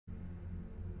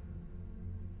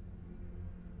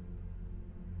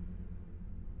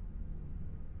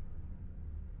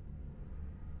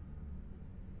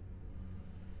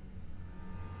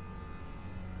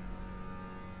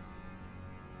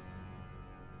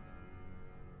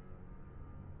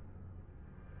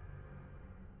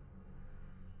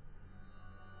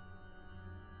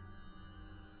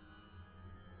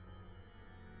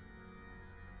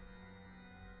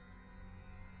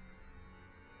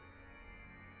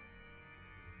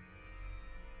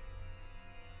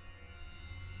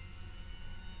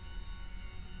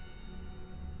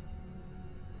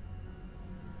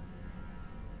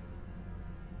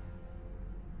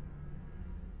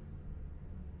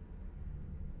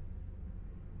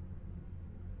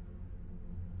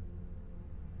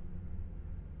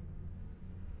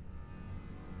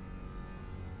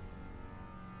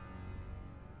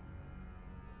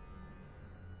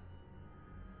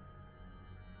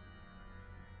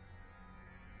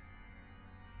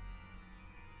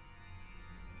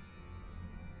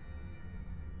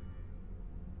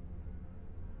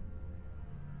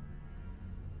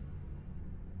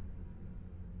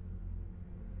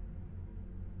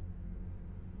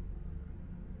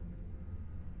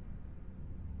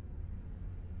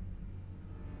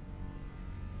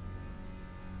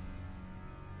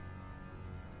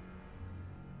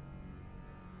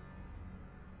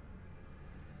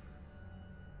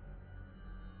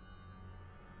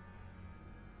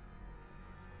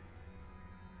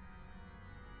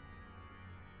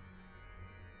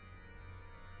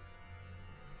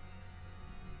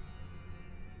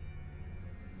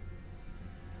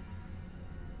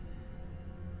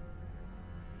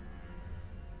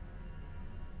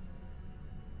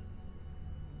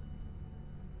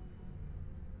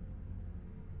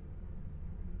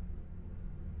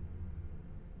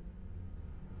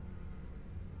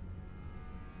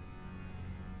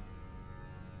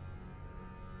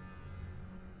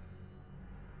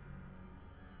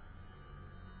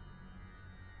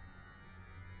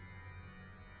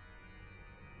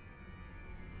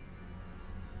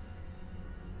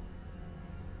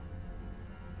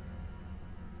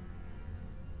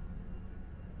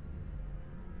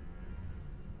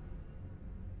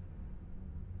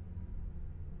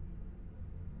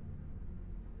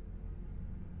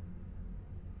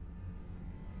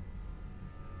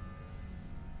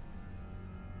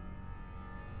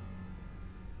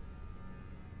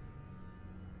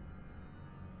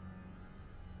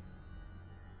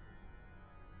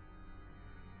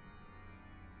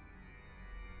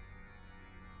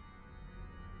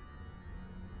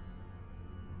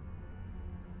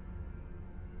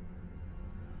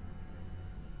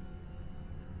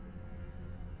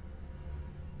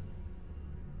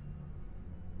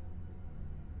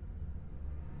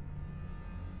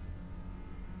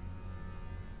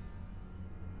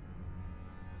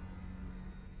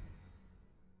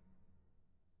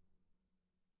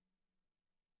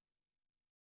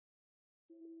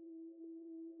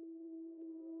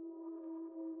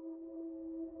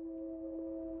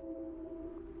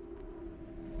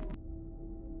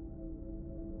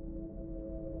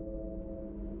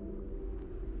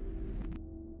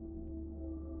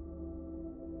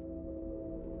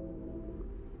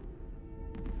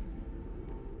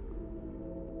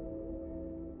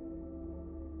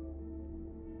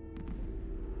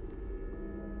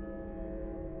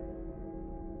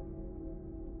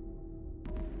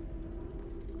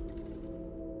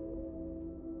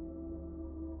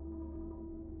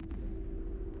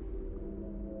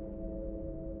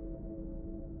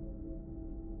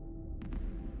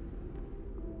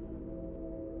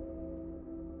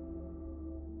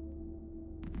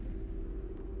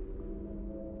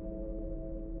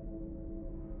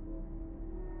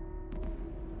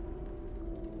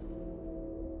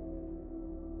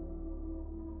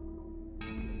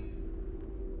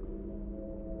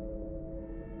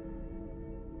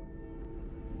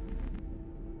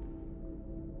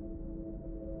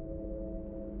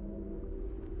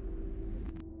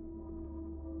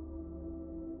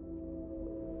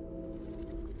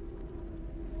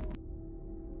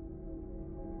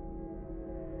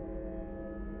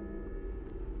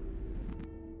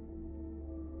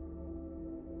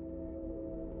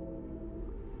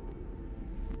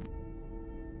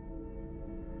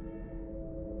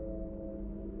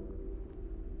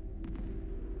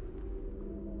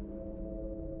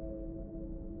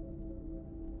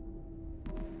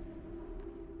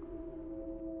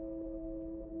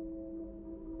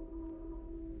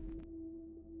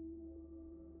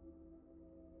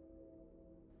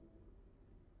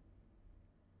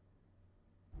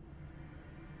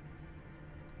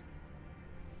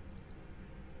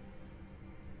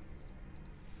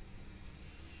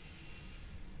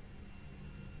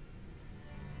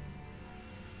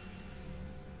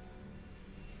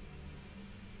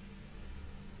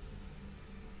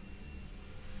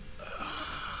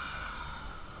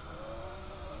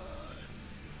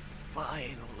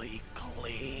finally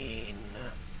clean.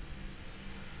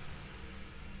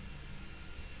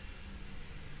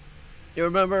 You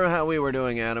remember how we were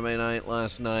doing anime night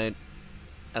last night?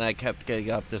 And I kept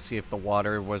getting up to see if the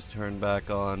water was turned back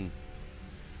on.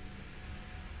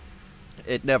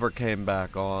 It never came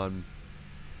back on.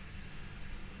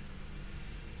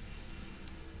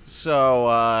 So,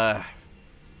 I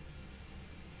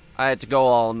had to go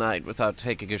all night without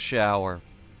taking a shower.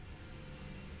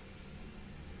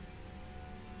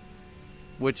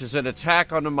 Which is an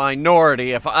attack on a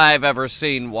minority if I've ever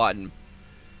seen one.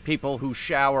 People who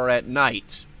shower at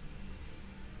night.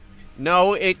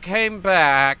 No, it came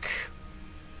back.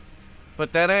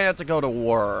 But then I had to go to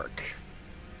work.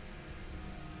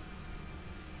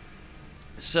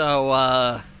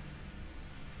 So,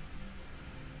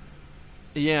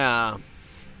 yeah.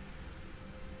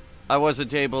 I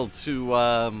wasn't able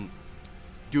to,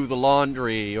 do the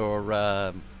laundry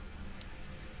or,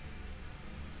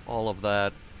 all of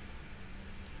that.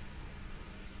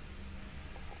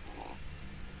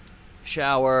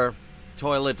 Shower.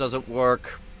 Toilet doesn't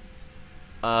work.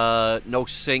 No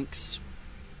sinks.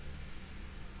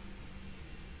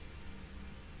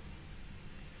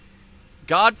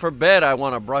 God forbid I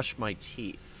want to brush my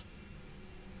teeth.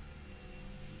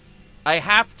 I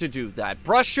have to do that.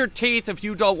 Brush your teeth if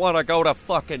you don't want to go to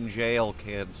fucking jail,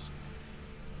 kids.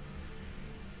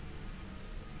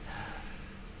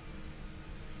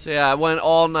 So yeah, I went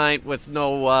all night with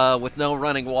no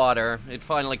running water. It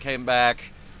finally came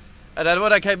back. And then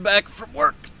when I came back from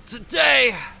work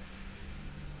today,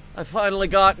 I finally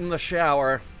got in the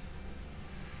shower.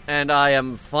 And I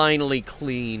am finally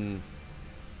clean.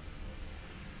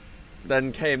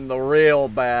 Then came the real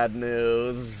bad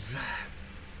news.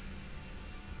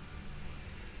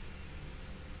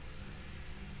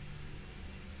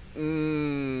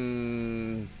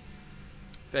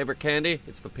 Favorite candy?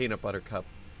 It's the peanut butter cup.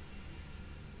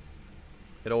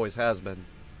 It always has been.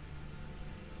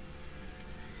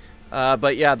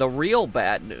 But yeah, the real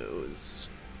bad news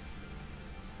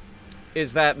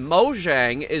is that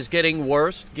Mojang is getting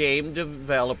Worst Game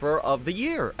Developer of the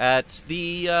Year at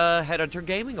the Headhunter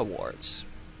Gaming Awards.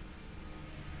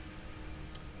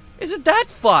 Isn't that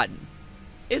fun?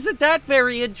 Isn't that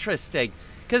very interesting?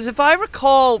 Because if I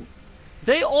recall,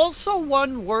 they also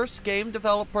won Worst Game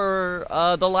Developer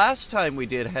the last time we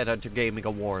did Headhunter Gaming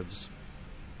Awards.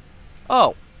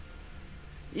 Oh.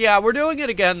 Yeah, we're doing it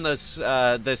again this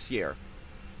year.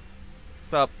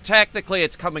 Well, technically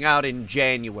it's coming out in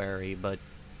January, but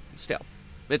still.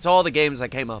 It's all the games that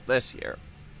came out this year.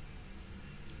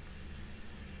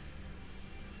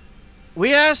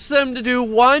 We asked them to do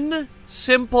one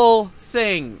simple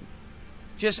thing.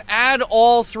 Just add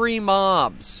all 3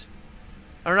 mobs.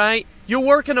 Alright? You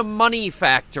work in a money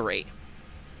factory.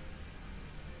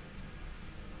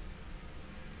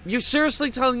 You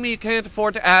seriously telling me you can't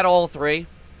afford to add all 3?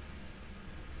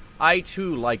 I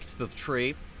too liked the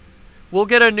tree. We'll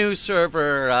get a new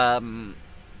server,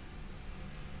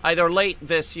 either late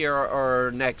this year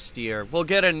or next year. We'll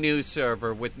get a new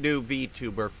server with new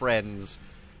VTuber friends,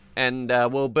 and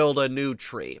we'll build a new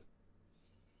tree.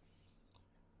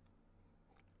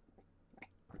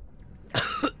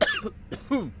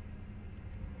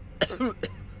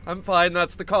 I'm fine,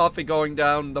 that's the coffee going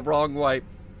down the wrong way.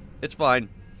 It's fine.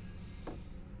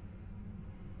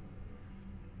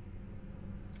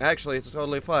 Actually, it's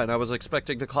totally fine. I was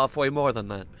expecting to cough way more than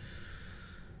that.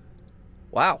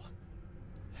 Wow.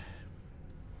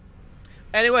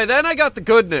 Anyway, then I got the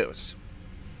good news.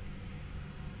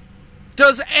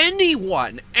 Does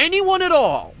anyone at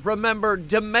all, remember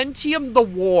Dementium the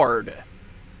Ward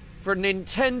for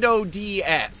Nintendo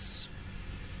DS?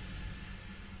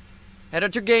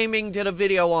 Headhunter Gaming did a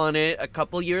video on it a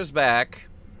couple years back,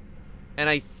 and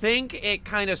I think it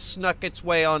kind of snuck its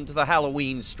way onto the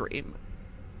Halloween stream.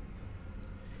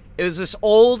 It was this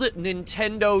old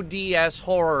Nintendo DS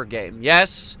horror game.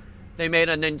 Yes, they made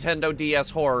a Nintendo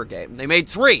DS horror game. They made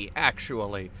 3,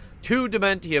 actually. 2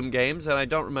 Dementium games, and I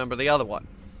don't remember the other one.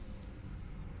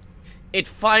 It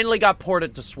finally got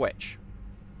ported to Switch.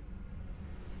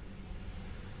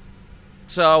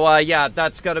 So, yeah,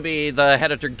 that's gonna be the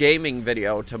Headhunter Gaming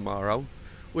video tomorrow.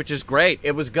 Which is great.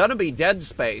 It was gonna be Dead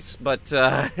Space, but,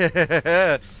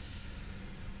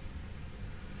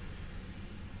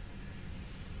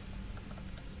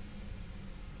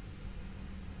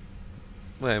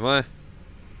 Wait, what?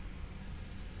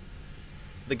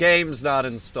 The game's not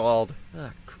installed.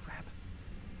 Ah, crap.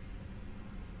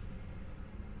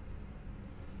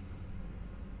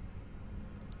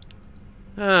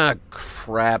 Ah,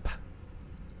 crap.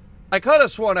 I could have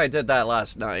sworn I did that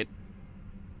last night.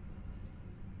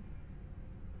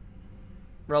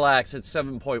 Relax, it's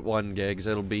 7.1 gigs.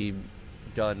 It'll be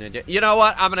done. You know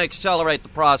what? I'm gonna accelerate the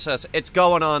process. It's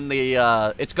going on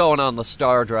the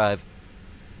star drive.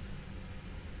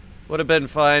 Would have been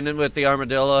fine with the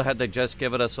armadillo had they just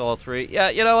given us all 3. Yeah,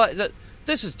 you know what?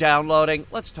 This is downloading.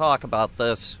 Let's talk about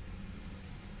this.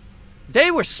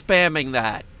 They were spamming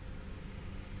that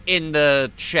in the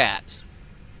chat.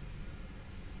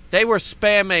 They were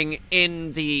spamming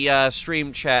in the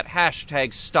stream chat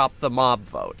hashtag stop the mob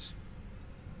vote.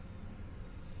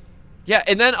 Yeah,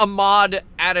 and then a mod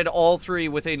added all 3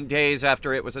 within days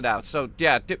after it was announced. So,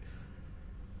 yeah.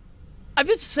 I've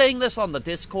been saying this on the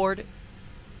Discord.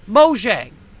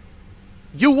 Mojang,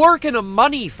 you work in a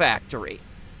money factory.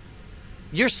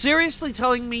 You're seriously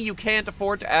telling me you can't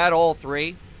afford to add all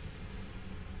 3?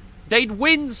 They'd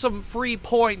win some free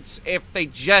points if they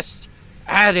just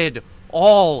added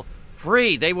all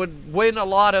 3. They would win a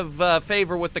lot of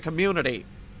favor with the community.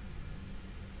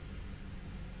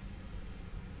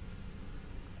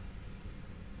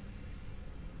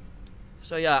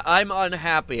 So yeah, I'm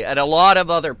unhappy, and a lot of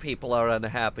other people are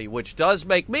unhappy, which does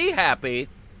make me happy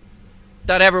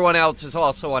that everyone else is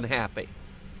also unhappy.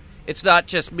 It's not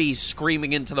just me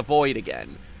screaming into the void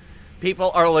again.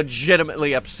 People are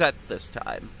legitimately upset this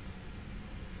time.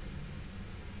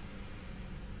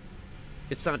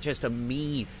 It's not just a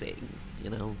me thing, you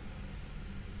know?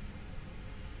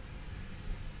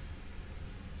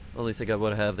 Only thing I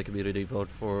would have the community vote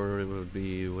for would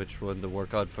be which one to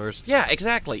work on first. Yeah,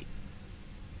 exactly.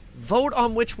 Vote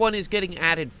on which one is getting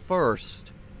added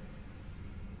first.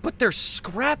 But they're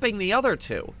scrapping the other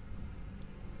 2.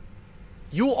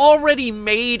 You already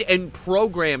made and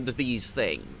programmed these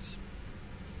things.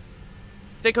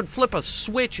 They could flip a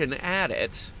switch and add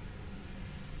it.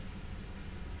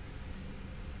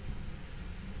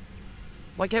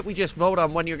 Why can't we just vote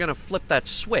on when you're gonna flip that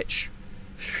switch?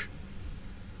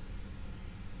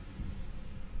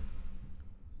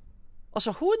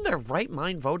 Also, who in their right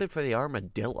mind voted for the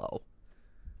armadillo?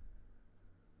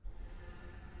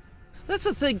 That's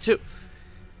the thing, too.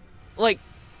 Like,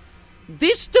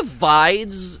 this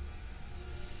divides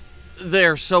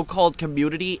their so-called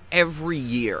community every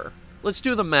year. Let's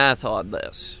do the math on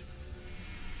this.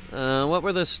 What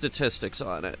were the statistics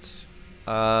on it?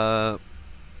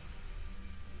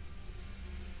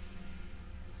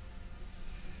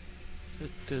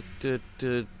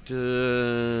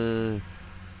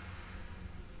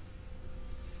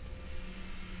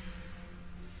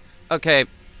 Okay,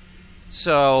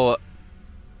 so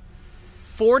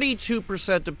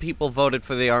 42% of people voted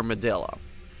for the armadillo,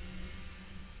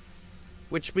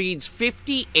 which means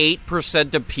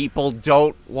 58% of people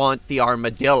don't want the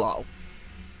armadillo.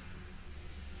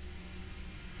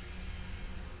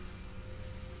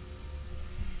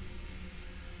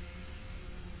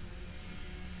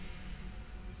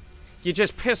 You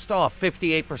just pissed off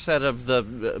 58%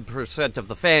 of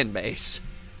the fan base.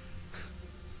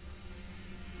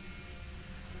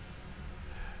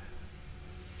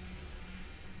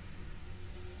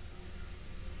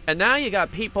 And now you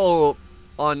got people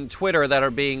on Twitter that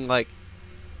are being like,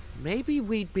 maybe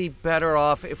we'd be better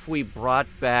off if we brought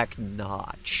back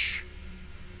Notch.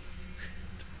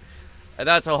 And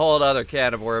that's a whole other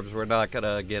can of worms we're not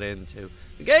gonna get into.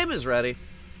 The game is ready.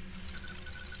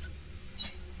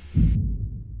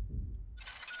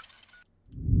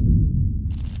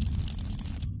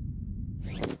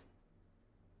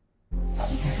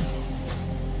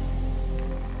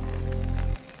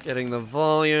 Getting the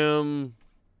volume.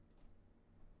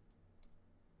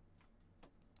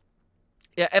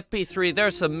 Yeah, FP3,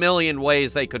 there's a million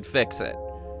ways they could fix it.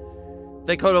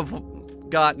 They could have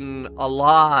gotten a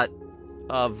lot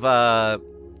of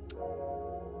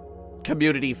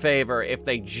community favor if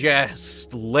they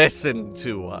just listened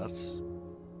to us.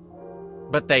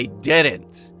 But they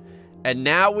didn't. And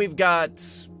now we've got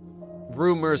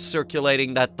rumors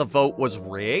circulating that the vote was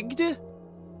rigged?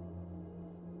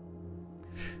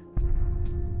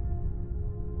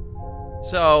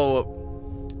 So,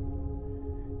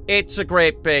 it's a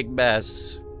great big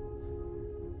mess.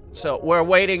 So, we're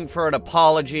waiting for an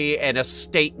apology and a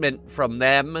statement from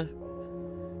them.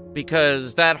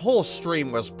 Because that whole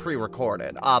stream was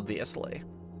pre-recorded, obviously.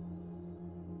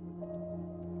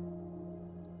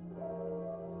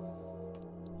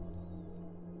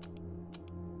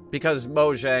 Because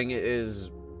Mojang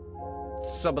is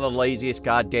some of the laziest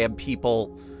goddamn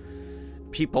people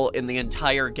in the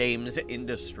entire games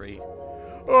industry.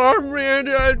 Oh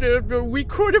man, we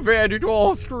could have added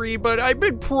all 3, but I've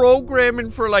been programming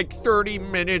for like 30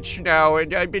 minutes now,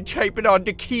 and I've been typing on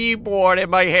the keyboard, and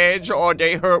my hands, oh,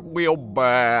 they hurt real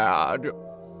bad.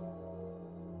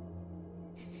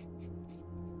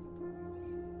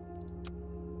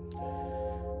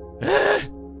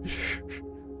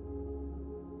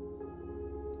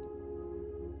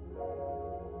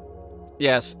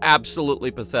 Yes,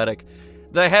 absolutely pathetic.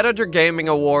 The Headhunter Gaming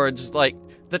Awards, like,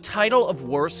 the title of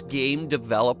Worst Game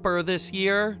Developer this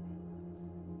year,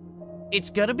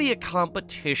 it's gonna be a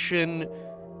competition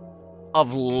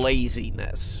of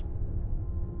laziness.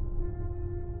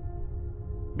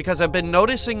 Because I've been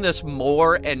noticing this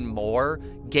more and more.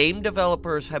 Game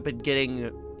developers have been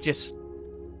getting just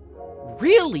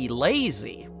really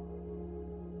lazy.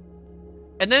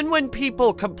 And then when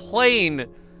people complain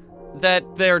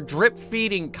that they're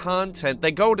drip-feeding content,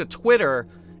 they go to Twitter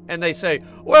and they say,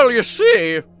 well, you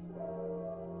see,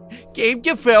 game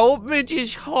development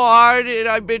is hard, and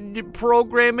I've been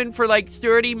programming for like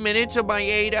 30 minutes of my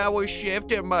 8-hour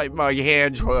shift, and my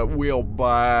hands hurt real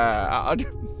bad.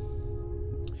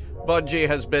 Bungie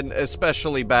has been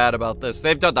especially bad about this.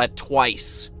 They've done that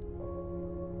twice.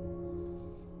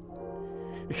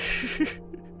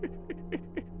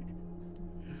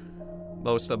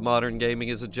 Most of modern gaming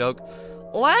is a joke.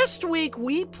 Last week,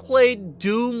 we played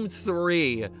Doom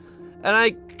 3, and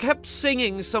I kept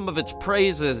singing some of its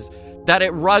praises, that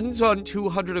it runs on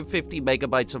 250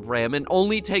 megabytes of RAM and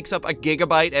only takes up 1.5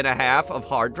 gigabytes of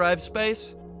hard drive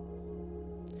space.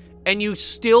 And you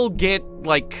still get,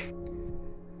 like,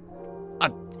 a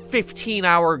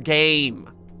 15-hour game.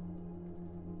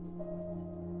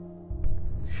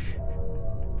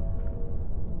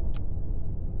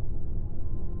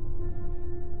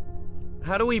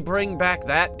 How do we bring back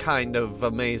that kind of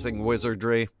amazing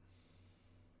wizardry?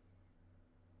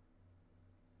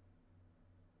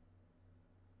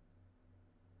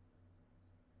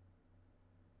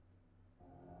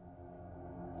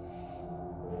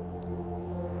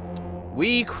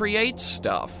 We create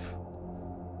stuff.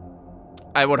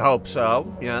 I would hope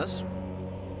so, yes.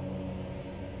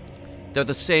 They're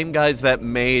the same guys that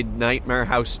made Nightmare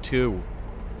House 2.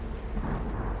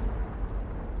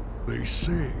 They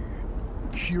say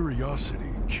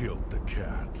curiosity killed the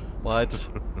cat. What?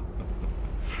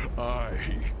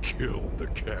 I killed the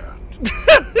cat.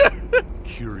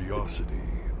 Curiosity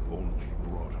only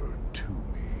brought her to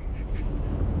me.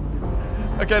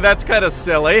 Okay, that's kind of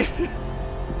silly.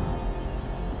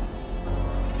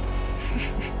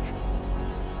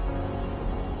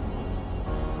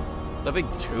 Living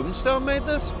Tombstone made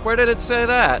this? Where did it say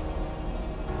that?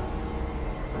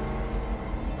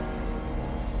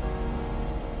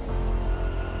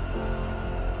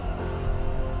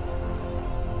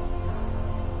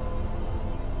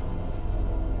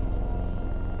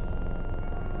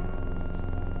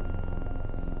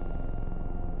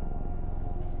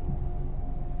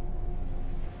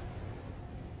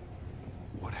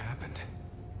 What happened?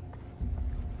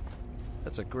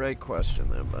 That's a great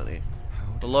question there, buddy.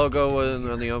 The logo was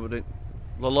on the opening.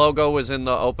 The logo was in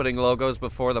the opening logos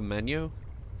before the menu.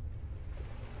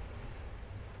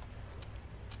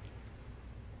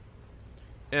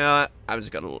 Yeah, I'm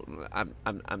just gonna.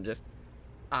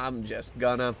 I'm just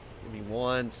gonna. Give me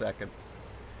 1 second.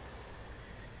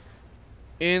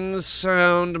 In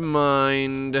sound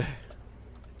mind.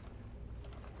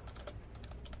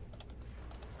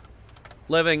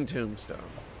 Living Tombstone.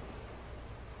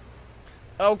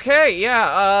 Okay,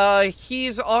 yeah,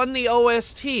 he's on the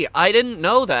OST. I didn't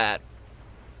know that.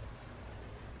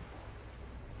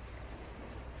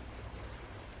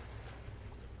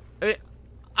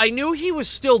 I knew he was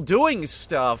still doing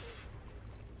stuff.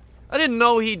 I didn't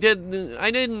know he did the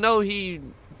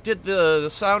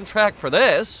soundtrack for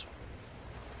this.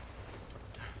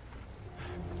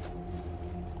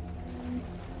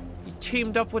 He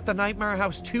teamed up with the Nightmare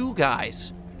House 2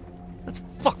 guys. That's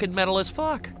fucking metal as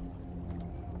fuck.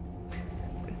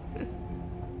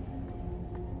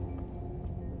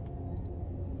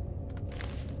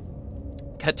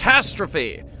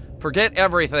 Catastrophe! Forget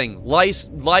everything.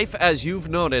 Life as you've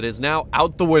known it is now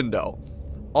out the window.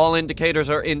 All indicators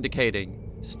are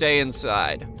indicating. Stay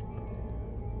inside.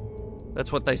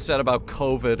 That's what they said about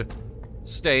COVID.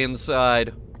 Stay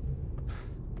inside.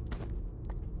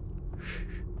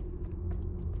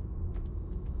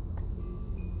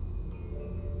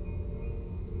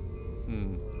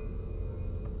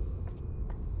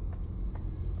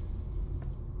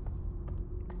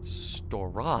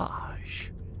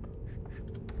 Storage.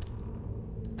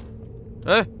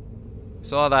 Eh?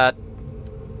 Saw that.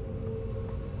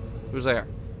 Who's there?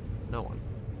 No one.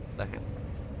 The hell?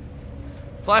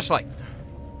 Flashlight.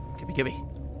 Gimme, gimme.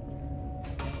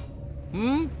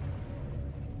 Hmm?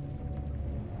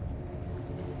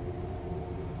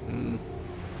 Hmm.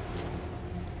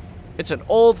 It's an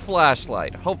old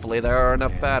flashlight. Hopefully there are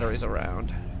enough batteries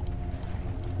around.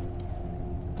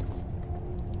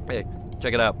 Hey,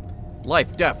 check it out.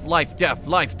 Life, death, life, death,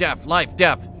 life, death, life,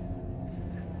 death.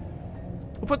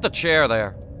 Who put the chair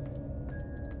there?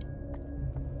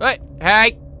 Hey!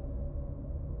 Hey!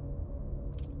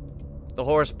 The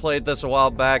horse played this a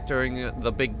while back during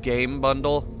the big game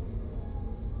bundle.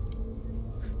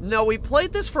 No, we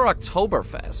played this for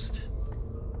Oktoberfest.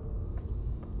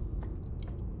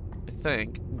 I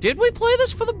think. Did we play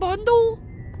this for the bundle?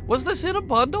 Was this in a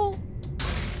bundle?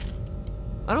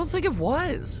 I don't think it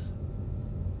was.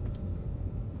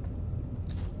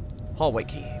 Hallway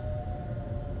key.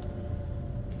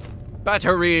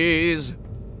 Batteries!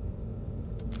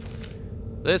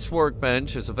 This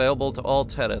workbench is available to all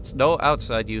tenants. No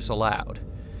outside use allowed.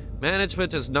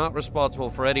 Management is not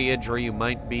responsible for any injury you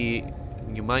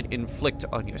might inflict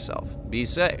on yourself. Be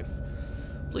safe.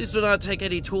 Please do not take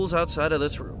any tools outside of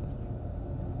this room.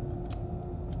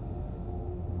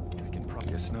 I can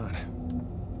probably guess not.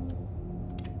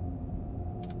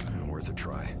 Worth a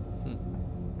try.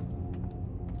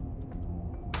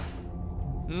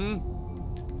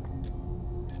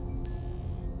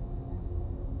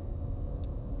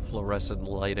 Fluorescent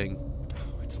lighting.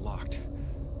 It's locked.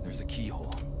 There's a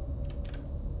keyhole.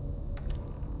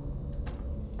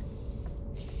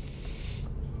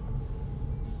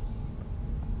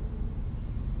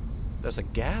 There's a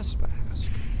gas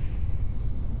mask.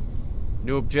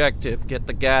 New objective, get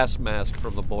the gas mask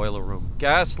from the boiler room.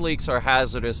 Gas leaks are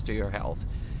hazardous to your health.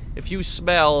 If you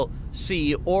smell,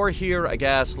 see, or hear a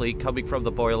gas leak coming from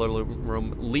the boiler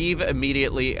room, leave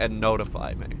immediately and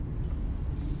notify me.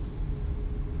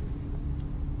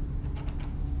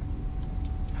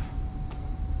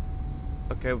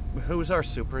 Okay, who's our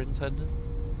superintendent?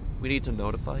 We need to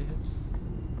notify him.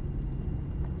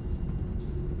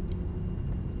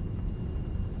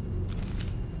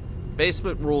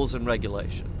 Basement rules and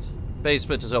regulations.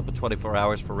 Basement is open 24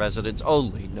 hours for residents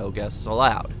only, no guests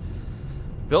allowed.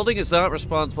 Building is not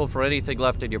responsible for anything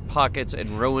left in your pockets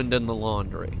and ruined in the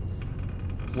laundry.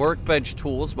 Workbench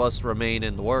tools must remain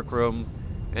in the workroom.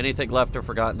 Anything left or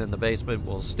forgotten in the basement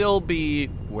will still be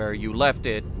where you left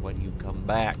it when you come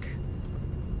back.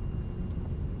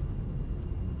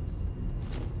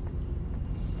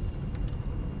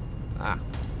 Ah,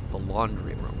 the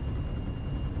laundry room.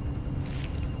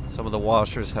 Some of the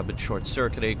washers have been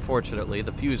short-circuiting. Fortunately,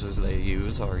 the fuses they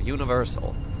use are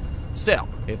universal. Still,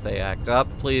 if they act up,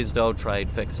 please don't try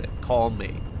and fix it. Call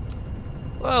me.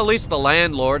 Well, at least the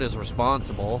landlord is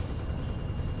responsible.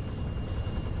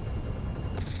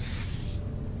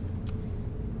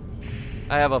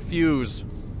 I have a fuse.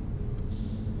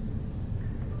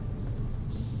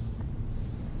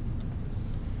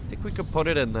 Think we could put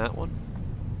it in that one?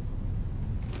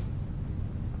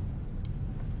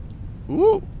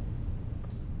 Ooh!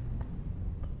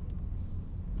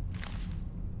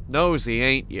 Nosy,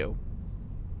 ain't you?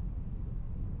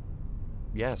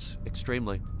 Yes,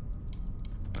 extremely.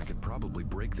 I could probably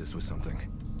break this with something.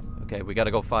 Okay, we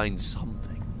gotta go find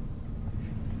something.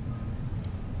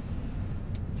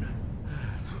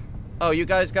 Oh, you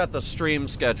guys got the stream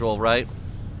schedule, right?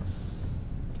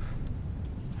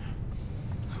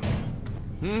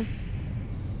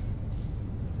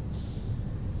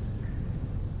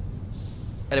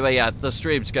 Anyway, yeah, the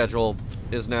stream schedule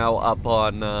is now up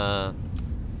on,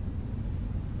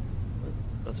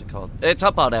 what's it called? It's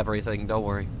up on everything, don't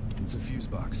worry. It's a fuse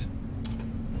box.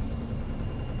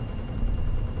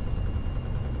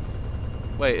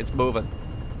 Wait, it's moving.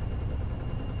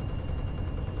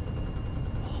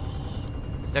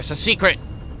 There's a secret!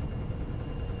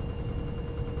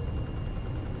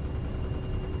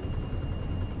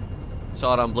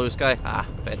 Saw it on Blue Sky? Ah,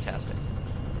 fantastic.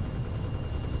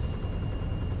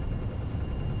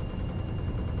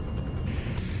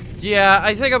 Yeah,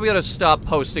 I think I'm gonna stop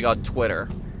posting on Twitter.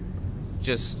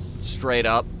 Just straight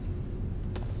up.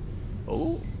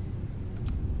 Oh.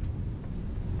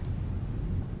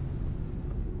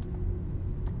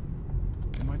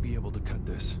 I might be able to cut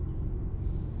this.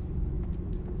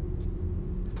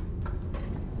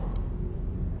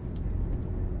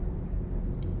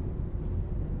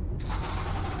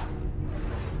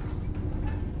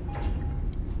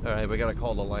 Alright, we gotta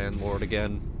call the landlord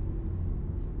again.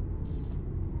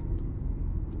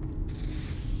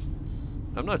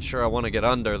 I'm not sure I want to get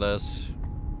under this.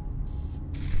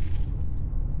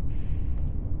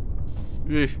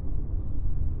 Ugh.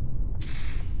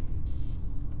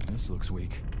 This looks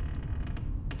weak.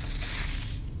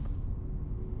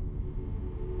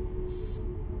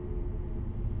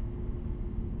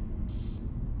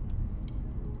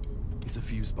 It's a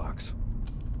fuse box.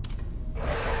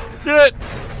 It.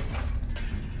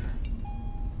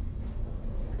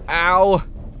 Ow.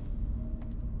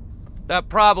 That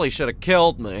probably should have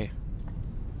killed me.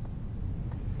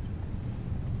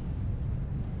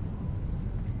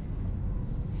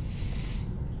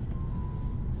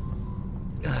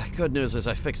 Good news is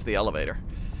I fixed the elevator.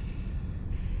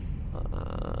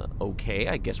 Okay,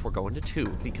 I guess we're going to 2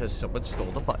 because someone stole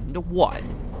the button to 1.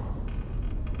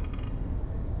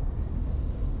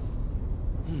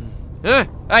 Hey!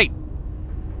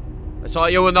 I saw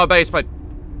you in the basement.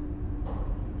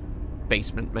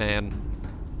 Basement man.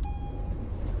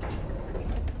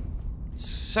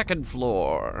 2nd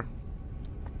floor.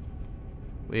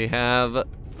 We have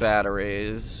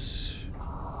batteries.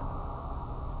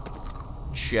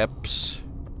 Chips.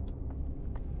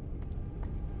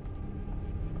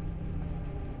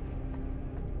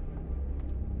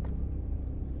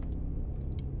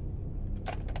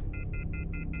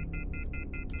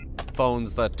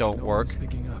 Phones that don't work.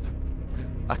 Picking up.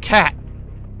 A cat!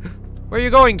 Where are you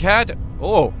going, cat?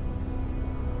 Oh.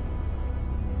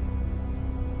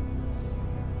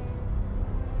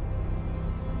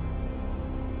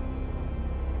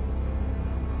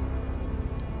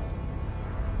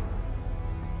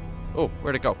 Oh,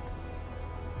 where'd it go?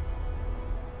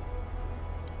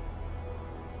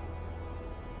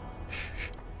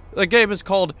 The game is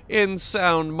called In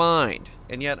Sound Mind,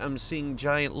 and yet I'm seeing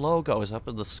giant logos up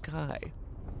in the sky.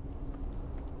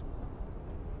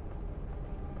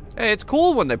 Hey, it's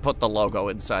cool when they put the logo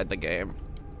inside the game.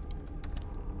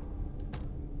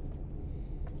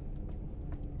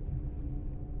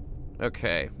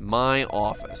 Okay, my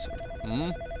office.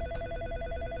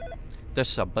 There's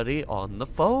somebody on the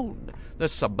phone.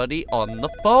 There's somebody on the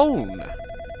phone.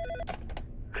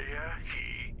 There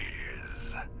he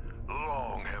is.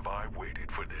 Long have I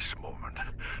waited for this moment,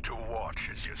 to watch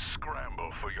as you scramble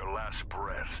for your last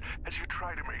breath, as you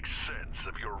try to make sense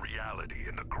of your reality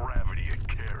and the gravity it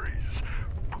carries,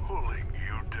 pulling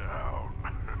you down.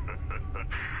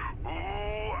 Ooh,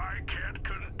 I can't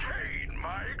contain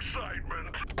my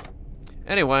excitement.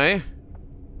 Anyway.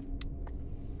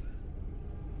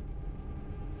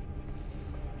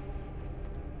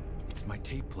 It's my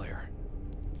tape player.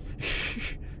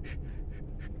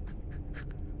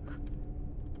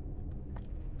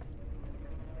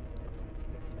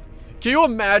 Can you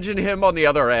imagine him on the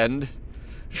other end?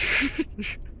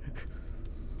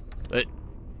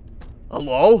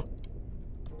 Hello?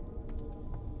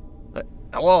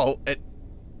 Hello?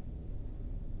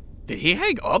 Did he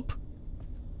hang up?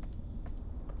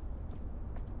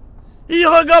 He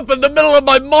hung up in the middle of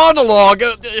my monologue.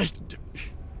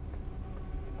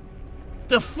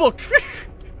 The fuck?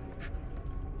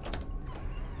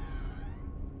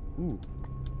 Ooh.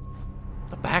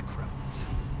 The back roads.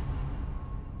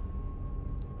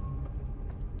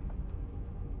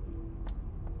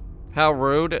 How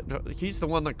rude. He's the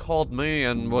one that called me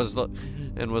and was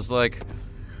like,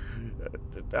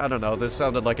 I don't know, this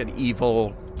sounded like an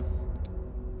evil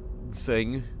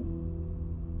thing.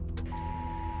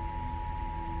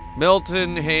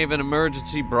 Milton Haven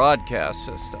Emergency Broadcast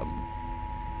System.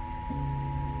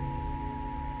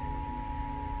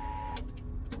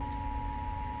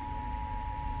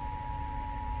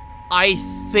 I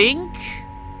think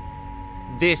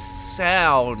this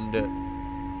sound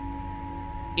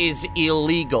is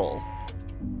illegal.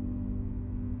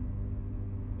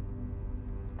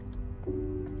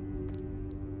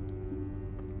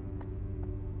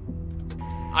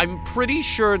 I'm pretty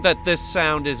sure that this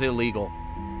sound is illegal.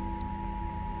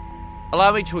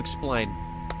 Allow me to explain.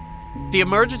 The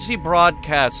emergency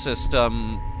broadcast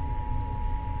system,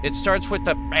 it starts with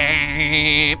the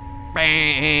bang,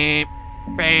 bang,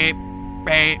 bang,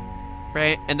 bang,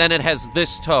 bang, and then it has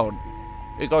this tone.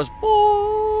 It goes boo.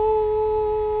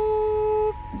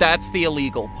 That's the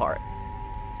illegal part.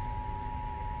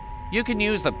 You can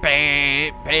use the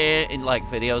bang, bang in like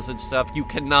videos and stuff. You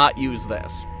cannot use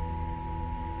this.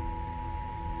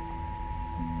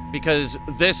 Because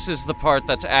this is the part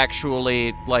that's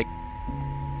actually, like,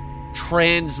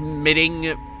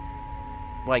 transmitting,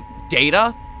 like,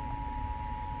 data.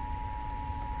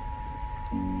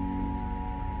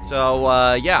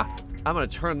 So, yeah. I'm gonna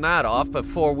turn that off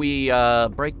before we,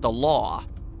 break the law.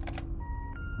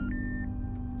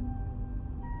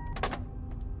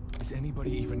 Is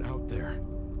anybody even out there?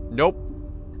 Nope.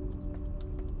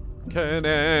 Can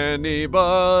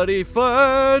anybody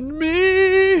find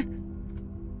me?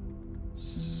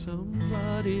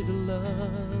 Somebody to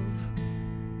love.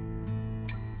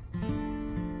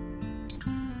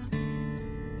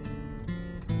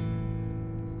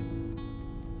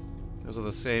 Those are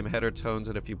the same header tones,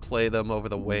 and if you play them over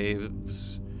the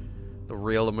waves, the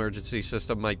real emergency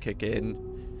system might kick in.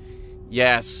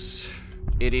 Yes,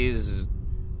 it is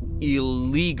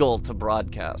illegal to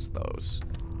broadcast those.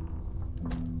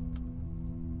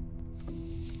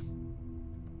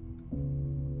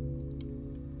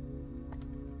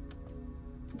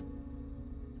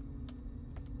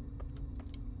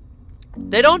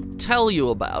 They don't tell you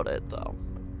about it, though.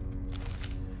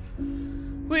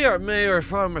 We are Mayor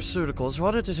Pharmaceuticals.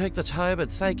 Wanted to take the time and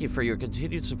thank you for your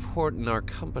continued support in our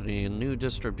company and new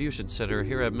distribution center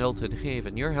here at Milton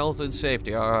Haven. Your health and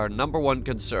safety are our #1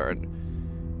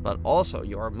 concern, but also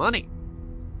your money.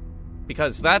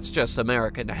 Because that's just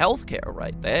American healthcare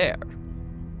right there.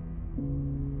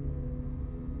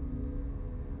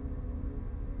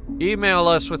 Email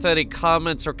us with any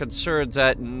comments or concerns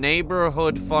at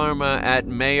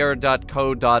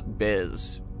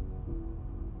neighborhoodpharma@mayor.co.biz.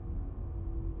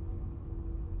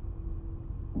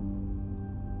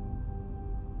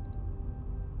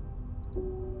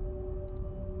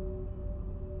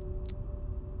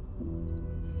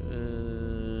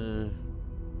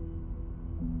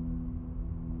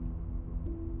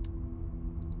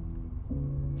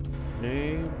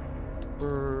 Neighborhood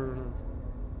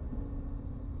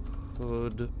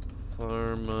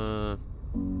Pharma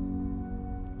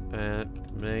at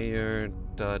mayor.co.biz.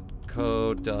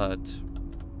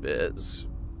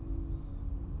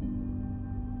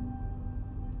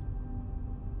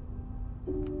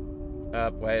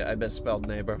 Wait, I misspelled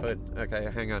neighborhood. Okay,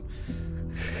 hang on.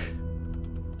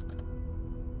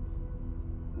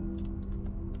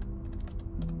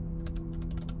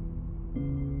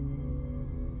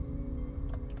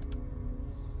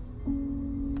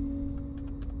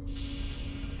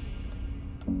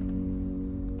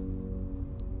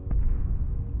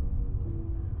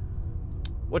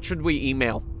 What should we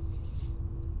email?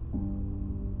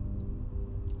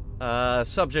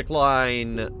 Subject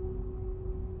line.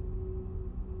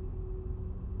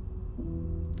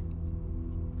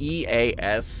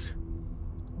 EAS.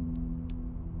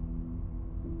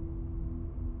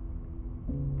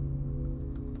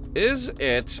 Is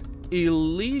it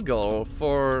illegal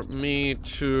for me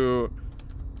to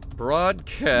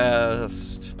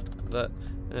broadcast the...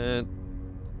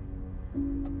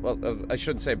 well, I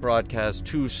shouldn't say broadcast,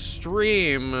 to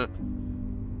stream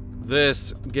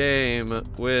this game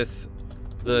with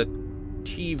the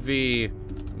TV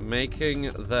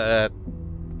making that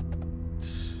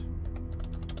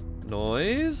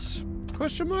noise?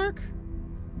 Question mark?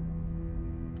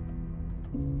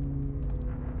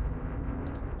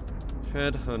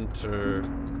 Headhunter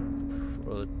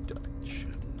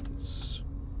Productions.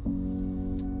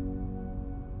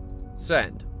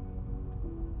 Send.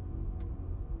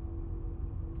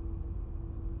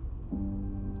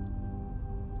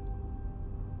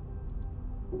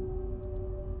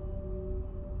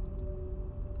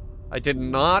 I did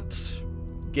not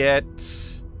get...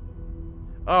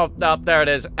 Oh, no, there it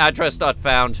is. Address not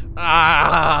found.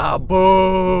 Ah,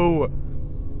 boo!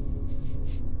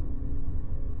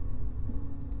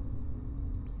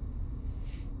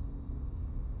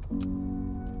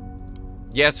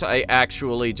 Yes, I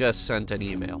actually just sent an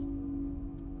email.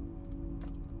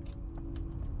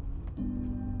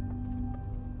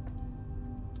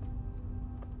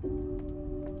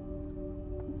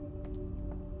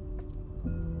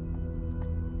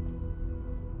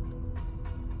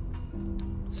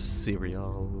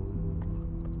 Serial.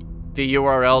 The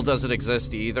URL doesn't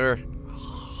exist either.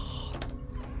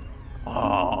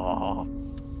 Oh.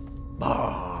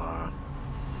 Oh.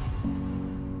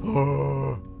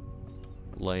 Oh.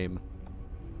 Lame.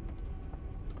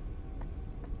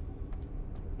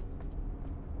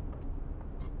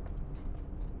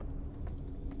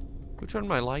 Who turned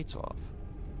my lights off?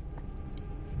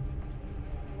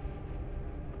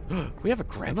 We have a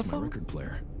gramophone? That's my record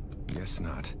player. Guess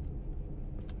not.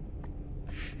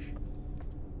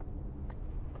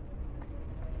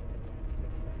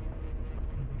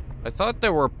 I thought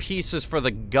there were pieces for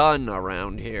the gun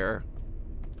around here.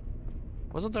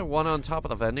 Wasn't there one on top of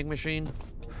the vending machine?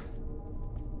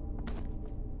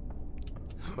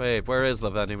 Wait, where is the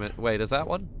vending machine? Wait, is that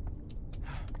one?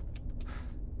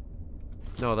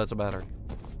 No, that's a battery.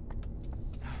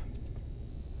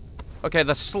 Okay,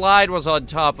 the slide was on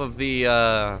top of the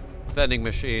vending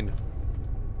machine.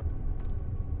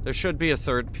 There should be a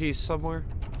third piece somewhere.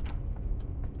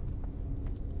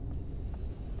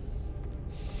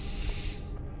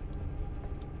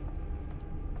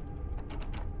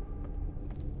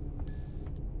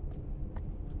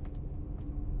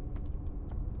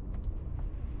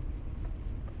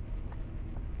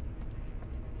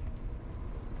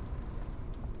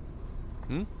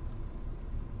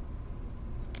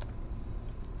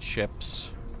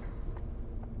 Chips.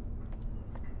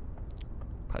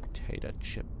 Potato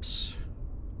chips.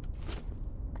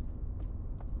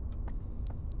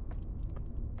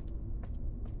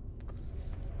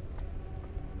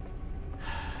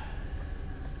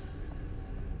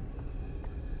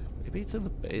 Maybe it's in the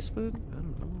basement? I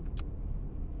don't know.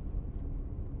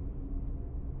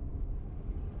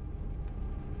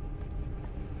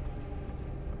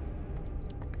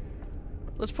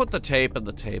 Let's put the tape in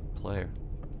the tape player.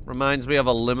 Reminds me of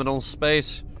a liminal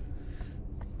space.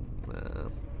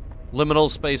 Liminal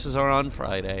spaces are on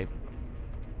Friday.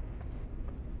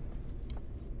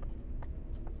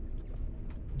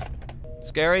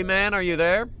 Scary man, are you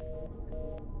there?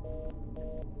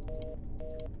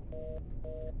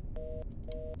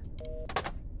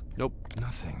 Nope.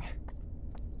 Nothing.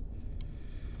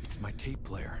 It's my tape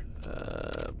player.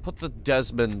 Put the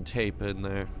Desmond tape in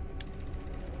there.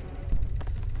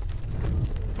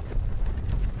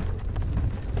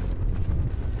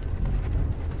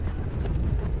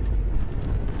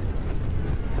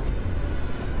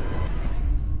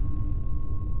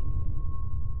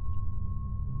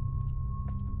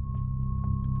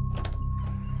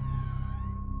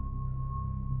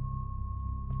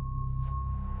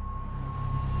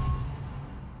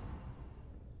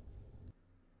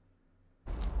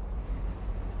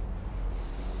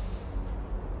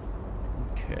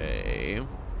 Okay.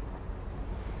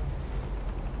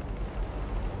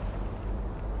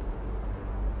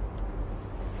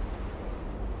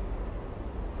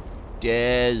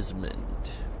 Desmond.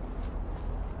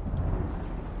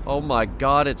 Oh my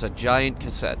god, it's a giant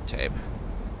cassette tape.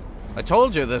 I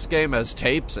told you this game has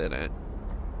tapes in it.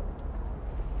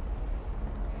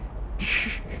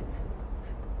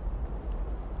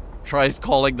 Tries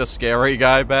calling the scary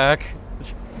guy back.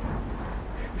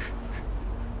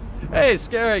 Hey,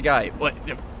 scary guy. What?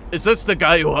 Is this the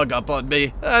guy who hung up on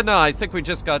me? No, I think we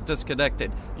just got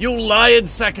disconnected. You lying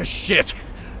sack of shit.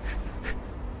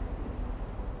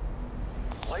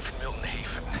 Life in Milton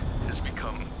Haven has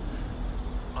become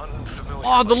unfamiliar.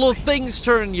 Oh, the little lately. things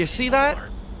turn. You see that?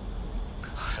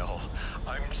 Hell,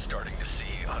 I'm starting to see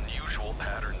unusual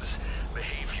patterns,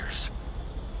 behaviors.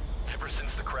 Ever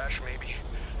since the crash, maybe.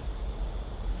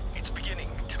 It's beginning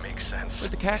to make sense.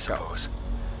 Where'd the cat go? I suppose.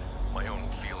 My own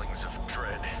feelings of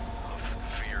dread, of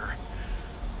fear,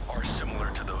 are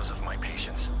similar to those of my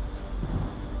patients.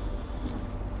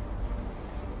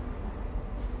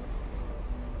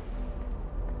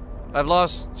 I've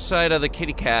lost sight of the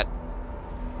kitty cat.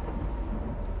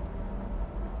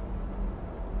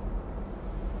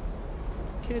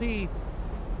 Kitty.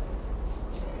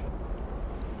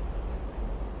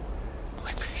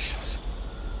 My patients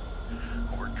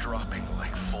were dropping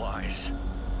like flies,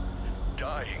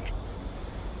 dying.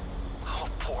 Oh,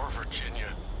 poor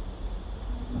Virginia.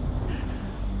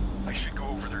 I should go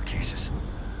over their cases.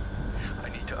 I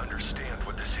need to understand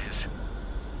what this is.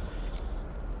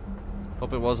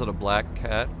 Hope it wasn't a black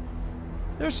cat.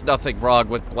 There's nothing wrong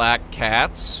with black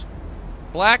cats.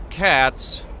 Black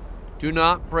cats do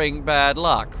not bring bad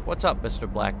luck. What's up,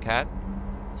 Mr. Black Cat?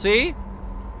 See?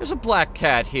 There's a black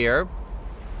cat here.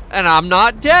 And I'm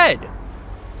not dead.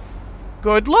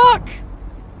 Good luck.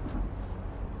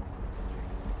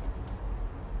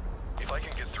 If I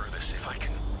can get through this, if I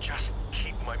can just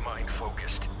keep my mind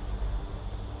focused,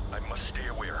 I must stay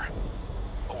aware,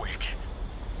 awake,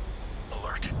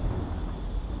 alert.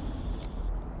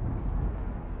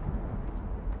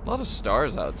 A lot of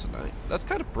stars out tonight. That's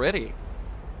kind of pretty.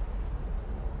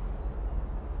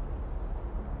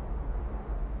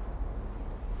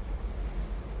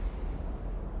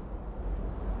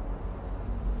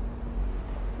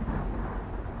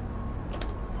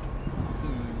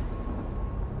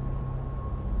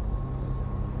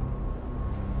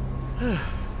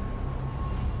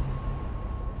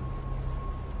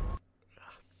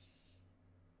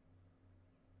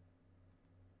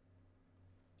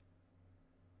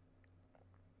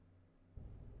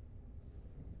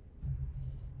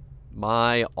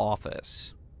 My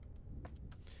office.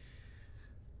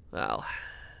 Well,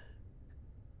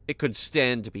 it could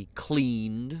stand to be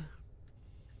cleaned.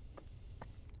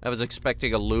 I was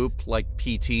expecting a loop like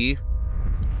PT.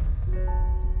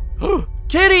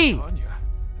 Kitty! Tanya,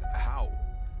 how?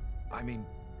 I mean,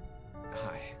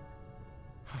 hi.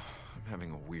 I'm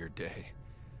having a weird day.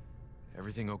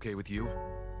 Everything okay with you?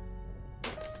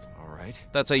 All right.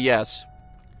 That's a yes.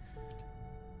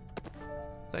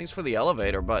 Thanks for the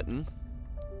elevator button.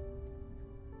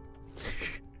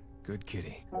 Good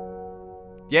kitty.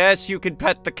 Yes, you can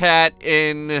pet the cat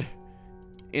in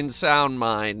sound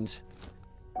mind.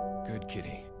 Good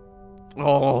kitty.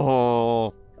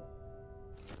 Oh.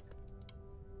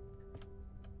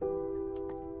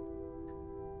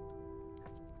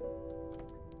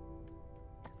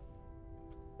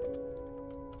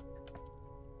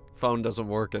 Phone doesn't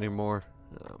work anymore.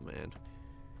 Oh, man.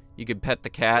 You can pet the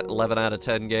cat, 11 out of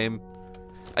 10 game.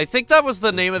 I think that was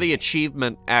the name of the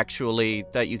achievement, actually,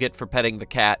 that you get for petting the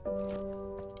cat.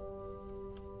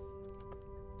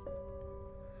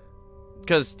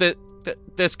 Because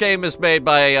this game is made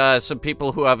by some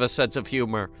people who have a sense of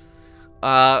humor.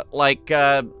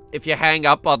 If you hang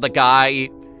up on the guy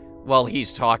while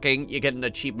he's talking, you get an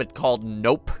achievement called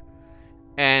Nope.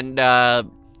 And,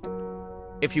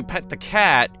 if you pet the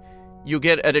cat, you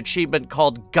get an achievement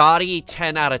called Gaudy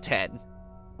 10 out of 10.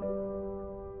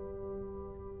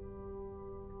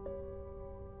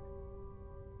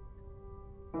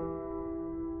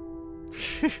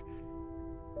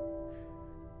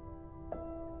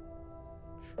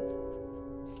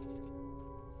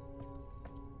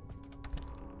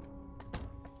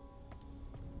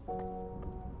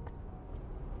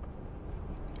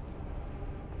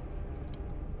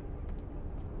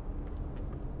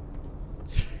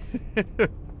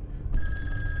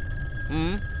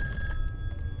 Hmm?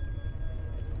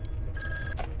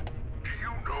 Do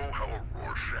you know how a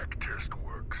Rorschach test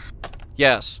works?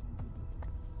 Yes.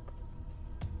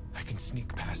 I can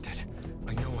sneak past it.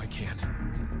 I know I can.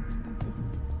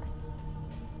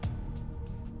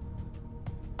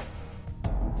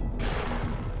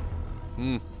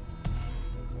 Hmm.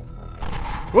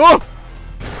 Whoa!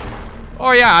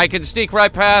 Oh yeah, I can sneak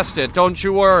right past it, don't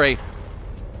you worry.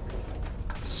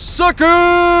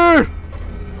 Sucker!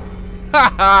 Ha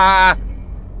ha!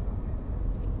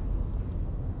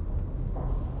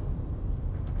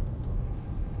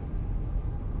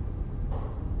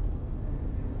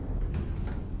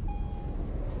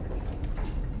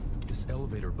 This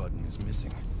elevator button is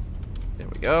missing. There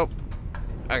we go.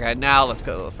 Okay, now let's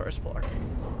go to the first floor.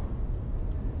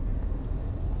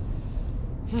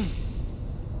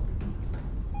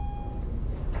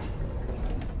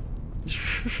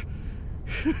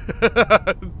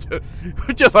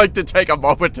 Would you like to take a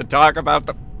moment to talk about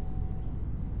the...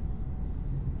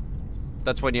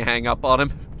 That's when you hang up on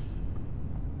him.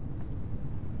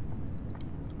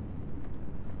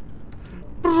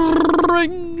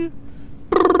 Ring!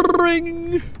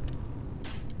 Ring!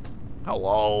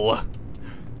 Hello.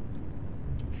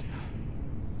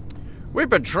 We've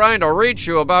been trying to reach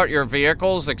you about your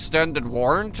vehicle's extended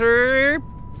warranty.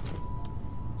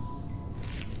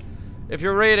 If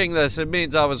you're reading this, it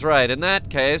means I was right. In that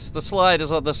case, the slide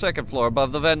is on the second floor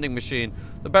above the vending machine.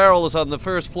 The barrel is on the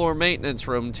first floor maintenance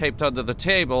room taped under the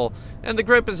table, and the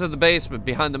grip is in the basement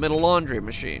behind the middle laundry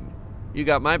machine. You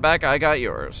got my back, I got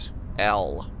yours.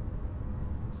 L.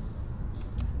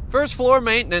 First floor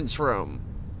maintenance room.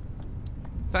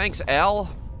 Thanks, L.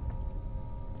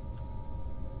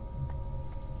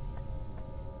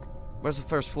 Where's the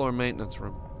first floor maintenance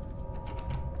room?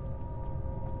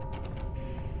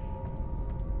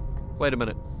 Wait a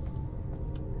minute.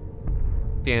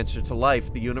 The answer to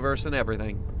life, the universe, and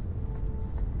everything.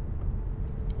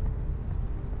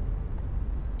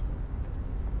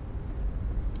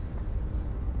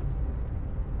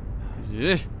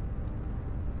 Yeah.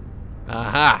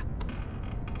 Aha!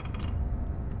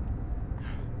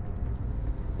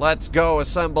 Let's go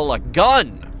assemble a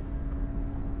gun!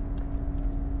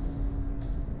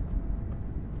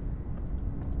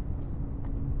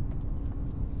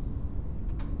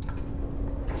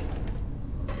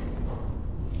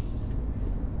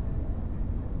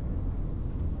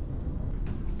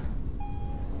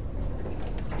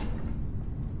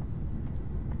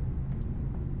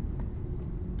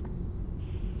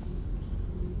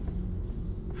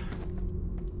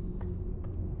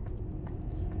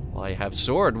 Why have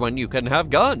sword when you can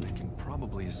have gun? I can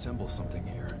probably assemble something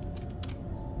here.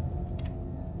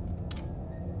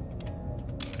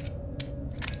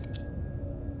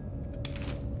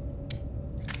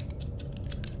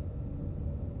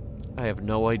 I have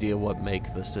no idea what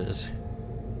make this is.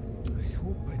 I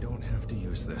hope I don't have to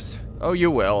use this. Oh,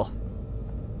 you will.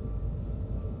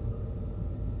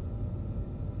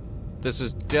 This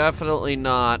is definitely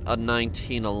not a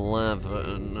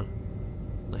 1911.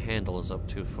 The handle is up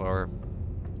too far.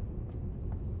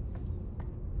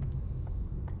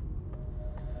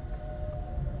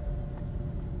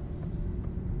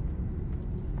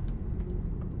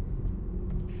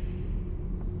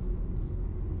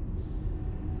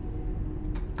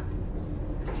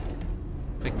 I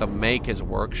think the make is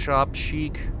workshop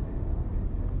chic.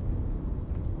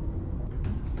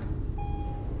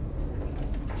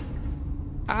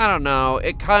 I don't know.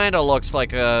 It kind of looks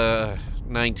like a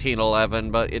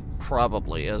 1911, but it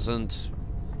probably isn't.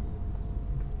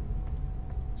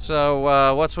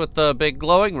 So, what's with the big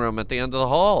glowing room at the end of the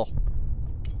hall?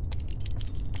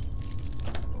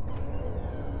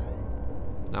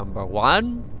 Number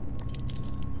 1.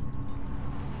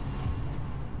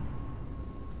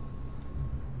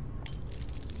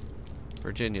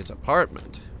 Virginia's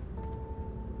apartment.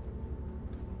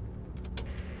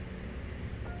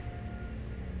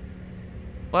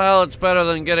 Well, it's better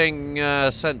than getting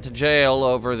sent to jail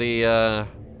over the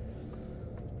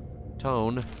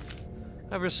tone.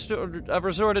 I've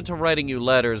resorted to writing you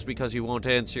letters because you won't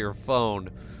answer your phone.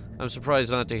 I'm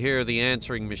surprised not to hear the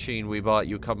answering machine we bought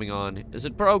you coming on. Is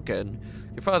it broken?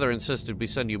 Your father insisted we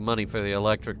send you money for the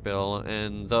electric bill,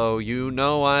 and though you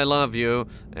know I love you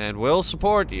and will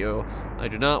support you, I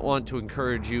do not want to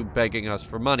encourage you begging us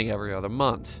for money every other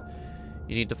month.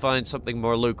 You need to find something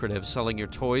more lucrative. Selling your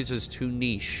toys is too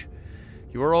niche.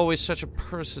 You are always such a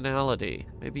personality.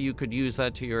 Maybe you could use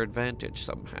that to your advantage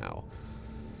somehow.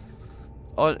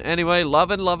 Oh, anyway,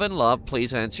 love and love and love.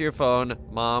 Please answer your phone.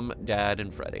 Mom, Dad,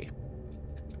 and Freddy.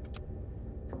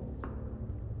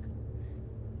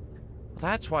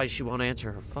 That's why she won't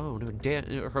answer her phone.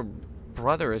 Her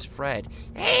brother is Fred.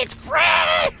 Hey, it's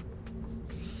Fred!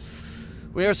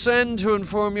 We are sent to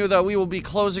inform you that we will be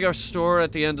closing our store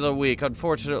at the end of the week.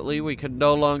 Unfortunately, we can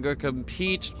no longer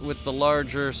compete with the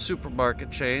larger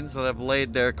supermarket chains that have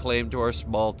laid their claim to our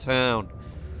small town.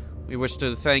 We wish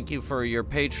to thank you for your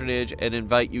patronage and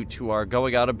invite you to our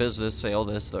going out of business sale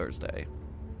this Thursday.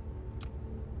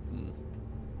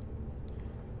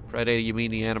 Freddy, you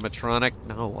mean the animatronic?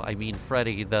 No, I mean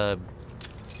Freddy, the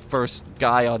first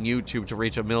guy on YouTube to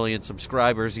reach 1 million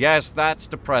subscribers. Yes, that's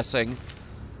depressing.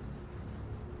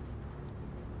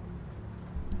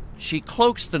 She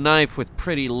cloaks the knife with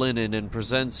pretty linen and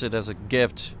presents it as a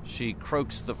gift. She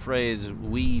croaks the phrase,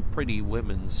 "We pretty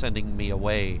women sending me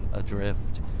away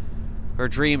adrift." Her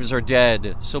dreams are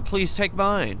dead, so please take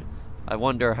mine. I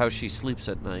wonder how she sleeps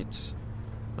at night.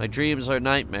 My dreams are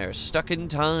nightmares, stuck in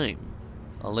time.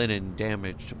 A linen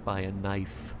damaged by a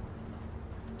knife.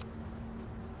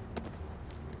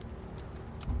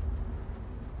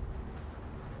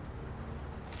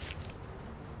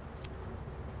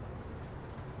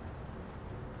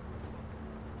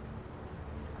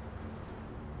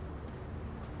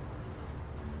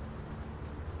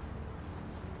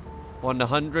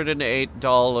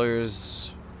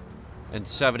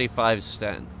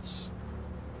 $108.75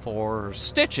 for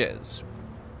stitches.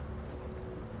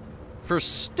 For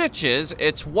stitches,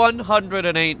 it's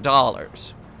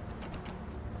 $108.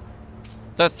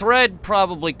 The thread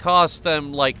probably cost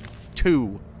them like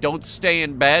 $2. Don't stay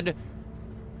in bed.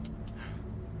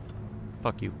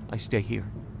 Fuck you. I stay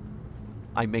here.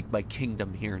 I make my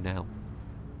kingdom here now.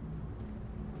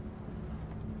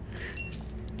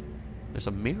 There's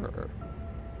a mirror.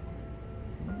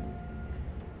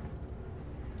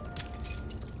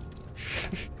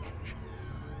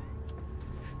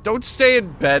 Don't stay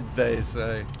in bed, they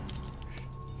say.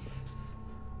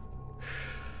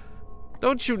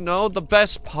 Don't you know the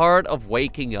best part of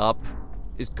waking up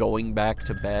is going back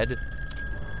to bed?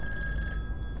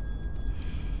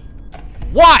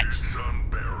 What? It's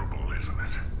unbearable, isn't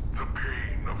it? The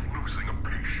pain of losing a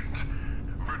patient.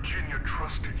 Virginia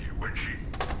trusted you when she...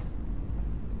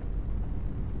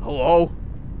 Hello?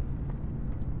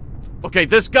 Okay,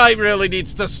 this guy really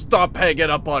needs to stop hanging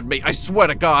up on me. I swear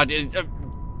to God. Did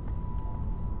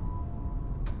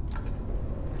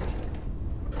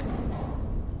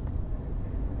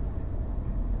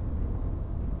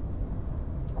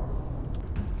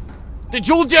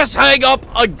you just hang up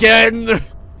again?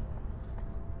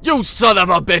 You son of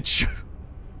a bitch!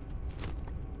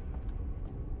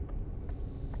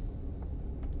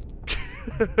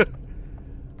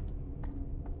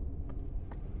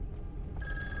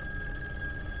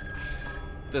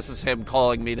 This is him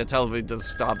calling me to tell me to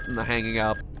stop hanging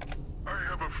up. I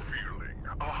have a feeling,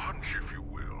 a hunch if you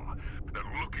will, that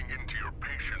looking into your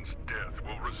patient's death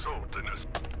will result in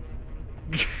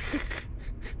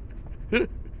a...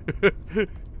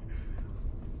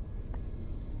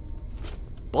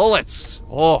 Bullets!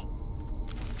 Oh.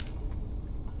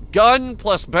 Gun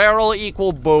plus barrel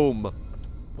equal boom.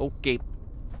 Okay.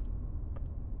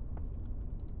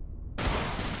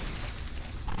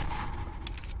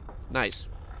 Nice.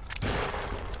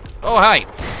 Oh, hi.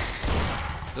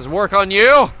 Does it work on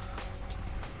you?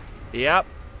 Yep.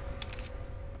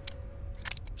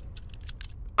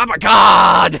 Oh my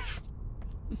God!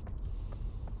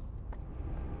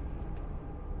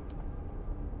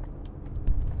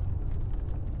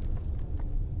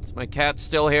 Is my cat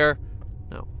still here?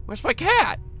 No. Where's my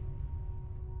cat?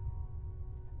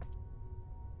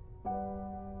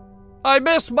 I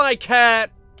miss my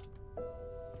cat!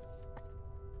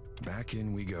 Back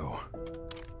in we go.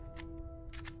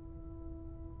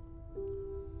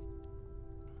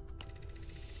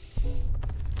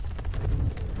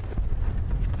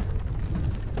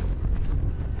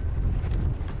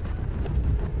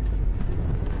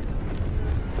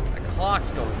 The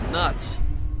clock's going nuts.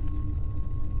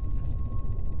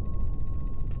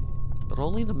 But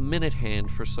only the minute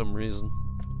hand for some reason.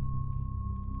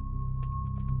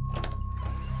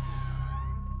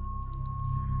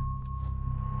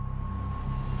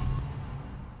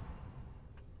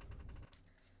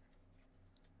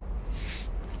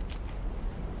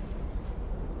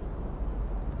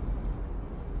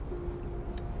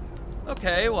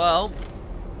 Okay, well,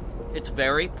 it's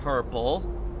very purple.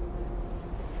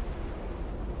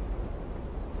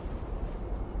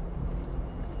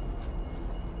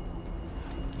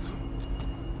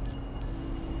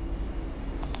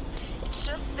 It's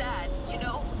just sad, you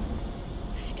know?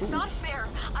 It's not fair.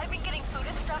 I've been getting food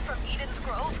and stuff from Eden's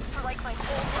Grove for like my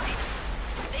whole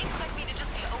life. They expect me to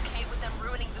just be okay with them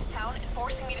ruining this town and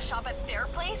forcing me to shop at their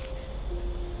place?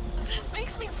 This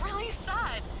makes me really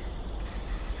sad.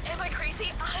 Am I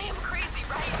crazy? I am crazy,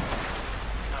 right?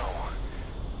 No.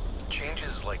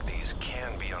 Changes like these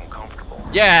can be uncomfortable.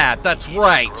 Yeah, that's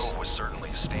right. Grove was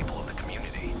certainly a staple of the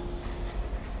community.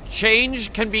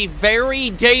 Change can be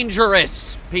very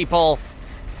dangerous, people.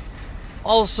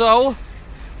 Also,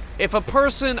 if a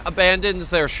person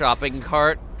abandons their shopping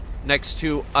cart next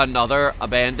to another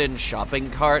abandoned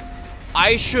shopping cart,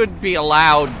 I should be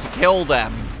allowed to kill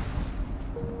them.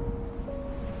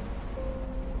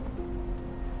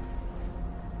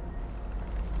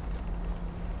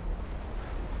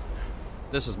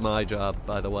 This is my job,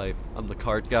 by the way. I'm the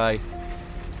cart guy.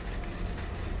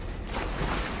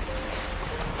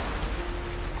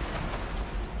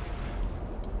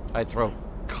 I throw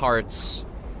carts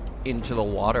into the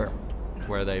water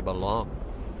where they belong.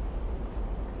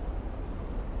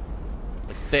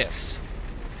 Like this.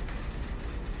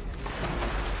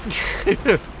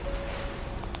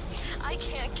 I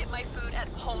can't get my food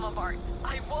at Oshimark.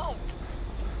 I won't.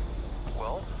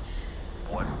 Well,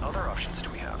 what other options do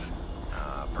we have?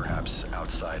 Perhaps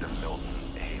outside of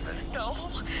Milton Haven?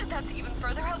 No, that's even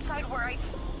further outside where I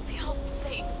feel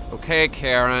safe. Okay,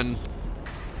 Karen.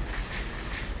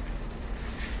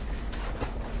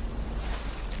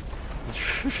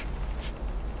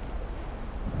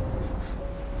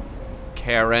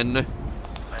 Karen.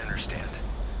 I understand.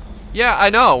 Yeah, I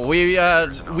know. We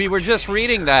were just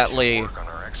reading that, Lee. Work on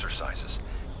our exercises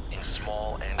in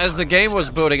small and As the tiny game was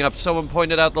steps. booting up, someone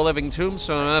pointed out the living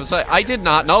tombstone, and I was like, I did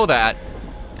not know that.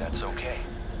 That's okay.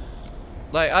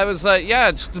 Like, I was like, yeah,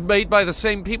 it's made by the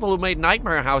same people who made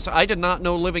Nightmare House. I did not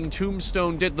know Living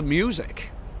Tombstone did the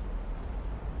music.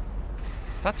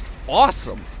 That's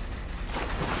awesome.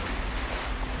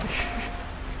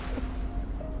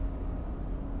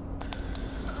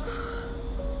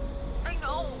 I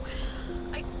know.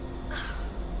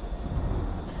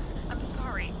 I'm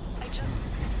sorry.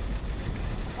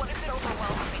 What if it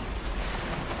overwhelms me?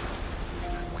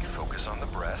 We focus on the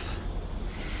breath.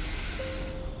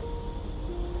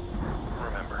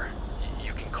 Remember,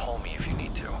 you can call me if you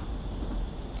need to.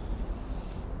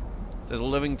 Did the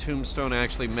Living Tombstone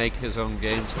actually make his own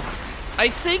games? I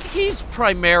think he's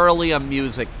primarily a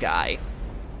music guy.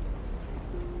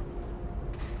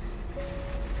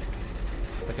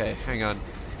 Okay, hang on.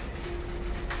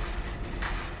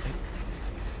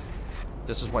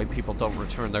 This is why people don't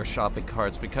return their shopping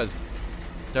carts, because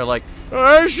they're like,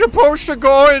 I'm supposed to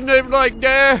go in there like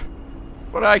there,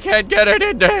 but I can't get it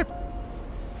in there.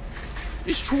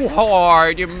 It's too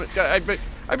hard.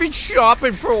 I've been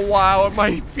shopping for a while and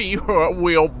my feet hurt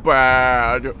real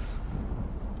bad.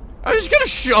 I'm just gonna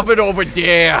shove it over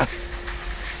there.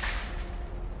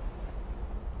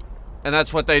 And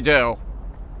that's what they do.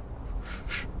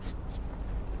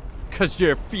 Cause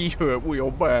your feet hurt real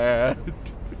bad.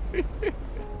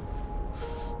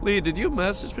 Lee, did you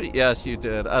message me? Yes, you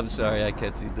did. I'm sorry, I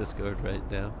can't see Discord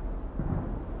right now.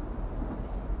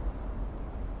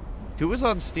 It was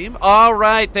on Steam? All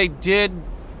right, they did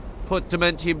put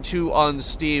Dementium 2 on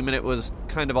Steam, and it was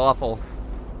kind of awful.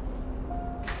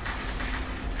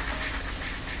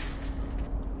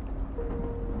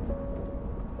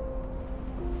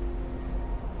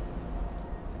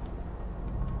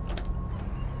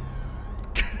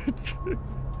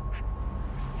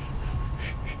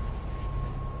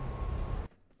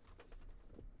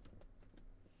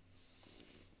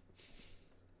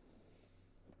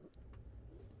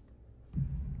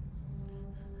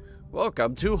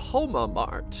 Welcome to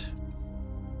Oshimark.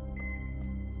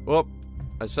 Whoop,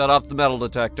 I set off the metal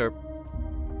detector.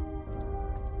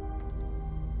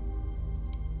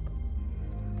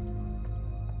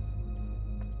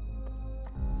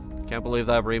 Can't believe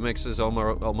that remix is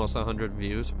almost 100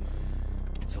 views.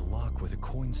 It's a lock with a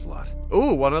coin slot.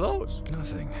 Ooh, one of those.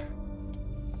 Nothing.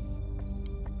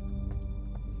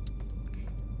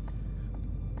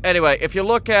 Anyway, if you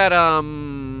look at,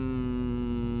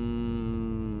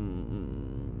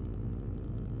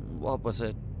 what was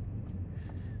it?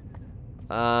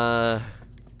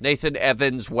 Nathan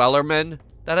Evans Wellerman.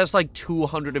 That has like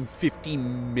 250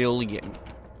 million.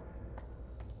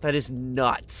 That is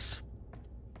nuts.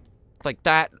 Like,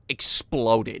 that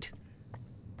exploded.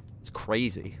 It's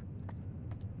crazy.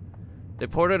 They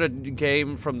ported a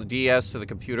game from the DS to the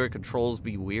computer. Controls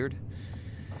be weird.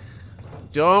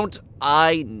 Don't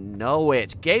I know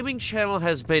it? Gaming Channel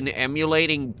has been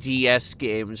emulating DS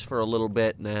games for a little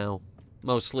bit now.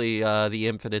 Mostly the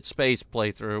Infinite Space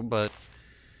playthrough, but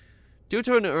due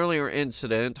to an earlier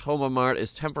incident, Homomart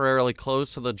is temporarily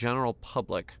closed to the general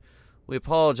public. We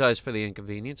apologize for the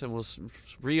inconvenience and will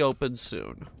reopen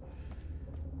soon.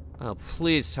 Oh,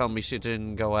 please tell me she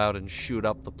didn't go out and shoot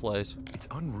up the place. It's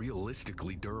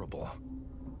unrealistically durable.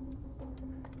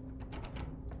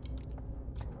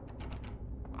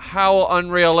 How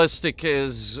unrealistic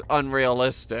is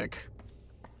unrealistic?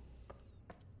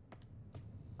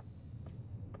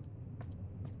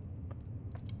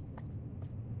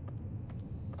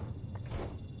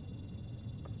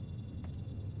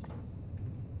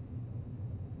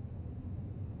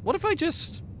 What if I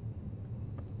just...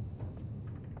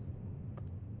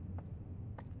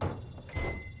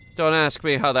 Don't ask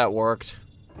me how that worked.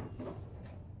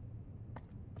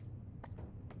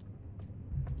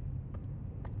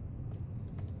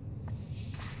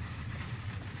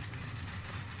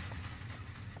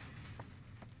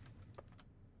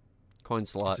 Coin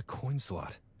slot. It's a coin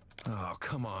slot. Oh,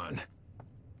 come on.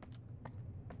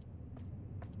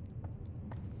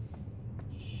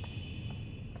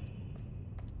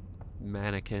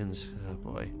 Mannequins. Oh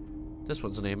boy. This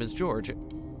one's name is George.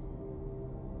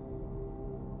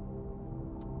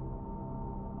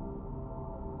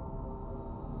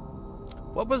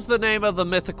 What was the name of the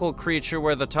mythical creature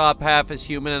where the top half is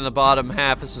human and the bottom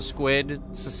half is a squid?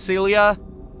 Cecilia?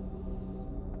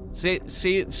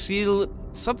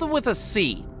 Something with a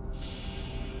C.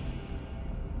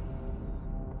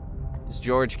 Is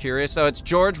George curious? No, it's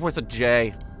George with a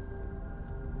J.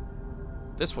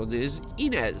 This one is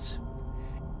Inez.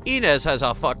 Inez has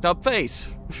a fucked up face.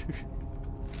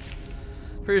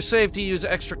 For your safety, use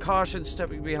extra caution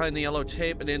stepping behind the yellow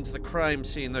tape and into the crime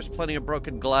scene. There's plenty of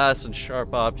broken glass and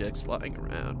sharp objects lying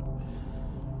around.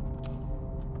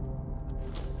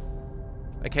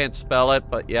 I can't spell it,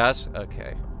 but yes?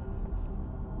 Okay.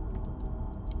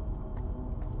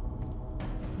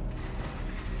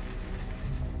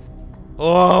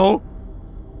 Oh!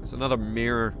 There's another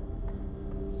mirror.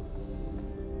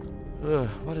 Ugh,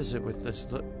 what is it with this?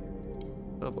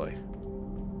 Oh boy.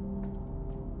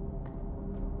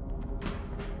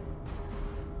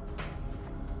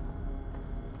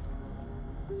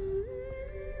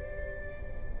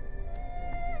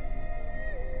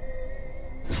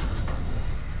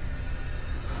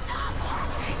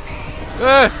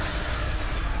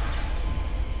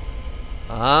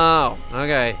 Oh,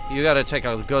 okay. You gotta take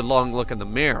a good long look in the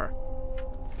mirror.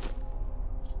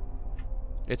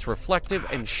 It's reflective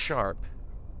and sharp.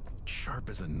 Sharp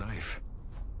as a knife.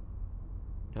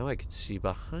 Now I can see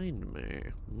behind me.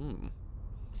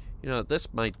 You know,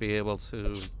 this might be able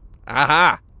to...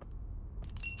 Aha!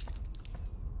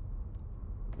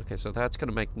 Okay, so that's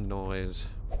gonna make noise.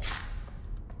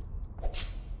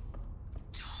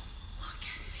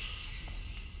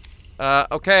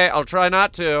 Okay, I'll try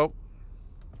not to.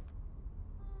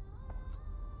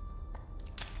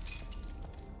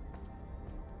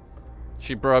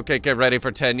 She broke it. Get ready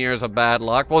for 10 years of bad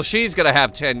luck. Well, she's gonna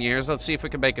have 10 years. Let's see if we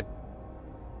can make it.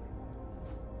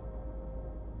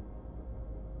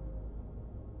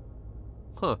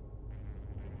 Huh.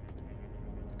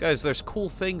 Guys, there's cool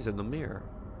things in the mirror.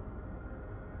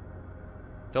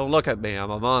 Don't look at me. I'm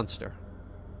a monster.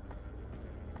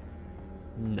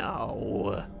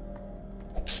 No.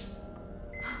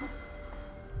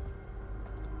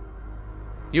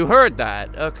 You heard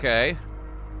that. Okay.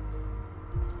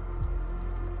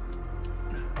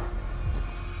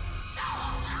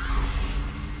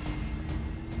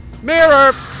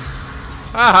 Mirror!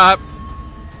 Haha.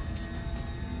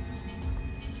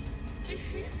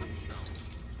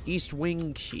 East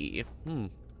wing key.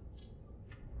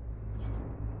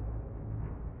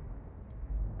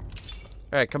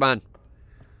 Alright, come on.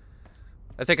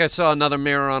 I think I saw another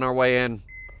mirror on our way in.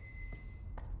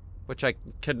 Which I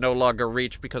can no longer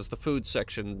reach because the food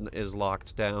section is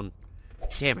locked down.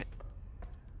 Damn it.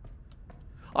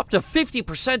 Up to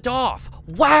 50% off!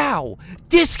 Wow!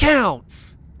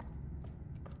 Discounts!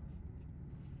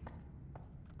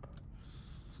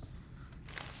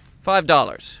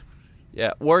 $5.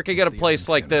 Yeah, working at a place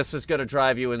like this is gonna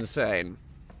drive you insane.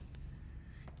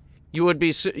 You would be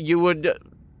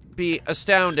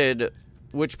astounded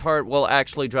which part will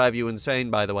actually drive you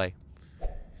insane, by the way.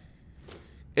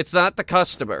 It's not the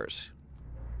customers.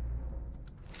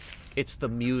 It's the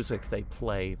music they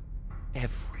play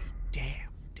every damn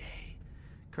day.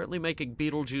 Currently making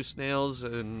Beetlejuice nails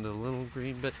and a little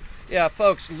green bit. Yeah,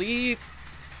 folks, leave.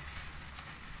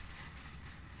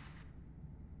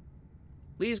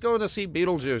 Lee's going to see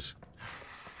Beetlejuice.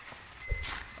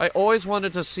 I always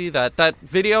wanted to see that. That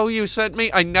video you sent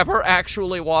me, I never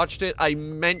actually watched it. I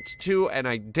meant to, and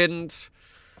I didn't.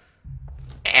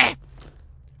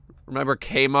 Remember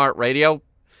Kmart Radio?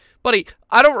 Buddy,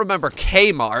 I don't remember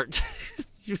Kmart.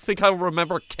 You think I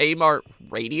remember Kmart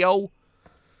Radio?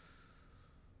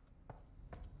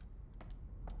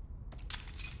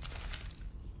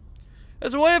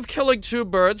 As a way of killing two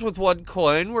birds with one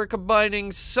coin, we're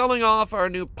combining selling off our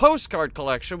new postcard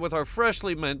collection with our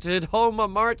freshly minted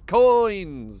Oshimark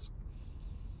coins.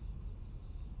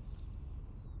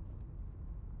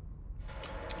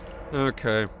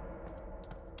 Okay.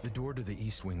 The door to the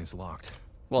east wing is locked.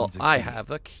 Well, Needs a I key. have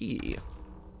a key.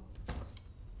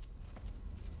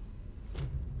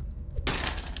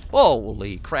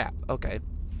 Holy crap. Okay.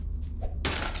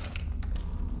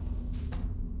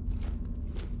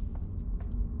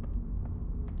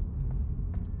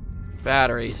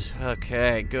 Batteries.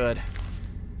 Okay, good.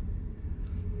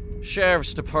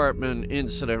 Sheriff's Department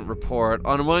incident report.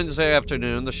 On Wednesday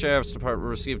afternoon, the Sheriff's Department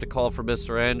received a call from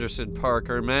Mr. Anderson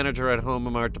Parker, manager at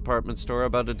Oshimark department store,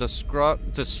 about a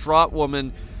distraught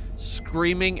woman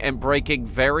screaming and breaking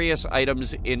various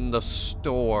items in the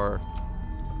store.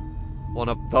 One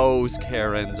of those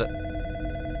Karens. A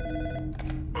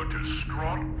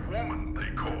distraught woman, they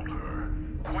called her.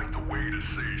 Quite the way to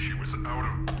say she was out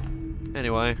of...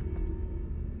 Anyway.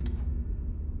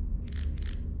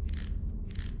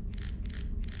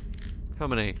 How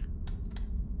many?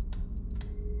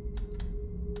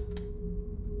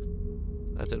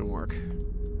 That didn't work.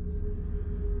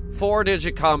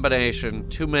 4-digit combination.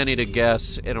 Too many to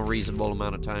guess in a reasonable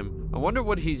amount of time. I wonder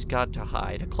what he's got to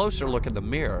hide. A closer look in the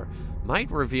mirror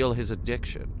might reveal his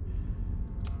addiction.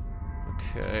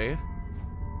 Okay.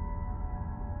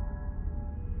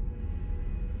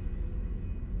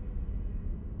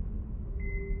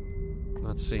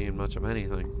 Not seeing much of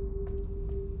anything.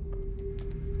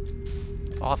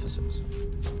 Offices.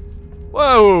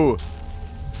 Whoa!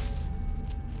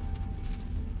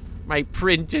 My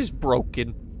print is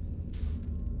broken.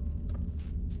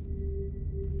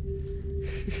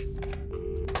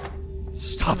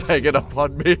 Stop hanging up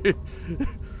on me.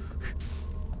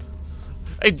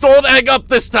 Hey, don't hang up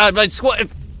this time. I swear.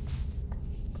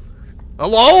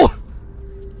 Hello?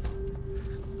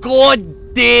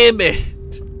 God damn it.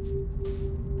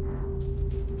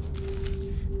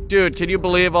 Dude, can you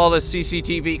believe all this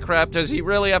CCTV crap? Does he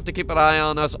really have to keep an eye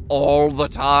on us all the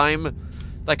time?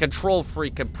 That control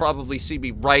freak could probably see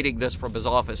me writing this from his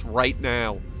office right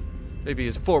now. Maybe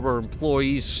his former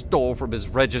employees stole from his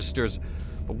registers.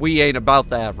 But we ain't about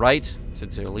that, right?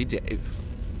 Sincerely, Dave.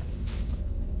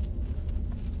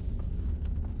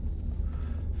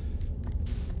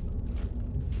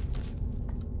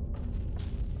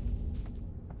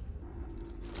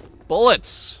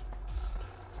 Bullets!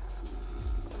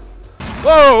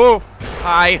 Whoa!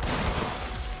 Hi.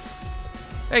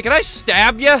 Hey, can I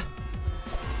stab you?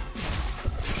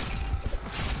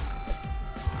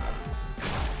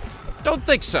 Don't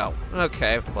think so.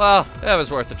 Okay, well, that was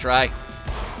worth a try.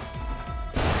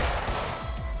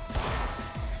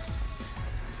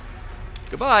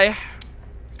 Goodbye.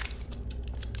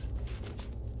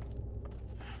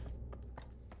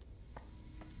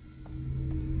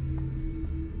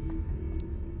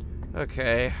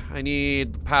 Okay, I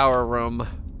need the power room.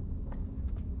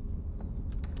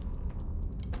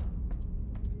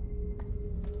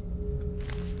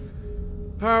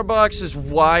 Power box is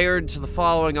wired to the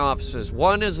following offices.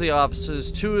 1 is the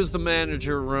offices, 2 is the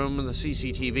manager room and the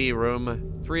CCTV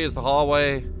room, 3 is the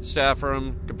hallway, staff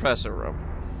room, compressor room.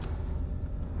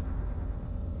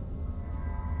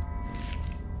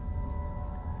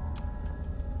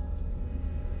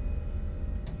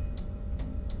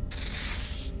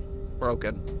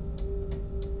 Broken.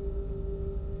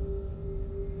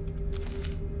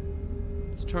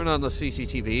 Let's turn on the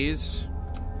CCTVs.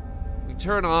 We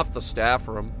turn off the staff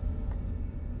room.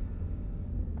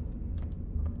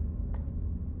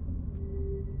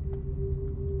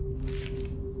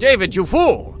 David, you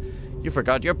fool! You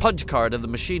forgot your punch card in the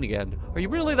machine again. Are you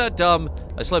really that dumb?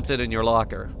 I slipped it in your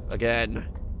locker. Again.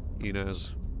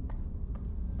 Inez.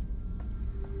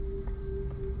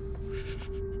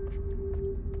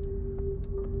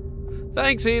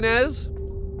 Thanks, Inez.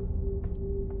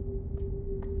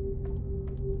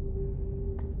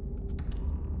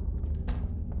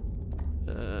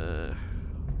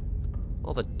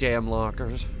 All the damn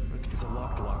lockers. Okay. It's a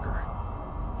locked locker.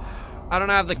 I don't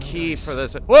have the key for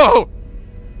this. Whoa!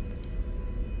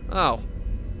 Oh.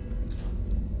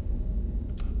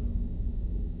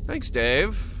 Thanks,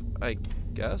 Dave. I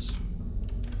guess.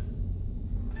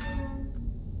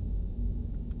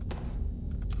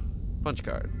 Punch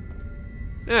card.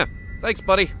 Yeah, thanks,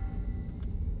 buddy.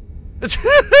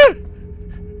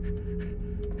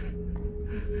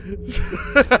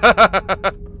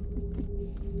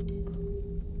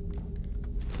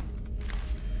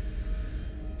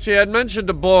 She had mentioned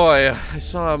a boy. I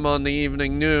saw him on the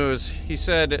evening news. He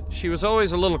said she was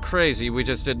always a little crazy, we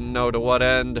just didn't know to what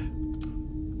end.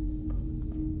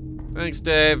 Thanks,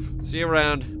 Dave. See you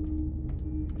around.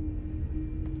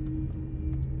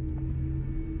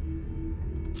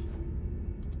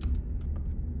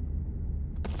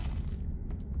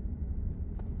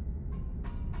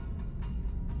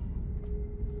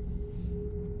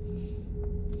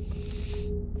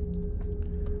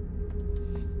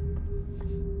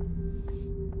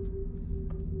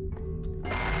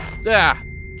 Ah,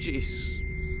 jeez.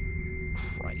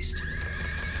 Christ.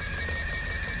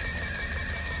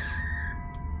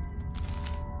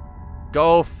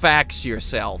 Go fax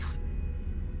yourself.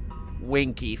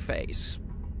 Winky face.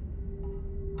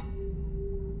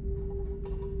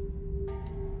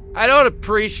 I don't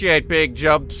appreciate being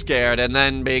jump scared and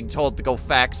then being told to go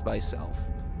fax myself.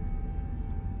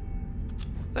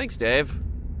 Thanks, Dave.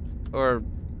 Or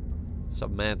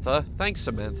Samantha. Thanks,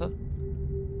 Samantha.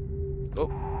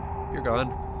 Oh. You're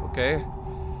gone. Okay.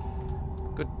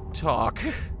 Good talk.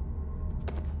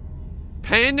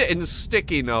 Pen and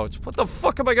sticky notes. What the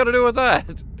fuck am I gonna do with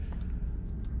that?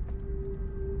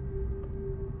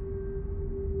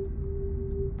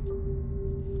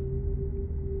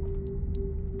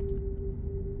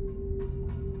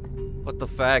 What the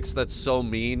fax? That's so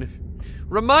mean.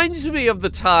 Reminds me of the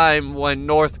time when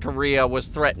North Korea was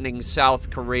threatening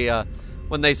South Korea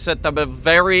when they sent them a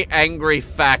very angry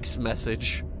fax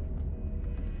message.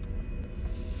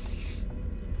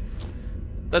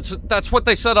 That's what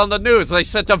they said on the news. They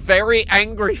sent a very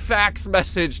angry fax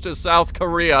message to South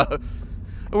Korea. And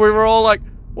we were all like,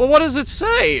 well, what does it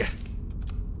say?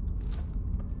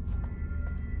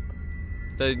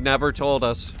 They never told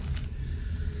us.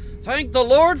 Thank the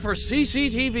Lord for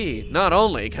CCTV. Not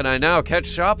only can I now catch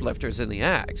shoplifters in the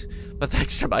act, but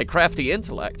thanks to my crafty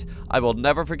intellect, I will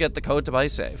never forget the code to my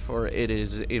safe, for it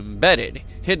is embedded,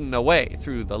 hidden away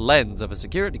through the lens of a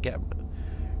security camera.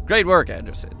 Great work,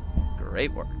 Anderson.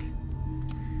 Great work.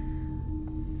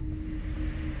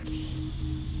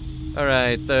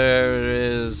 Alright, there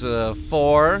is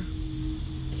 4,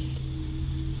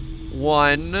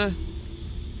 1,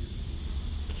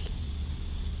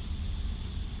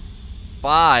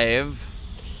 5,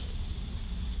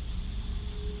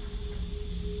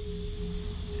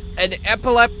 an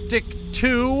epileptic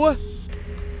 2.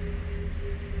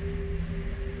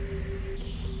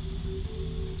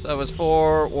 So that was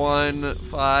 4, 1,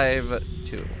 5,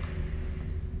 2.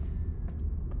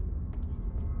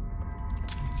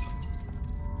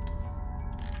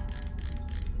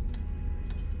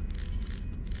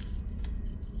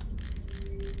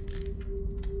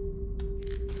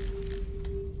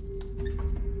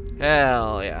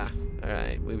 Hell yeah.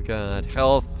 Alright, we've got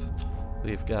health,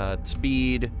 we've got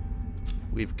speed,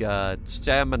 we've got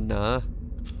stamina,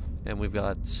 and we've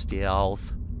got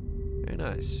stealth. Very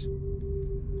nice.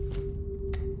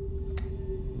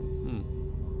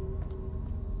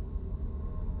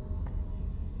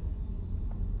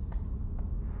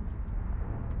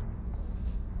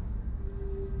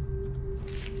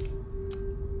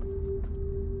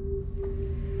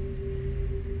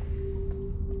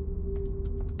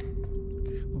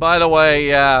 By the way,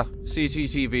 yeah,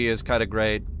 CCTV is kind of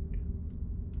great.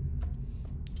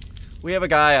 We have a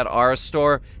guy at our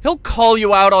store. He'll call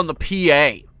you out on the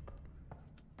PA.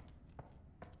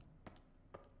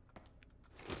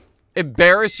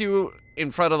 Embarrass you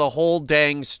in front of the whole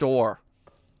dang store.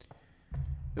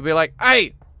 He'll be like,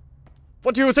 hey,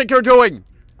 what do you think you're doing?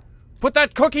 Put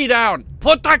that cookie down.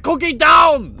 Put that cookie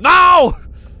down now!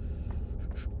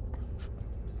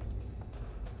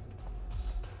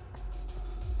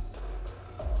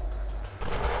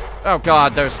 Oh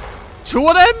god, there's 2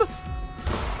 of them?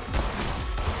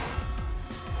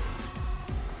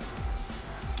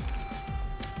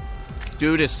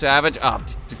 Dude is savage. Oh,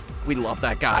 we love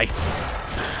that guy.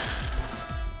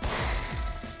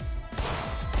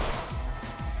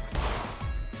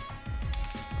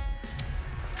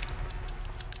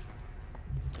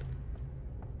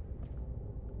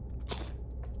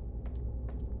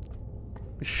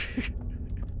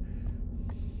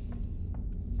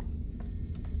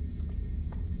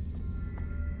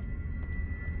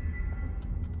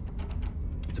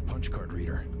 It's a punch card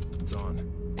reader. It's on.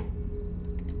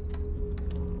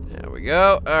 There we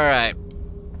go. Alright.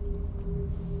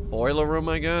 Boiler room,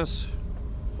 I guess.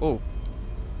 Oh.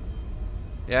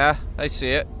 Yeah, I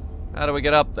see it. How do we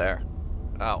get up there?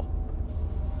 Oh.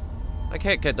 I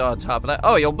can't get on top of that.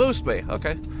 Oh, you'll boost me.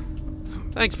 Okay.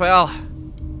 Thanks, pal.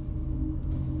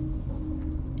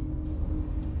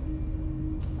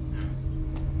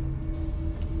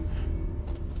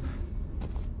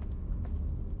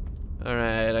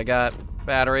 Alright, I got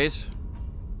batteries.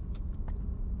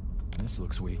 This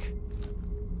looks weak.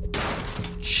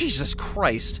 Jesus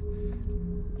Christ.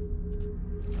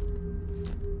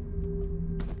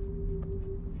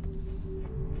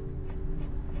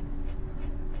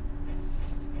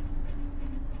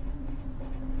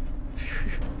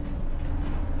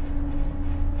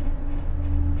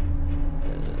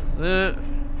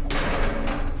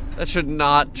 That should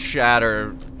not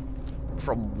shatter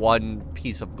from one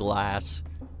piece of glass.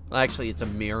 Well, actually, it's a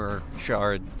mirror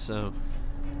shard, so...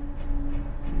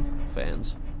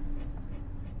 Fans.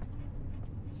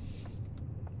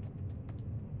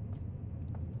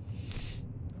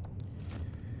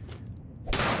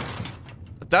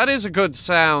 That is a good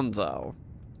sound, though.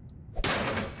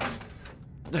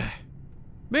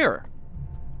 Mirror.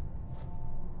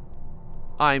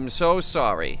 I'm so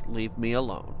sorry. Leave me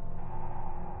alone.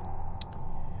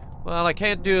 Well, I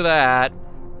can't do that.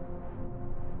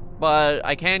 But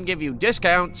I can give you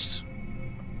discounts.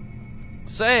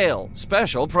 Sale.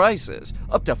 Special prices.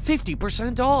 Up to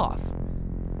 50% off.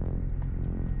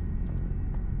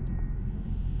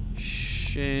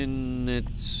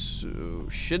 Shinitsu.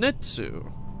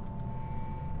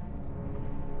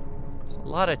 There's a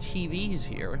lot of TVs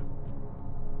here.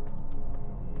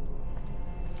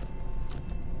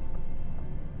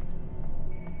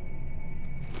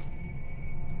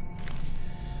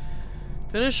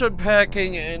 Finish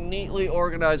unpacking and neatly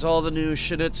organize all the new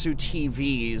Shinitsu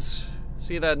TVs.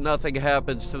 See that nothing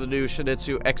happens to the new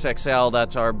Shinitsu XXL,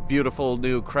 that's our beautiful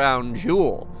new crown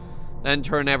jewel. Then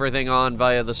turn everything on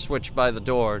via the switch by the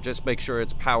door. Just make sure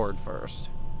it's powered first.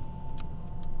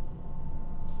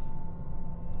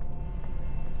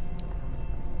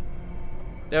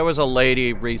 There was a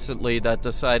lady recently that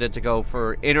decided to go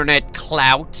for internet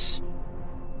clout.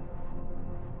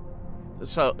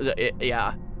 So,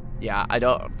 yeah. Yeah, I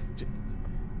don't...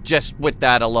 Just with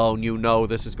that alone, you know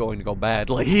this is going to go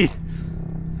badly.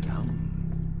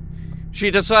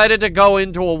 She decided to go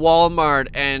into a Walmart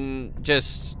and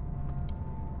just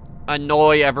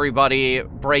annoy everybody,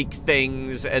 break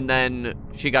things, and then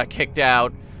she got kicked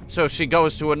out. So she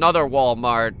goes to another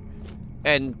Walmart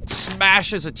and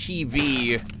smashes a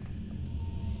TV.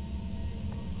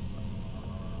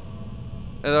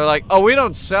 And they're like, oh, we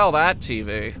don't sell that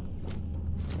TV.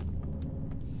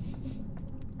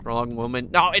 Wrong woman.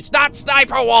 No, it's not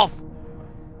Sniper Wolf!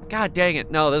 God dang it.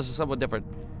 No, this is someone different.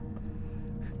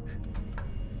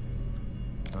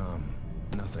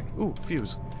 Nothing. Ooh,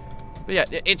 fuse. But yeah,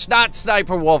 it's not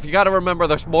Sniper Wolf. You gotta remember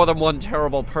there's more than one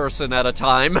terrible person at a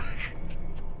time.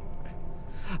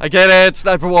 I get it.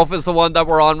 Sniper Wolf is the one that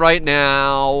we're on right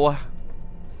now.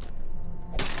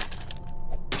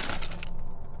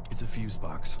 It's a fuse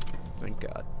box. Thank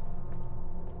God.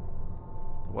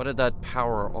 What did that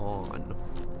power on?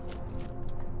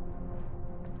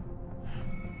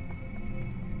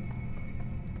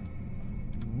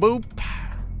 Boop.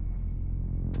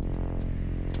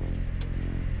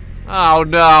 Oh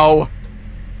no.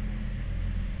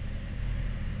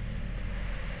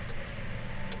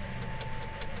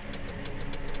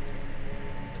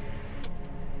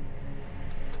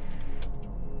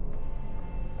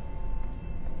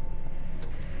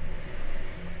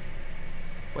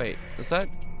 Wait, is that...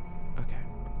 Okay,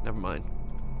 never mind.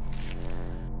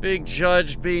 Big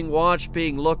judge, being watched,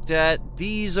 being looked at.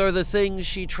 These are the things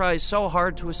she tries so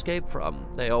hard to escape from.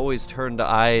 They always turn the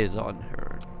eyes on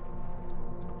her.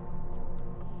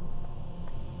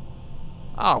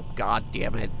 Oh, God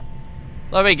damn it.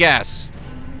 Let me guess.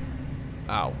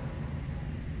 Oh.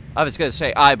 I was gonna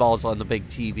say eyeballs on the big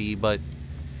TV, but...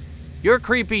 You're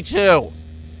creepy too.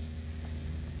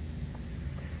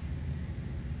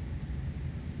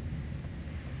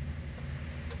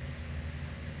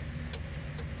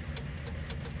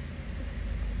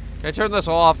 Can I turn this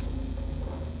off?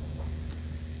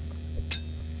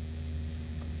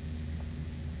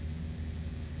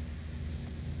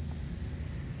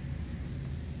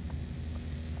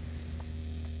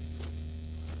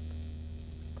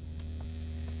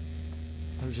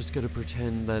 I'm just gonna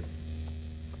pretend that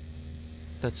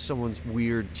that's someone's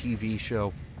weird TV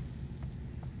show.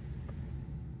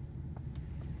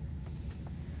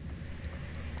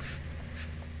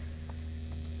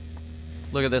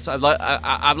 Look at this. I'm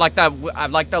like that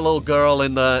little girl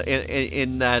in the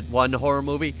in that one horror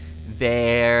movie.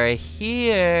 They're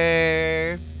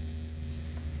here.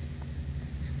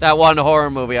 That one horror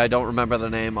movie I don't remember the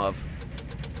name of.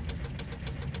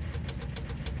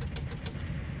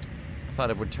 Thought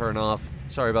it would turn off.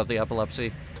 Sorry about the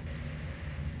epilepsy.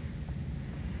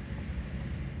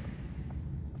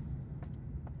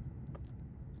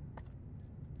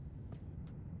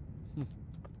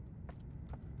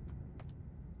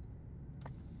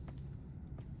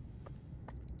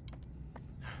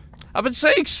 I've been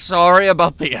saying sorry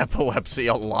about the epilepsy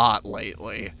a lot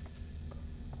lately.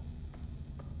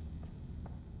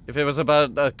 If it was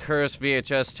about a cursed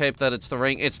VHS tape that it's the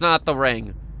ring, it's not the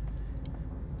ring.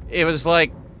 It was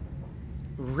like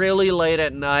really late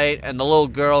at night and the little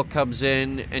girl comes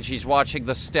in and she's watching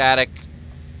the static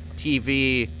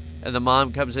TV and the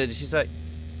mom comes in and she's like,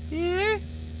 "Dear,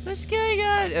 what's going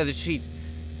on?" And then she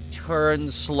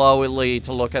turns slowly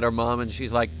to look at her mom and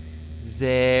she's like,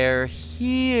 "They're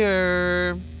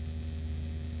here."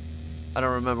 I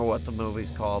don't remember what the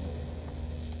movie's called.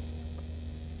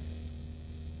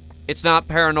 It's not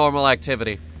Paranormal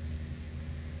Activity.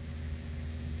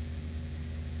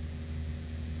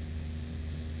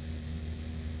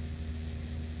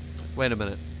 Wait a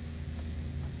minute.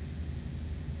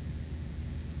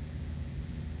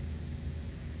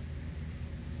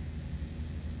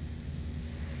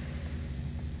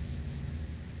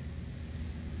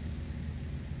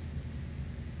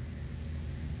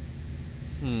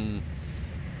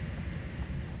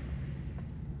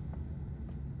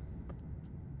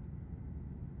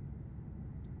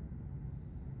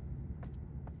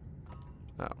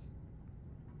 Oh.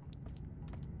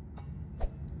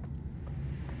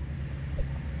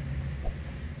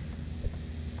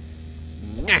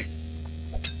 Nyeh.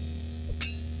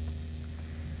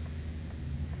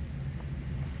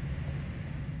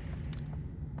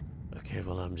 Okay,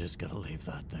 well, I'm just gonna leave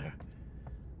that there.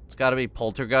 It's gotta be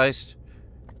Poltergeist.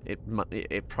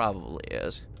 It probably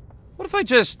is. What if I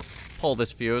just pull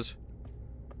this fuse?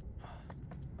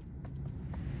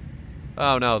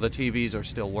 Oh no, the TVs are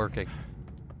still working.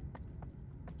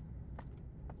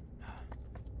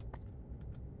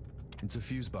 It's a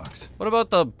fuse box. What about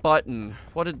the button?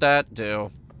 What did that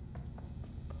do?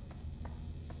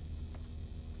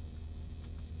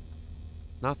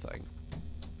 Nothing.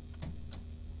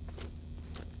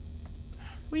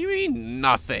 What do you mean,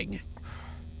 nothing?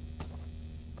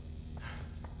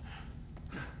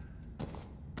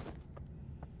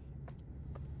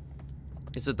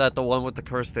 Isn't that the one with the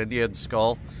cursed Indian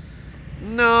skull?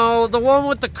 No, the one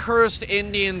with the cursed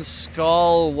Indian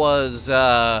skull was,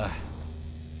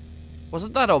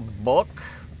 wasn't that a book?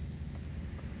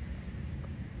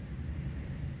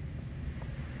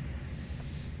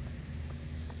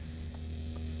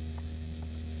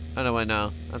 I know, I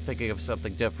know. I'm thinking of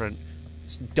something different.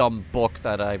 This dumb book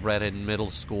that I read in middle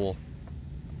school.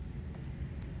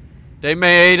 They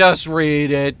made us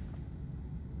read it.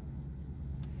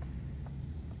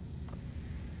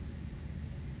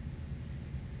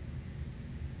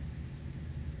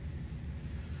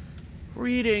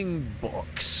 Reading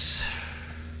books.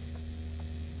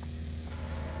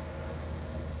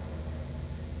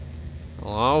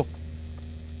 Hello?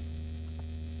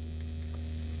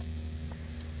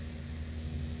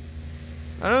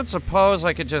 I don't suppose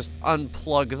I could just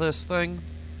unplug this thing.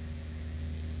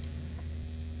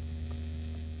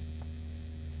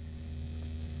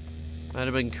 Might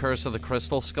have been Curse of the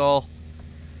Crystal Skull.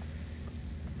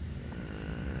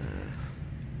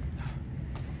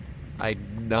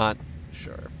 I'm not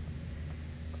sure.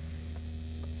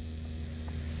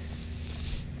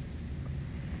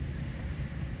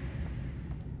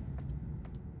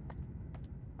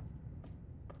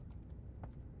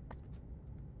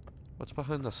 What's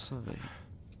behind the sign?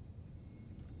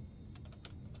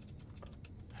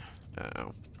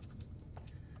 Oh.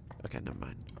 Okay, never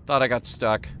mind. Thought I got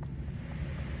stuck.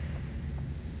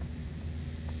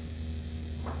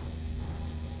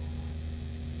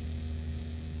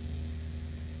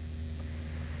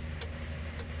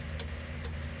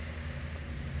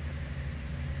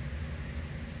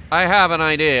 I have an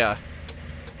idea.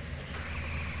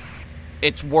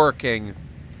 It's working.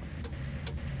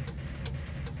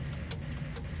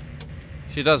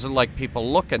 She doesn't like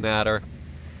people looking at her.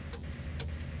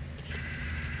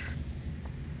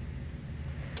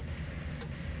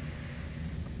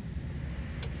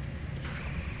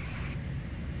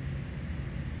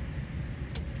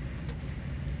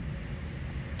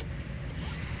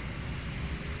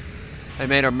 I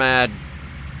made her mad.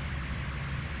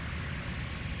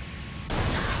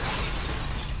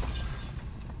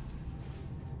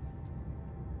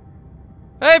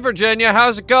 Hey, Virginia,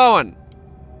 how's it going?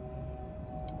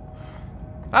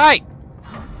 Hey!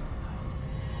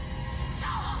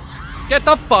 Get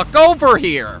the fuck over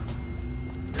here!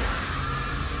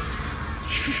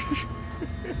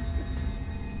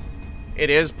 It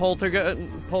is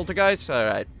poltergeist?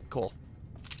 Alright, cool.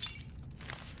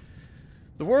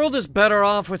 The world is better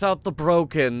off without the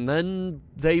broken. Then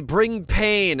they bring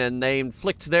pain and they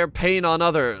inflict their pain on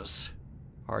others.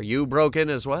 Are you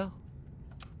broken as well?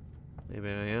 Maybe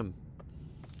I am.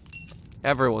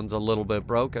 Everyone's a little bit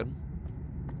broken.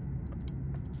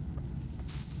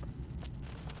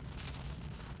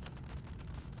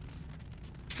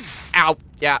 Ow!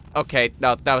 Yeah, okay.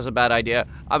 No, that was a bad idea.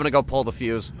 I'm gonna go pull the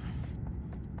fuse.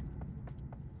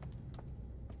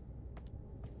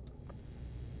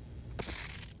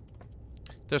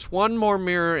 There's one more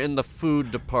mirror in the food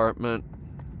department.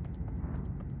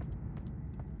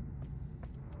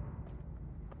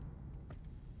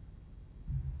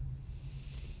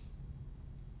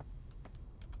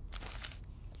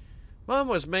 Mom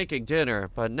was making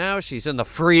dinner, but now she's in the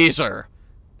freezer.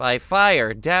 By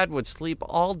fire, Dad would sleep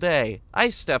all day. I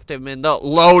stuffed him in the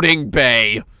loading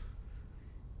bay.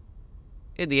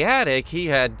 In the attic, he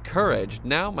had courage.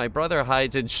 Now my brother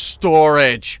hides in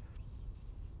storage.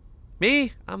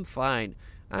 Me? I'm fine.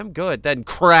 I'm good. Then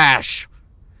crash.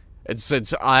 And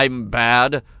since I'm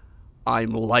bad,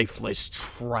 I'm lifeless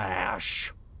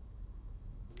trash.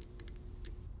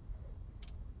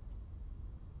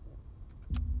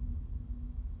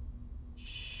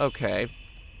 Okay.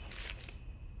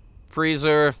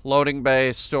 Freezer, loading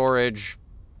bay, storage,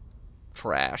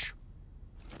 trash.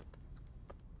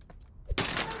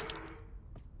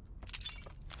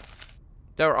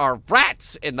 There are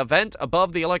rats in the vent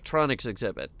above the electronics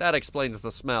exhibit. That explains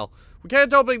the smell. We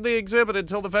can't open the exhibit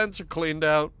until the vents are cleaned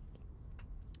out,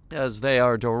 as they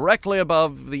are directly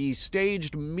above the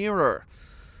staged mirror.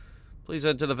 Please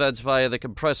enter the vents via the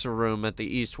compressor room at the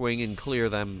east wing and clear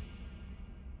them.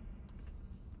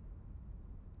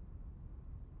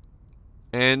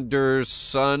 Anders,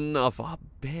 son of a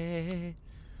bitch.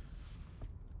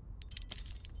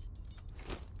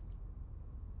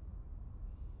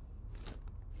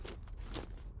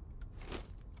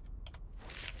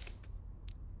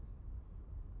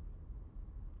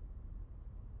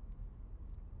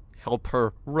 Help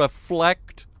her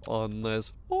reflect on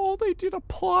this. Oh, they did a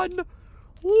pun.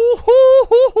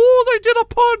 Ooh, they did a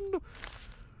pun.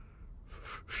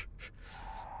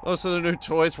 Most of the new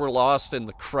toys were lost in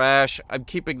the crash. I'm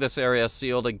keeping this area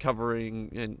sealed and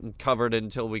covered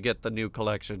until we get the new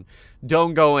collection.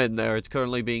 Don't go in there. It's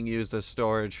currently being used as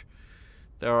storage.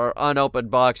 There are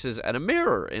unopened boxes and a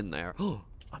mirror in there. Oh,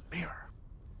 a mirror.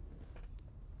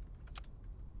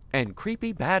 And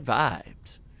creepy bad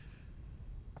vibes.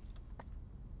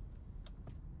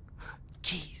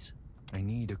 Keys. I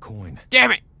need a coin. Damn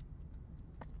it!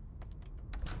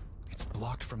 It's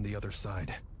blocked from the other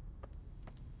side.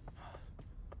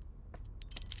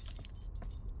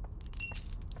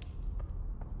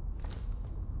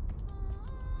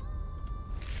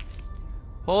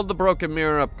 Hold the broken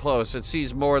mirror up close. It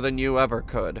sees more than you ever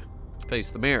could. Face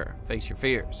the mirror. Face your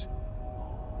fears.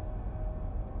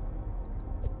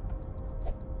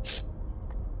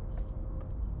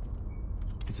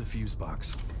 It's a fuse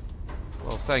box.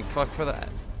 Well, thank fuck for that.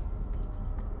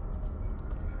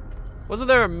 Wasn't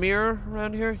there a mirror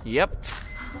around here? Yep.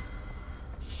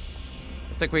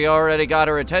 I think we already got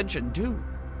her attention, too.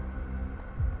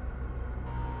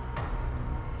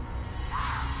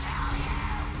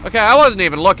 Okay, I wasn't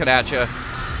even looking at you.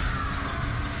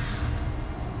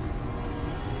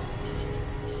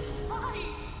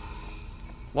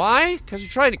 Why? Because you're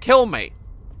trying to kill me.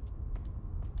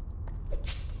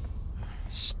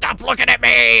 Stop looking at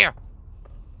me!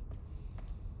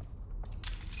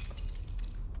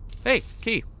 Hey,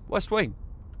 key. West Wing.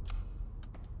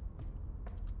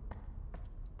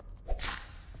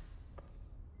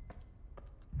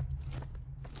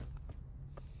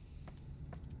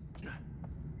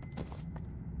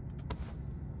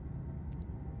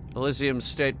 Elysium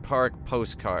State Park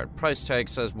postcard. Price tag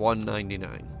says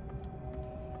 $1.99.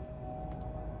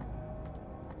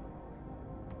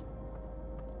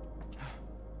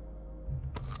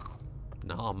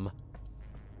 Nom.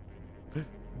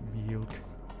 Milk.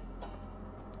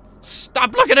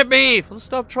 Stop looking at me!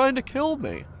 Stop trying to kill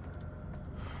me.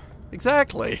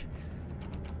 Exactly.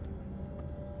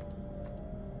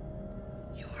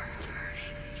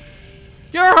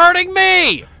 You're hurting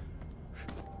me!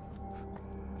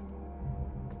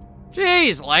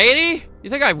 Jeez, lady! You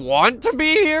think I want to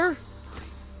be here?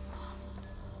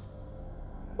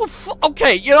 Well,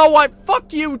 okay, you know what?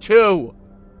 Fuck you too!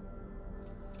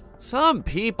 Some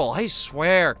people, I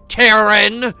swear.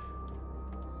 Karen!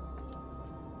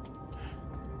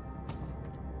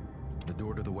 The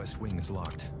door to the West Wing is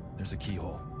locked. There's a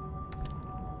keyhole.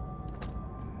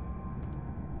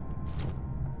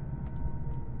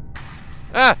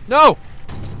 Ah, no!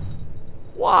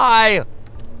 Why?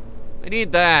 I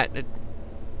need that.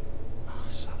 Oh,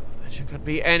 son of a bitch. It could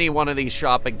be any one of these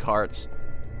shopping carts.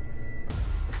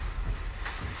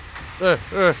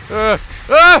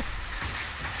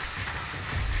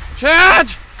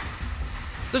 Chad!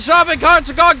 The shopping carts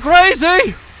have gone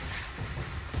crazy!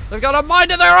 They've got a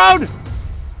mind of their own!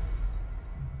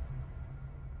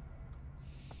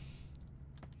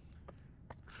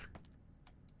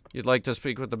 You'd like to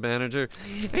speak with the manager?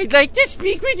 I'd like to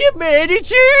speak with your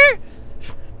manager!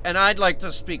 And I'd like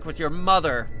to speak with your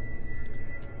mother.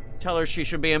 Tell her she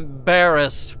should be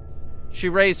embarrassed. She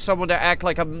raised someone to act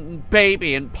like a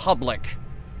baby in public.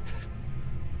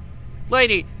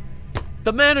 Lady,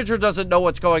 the manager doesn't know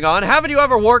what's going on. Haven't you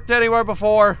ever worked anywhere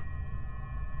before?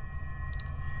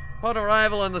 Upon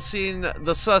arrival on the scene,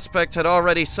 the suspect had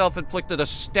already self-inflicted a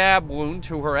stab wound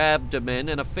to her abdomen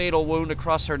and a fatal wound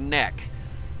across her neck.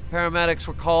 Paramedics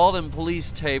were called and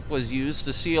police tape was used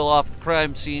to seal off the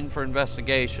crime scene for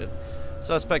investigation.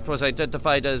 Suspect was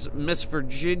identified as Miss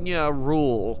Virginia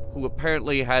Rule, who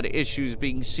apparently had issues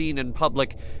being seen in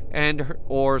public and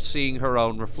or seeing her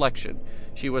own reflection.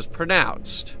 She was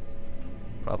pronounced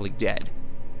probably dead.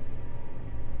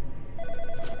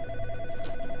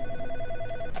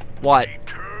 What?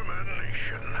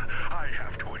 Determination. I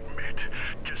have to admit,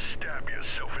 to stab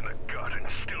yourself in the gut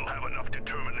and still have enough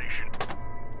determination.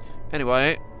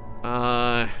 Anyway,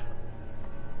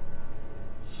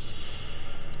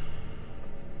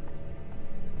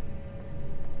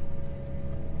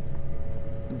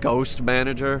 Ghost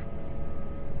manager.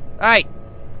 Hey!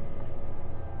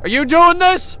 Are you doing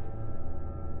this?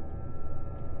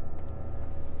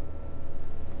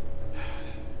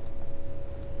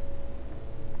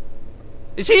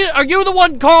 Are you the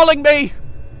one calling me?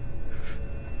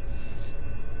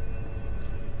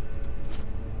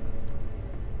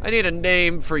 I need a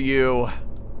name for you.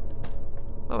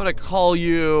 I'm gonna call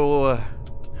you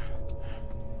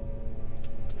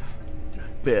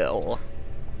Bill.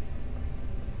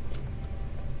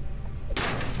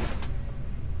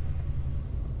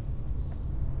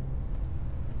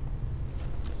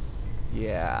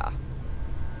 Yeah.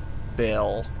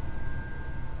 Bill.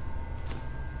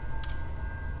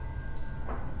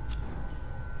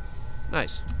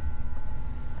 Nice.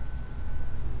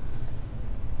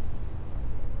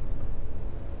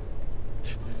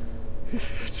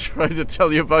 Trying to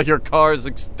tell you about your car's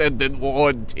extended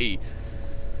warranty.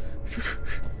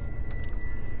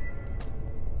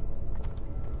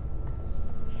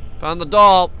 Found the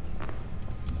doll.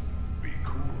 Be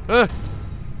cool.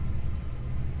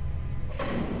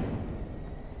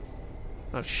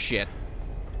 Oh shit.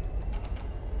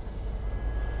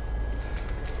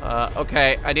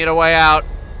 Okay, I need a way out.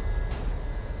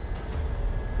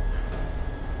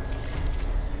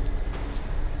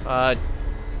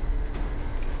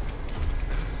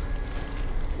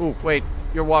 Ooh, wait,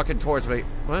 you're walking towards me.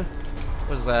 What?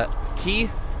 What is that? Key?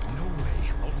 No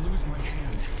way. I'll lose my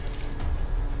hand.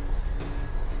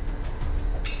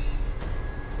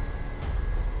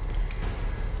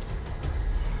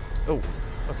 Oh,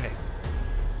 okay.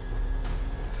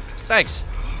 Thanks.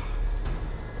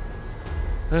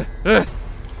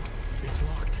 It's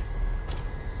locked.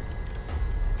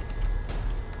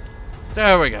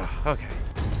 There we go. Okay.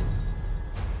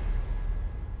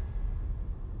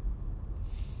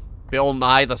 Bill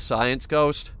Nye the Science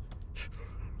Ghost?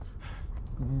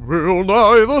 Bill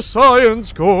Nye the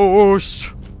Science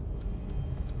Ghost!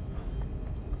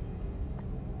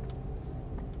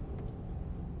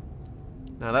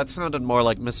 Now that sounded more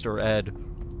like Mr. Ed.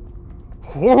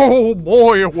 Oh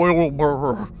boy,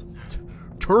 Wilbur!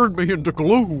 Turned me into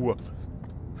glue!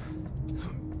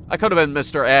 I could have been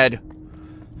Mr. Ed.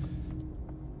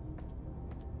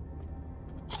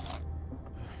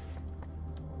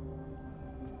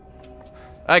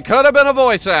 I could have been a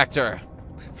voice actor.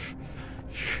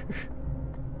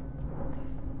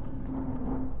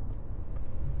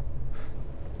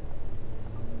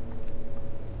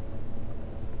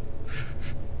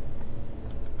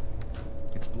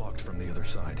 It's blocked from the other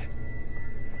side.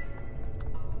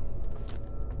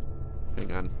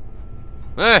 Hang on.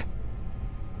 Eh!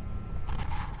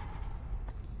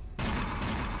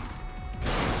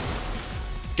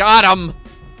 Got him!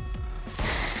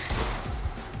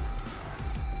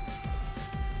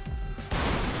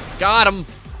 Got him!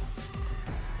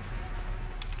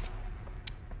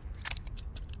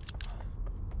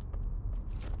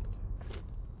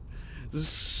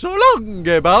 So long,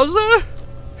 Bowser!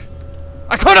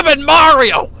 I could have been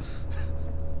Mario!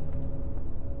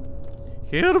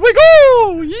 Here we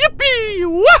go! Yippee!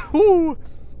 Woohoo!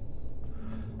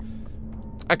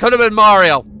 I could have been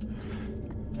Mario.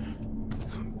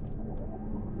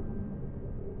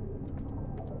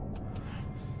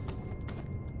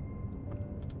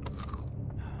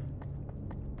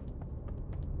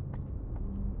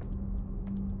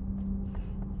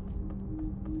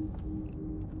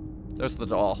 There's the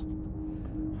doll.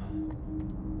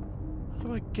 How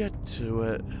do I get to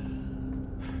it?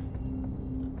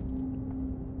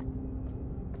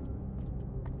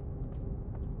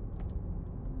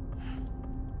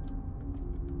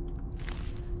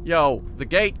 Yo, the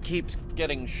gate keeps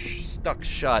getting stuck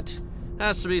shut.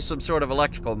 Has to be some sort of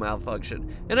electrical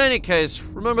malfunction. In any case,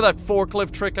 remember that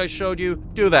forklift trick I showed you?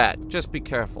 Do that. Just be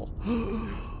careful.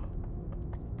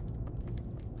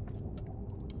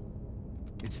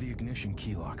 It's the ignition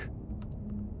key lock.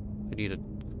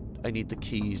 I need the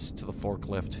keys to the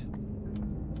forklift.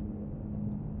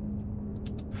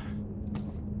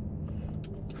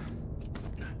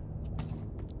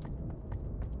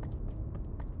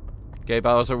 Gay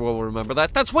Bowser will remember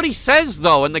that. That's what he says,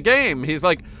 though, in the game. He's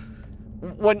like,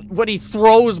 when he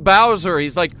throws Bowser,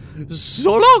 he's like,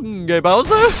 "So long, Gay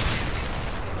Bowser."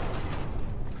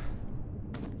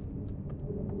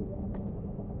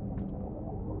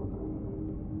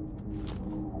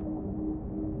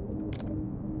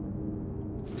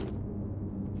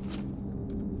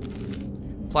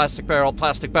 Plastic barrel,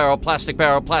 plastic barrel, plastic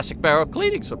barrel, plastic barrel,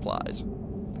 cleaning supplies.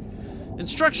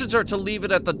 Instructions are to leave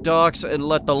it at the docks and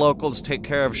let the locals take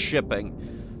care of shipping.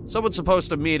 Someone's supposed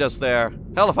to meet us there.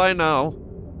 Hell if I know.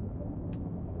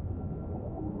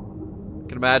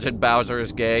 Can imagine Bowser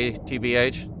is gay,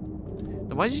 TBH.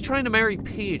 Then why is he trying to marry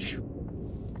Peach?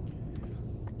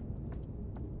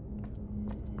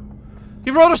 He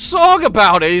wrote a song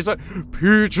about it. He's like,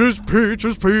 peaches,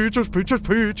 peaches, peaches, peaches,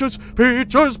 peaches,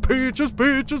 peaches, peaches, peaches,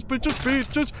 peaches,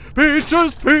 peaches,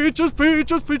 peaches, peaches,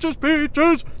 peaches, peaches,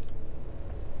 peaches.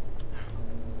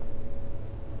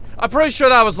 I'm pretty sure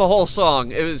that was the whole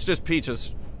song. It was just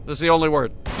peaches. That's the only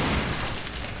word.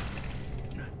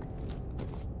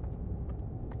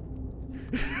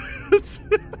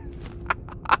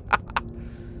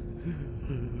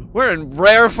 We're in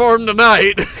rare form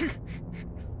tonight.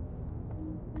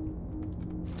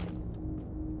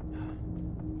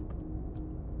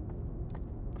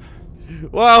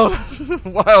 Wild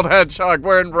Hedgehog,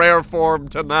 we're in rare form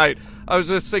tonight. I was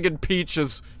just singing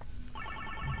peaches.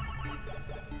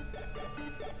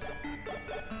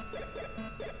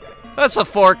 That's a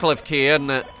forklift key, isn't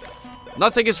it?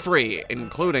 Nothing is free,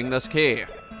 including this key.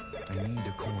 I need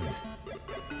a coin.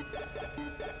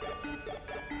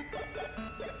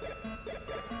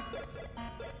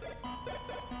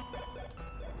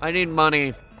 I need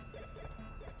money.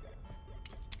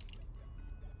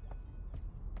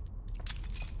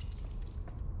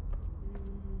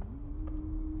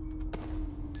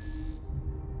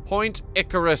 Point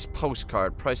Icarus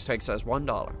postcard. Price tag says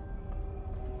 $1.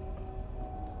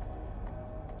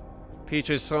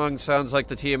 Peach's song sounds like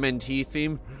the TMNT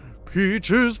theme.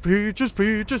 Peaches, peaches,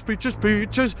 peaches, peaches,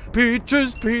 peaches,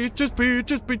 peaches, peaches, peaches,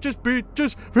 peaches,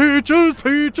 peaches, peaches,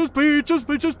 peaches, peaches,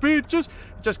 peaches, peaches.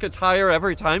 It just gets higher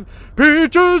every time.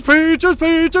 Peaches, peaches,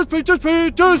 peaches, peaches,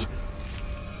 peaches.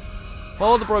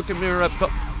 Follow the broken mirror up.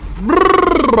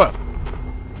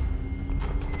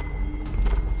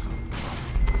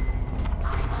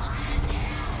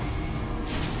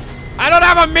 I don't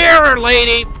have a mirror,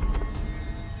 lady.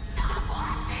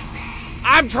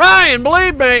 I'm trying,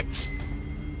 believe me.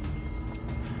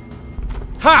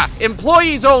 Ha!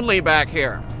 Employees only back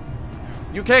here.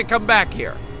 You can't come back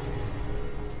here.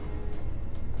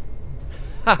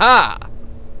 Ha ha!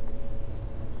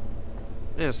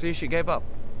 Yeah, see, she gave up.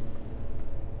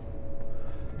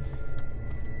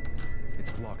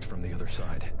 It's blocked from the other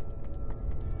side.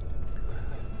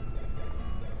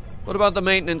 What about the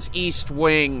maintenance east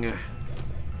wing?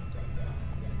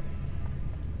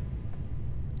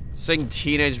 Sing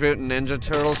Teenage Mutant Ninja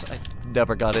Turtles? I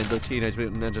never got into Teenage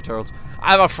Mutant Ninja Turtles. I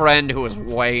have a friend who was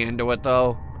way into it,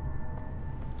 though.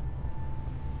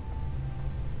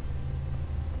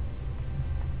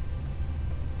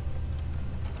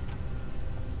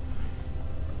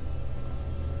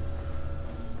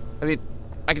 I mean,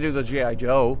 I can do the G.I.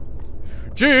 Joe.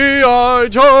 G.I.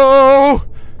 Joe!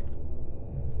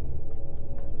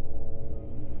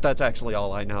 That's actually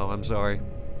all I know, I'm sorry.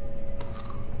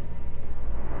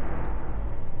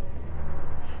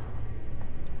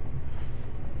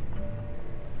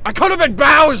 I could have been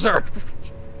Bowser!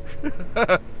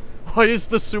 Why is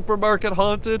the supermarket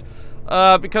haunted?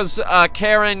 Because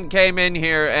Karen came in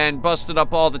here and busted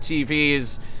up all the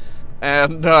TVs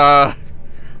and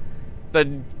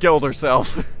then killed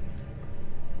herself.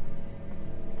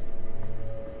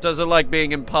 Doesn't like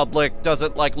being in public,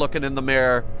 doesn't like looking in the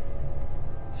mirror.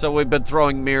 So we've been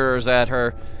throwing mirrors at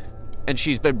her, and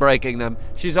she's been breaking them.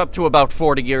 She's up to about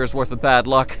 40 years worth of bad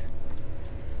luck.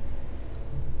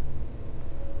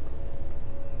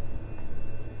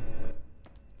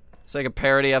 It's like a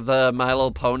parody of the My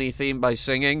Little Pony theme by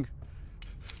singing.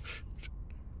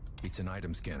 It's an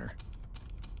item scanner.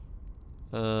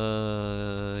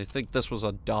 I think this was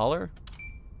 $1.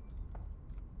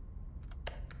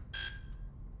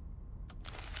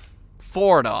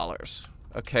 $4.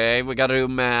 Okay, we gotta do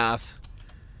math.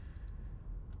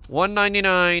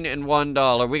 $1.99 and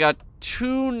 $1. We got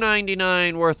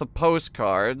 $2.99 worth of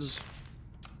postcards.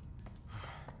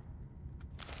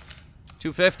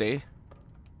 $2.50.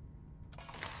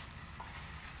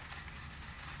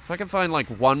 If I can find like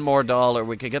one more dollar,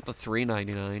 we could get the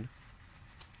 $3.99.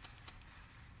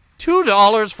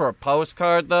 $2 for a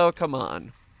postcard, though? Come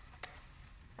on.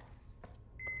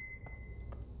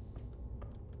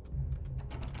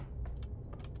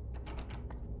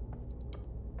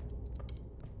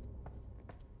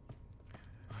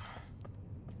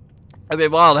 I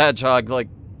mean, Wild Hedgehog, like,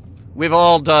 we've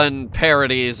all done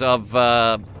parodies of,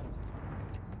 the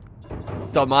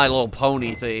My Little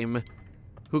Pony theme.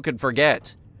 Who could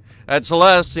forget? And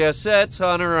Celestia sits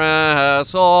on her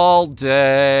ass all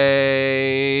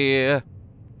day.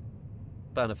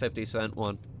 Found a 50-cent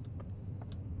one.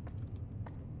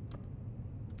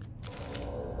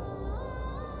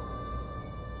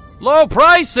 Low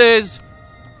prices!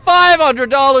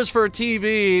 $500 for a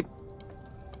TV.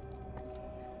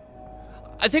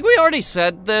 I think we already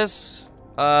said this.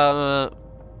 Black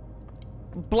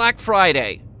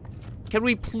Friday. Can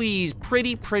we please,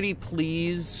 pretty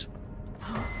please,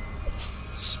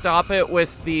 stop it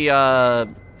with the,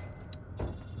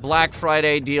 Black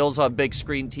Friday deals on big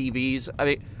screen TVs? I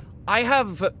mean, I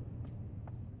have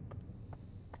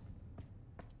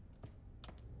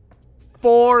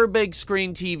 4 big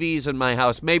screen TVs in my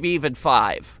house, maybe even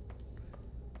 5.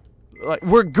 Like,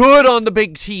 we're good on the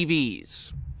big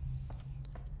TVs.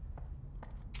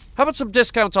 How about some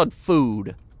discounts on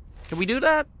food? Can we do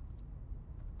that?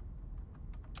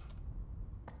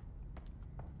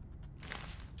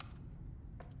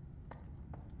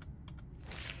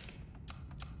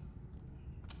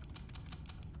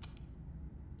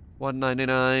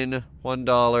 $1.99,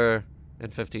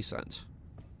 $1.50.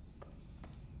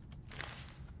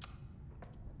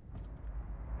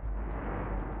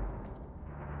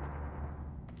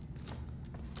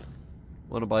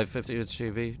 Want to buy 50-inch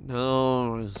TV?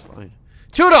 No, it's fine.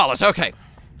 $2, okay.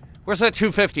 Where's that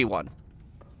 $2.50 one?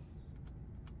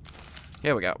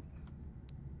 Here we go.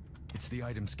 It's the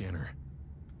item scanner.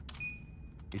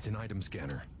 It's an item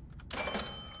scanner.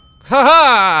 Ha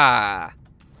ha!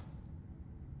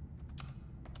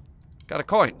 Got a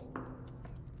coin.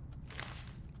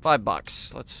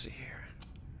 $5. Let's see here.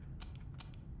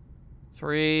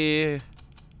 3.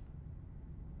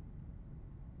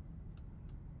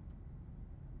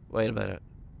 Wait a minute.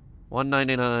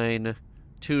 $1.99,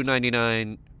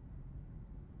 $2.99.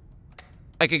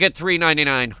 I could get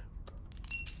 $3.99.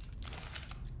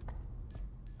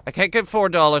 I can't get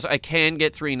 $4. I can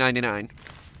get $3.99.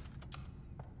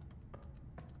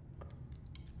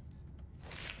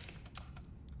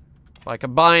 By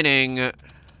combining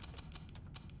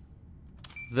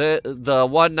the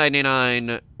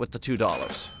 $1.99 with the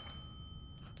 $2.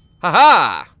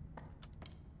 Haha!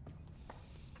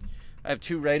 I have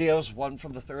 2 radios, one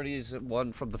from the 30s and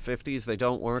one from the 50s. They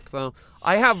don't work, though.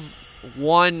 I have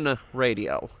 1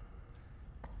 radio.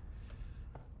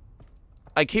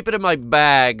 I keep it in my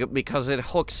bag because it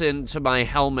hooks into my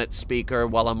helmet speaker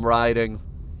while I'm riding.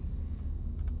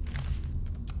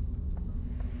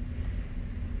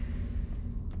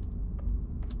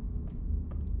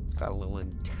 It's got a little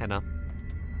antenna.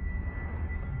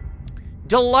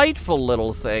 Delightful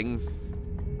little thing.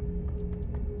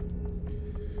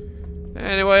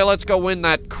 Anyway, let's go win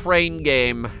that crane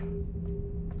game.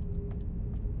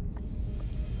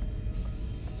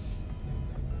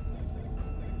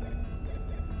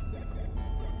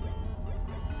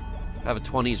 Have a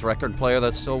 20s record player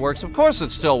that still works? Of course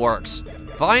it still works.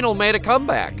 Vinyl made a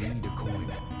comeback. We need a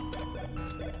coin.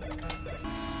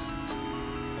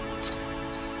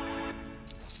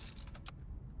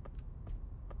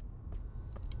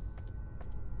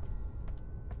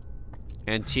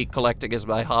 Antique collecting is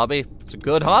my hobby. It's a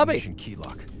good hobby. Key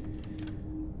lock.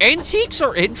 Antiques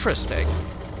are interesting.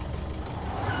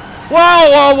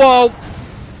 Whoa, whoa, whoa!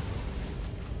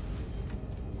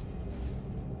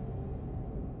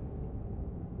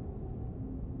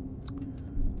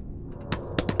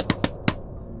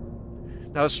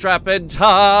 Now strap in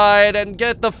tight and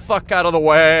get the fuck out of the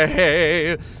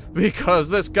way, because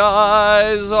this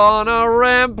guy's on a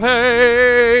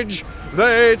rampage.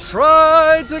 They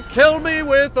tried to kill me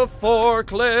with a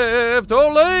forklift.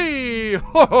 Ole!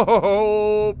 Ho ho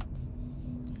ho!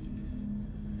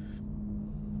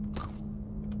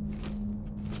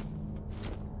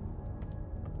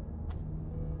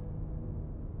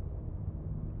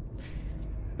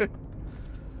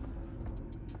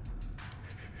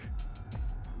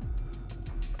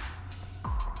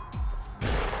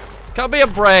 Cut me a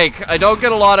break. I don't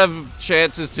get a lot of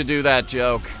chances to do that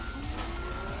joke.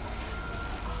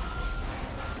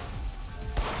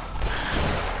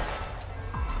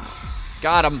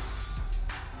 Got him.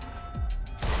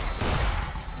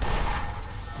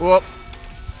 Whoop.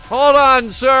 Hold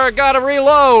on, sir. Gotta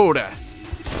reload.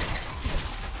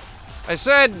 I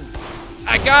said,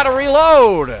 I gotta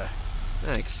reload.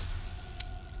 Thanks.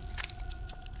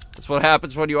 That's what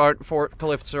happens when you aren't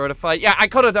forklift certified. Yeah, I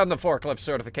could have done the forklift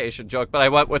certification joke, but I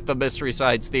went with the Mystery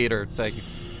Science Theater thing.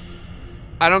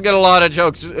 I don't get a lot of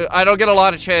jokes. I don't get a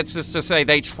lot of chances to say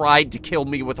they tried to kill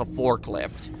me with a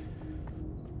forklift.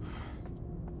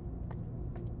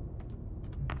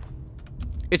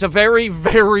 It's a very,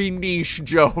 very niche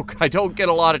joke. I don't get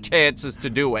a lot of chances to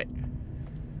do it.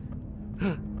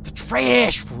 The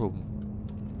trash room.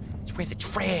 It's where the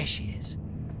trash is.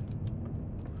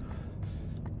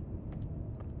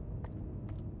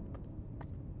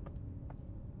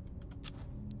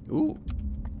 Ooh.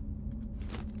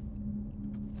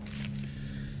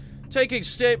 Taking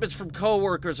statements from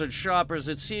co-workers and shoppers,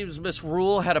 it seems Miss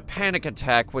Rule had a panic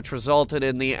attack which resulted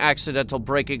in the accidental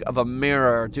breaking of a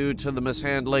mirror. Due to the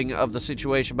mishandling of the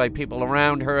situation by people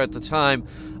around her at the time,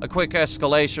 a quick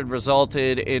escalation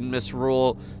resulted in Miss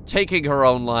Rule taking her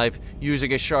own life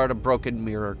using a shard of broken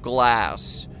mirror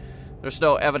glass. There's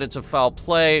no evidence of foul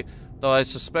play, though I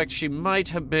suspect she might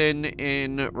have been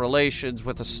in relations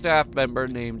with a staff member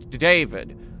named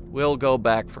David. We'll go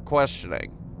back for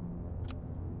questioning.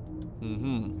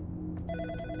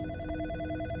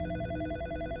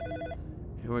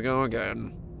 Here we go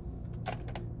again.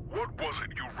 What was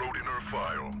it you wrote in her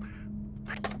file?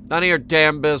 None of your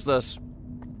damn business.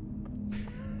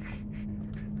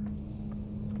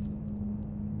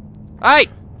 Hey!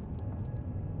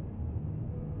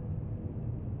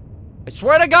 I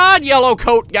swear to God, yellow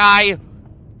coat guy!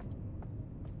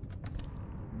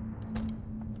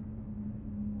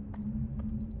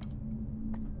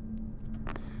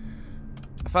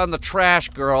 I found the trash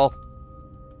girl.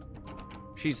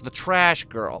 She's the trash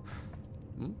girl.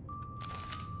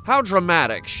 How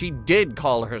dramatic. She did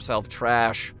call herself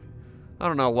trash. I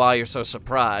don't know why you're so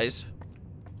surprised.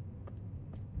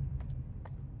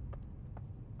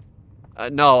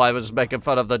 No, I was making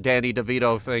fun of the Danny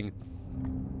DeVito thing.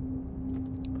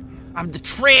 I'm the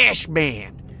trash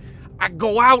man. I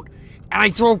go out and I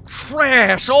throw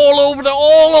trash all over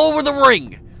the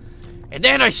ring. And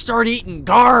then I start eating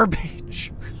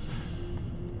garbage.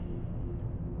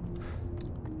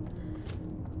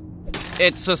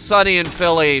 It's a Sunny in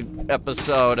Philly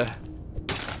episode.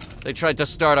 They tried to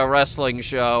start a wrestling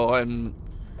show, and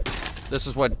this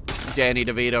is what Danny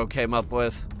DeVito came up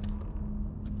with.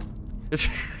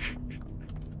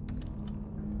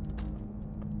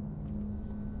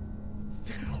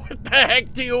 What the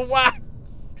heck do you want?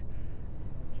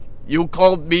 You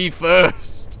called me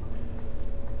first.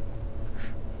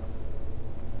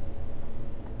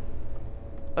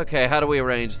 Okay, how do we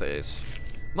arrange these?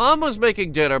 Mom was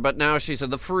making dinner, but now she's in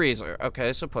the freezer.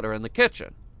 Okay, so put her in the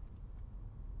kitchen.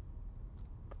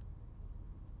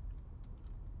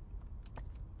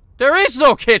 There is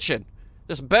no kitchen!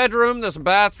 There's a bedroom, there's a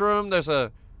bathroom, there's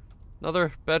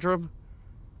another bedroom.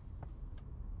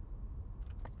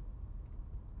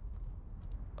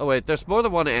 Oh wait, there's more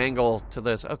than one angle to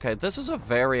this. Okay, this is a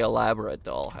very elaborate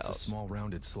dollhouse. It's a small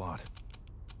rounded slot.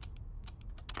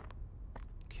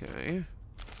 Okay.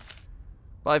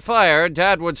 By fire,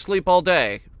 Dad would sleep all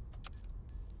day.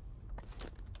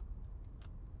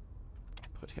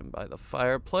 Put him by the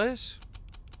fireplace.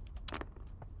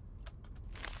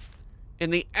 In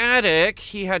the attic,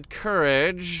 he had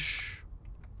courage.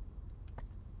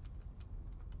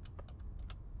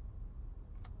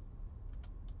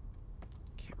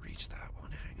 Can't reach that one.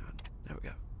 Hang on. There we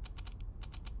go.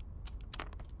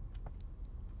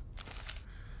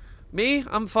 Me?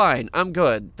 I'm fine. I'm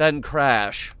good. Then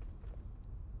crash.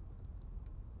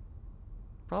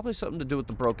 Probably something to do with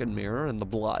the broken mirror and the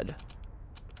blood.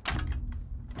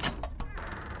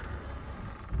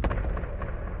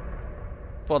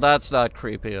 Well, that's not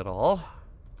creepy at all.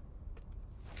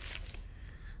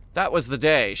 That was the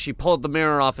day. She pulled the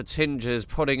mirror off its hinges,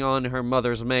 putting on her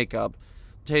mother's makeup.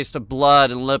 The taste of blood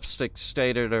and lipstick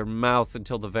stayed in her mouth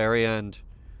until the very end.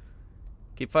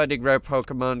 Keep finding rare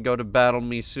Pokemon. Go to battle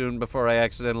me soon before I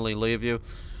accidentally leave you.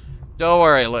 Don't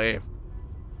worry, Lee.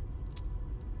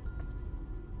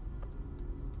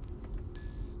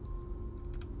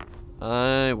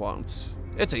 I won't.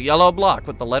 It's a yellow block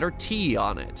with the letter T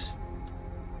on it.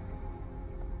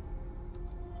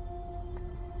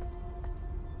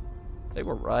 They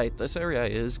were right. This area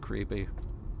is creepy.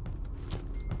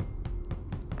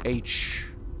 H.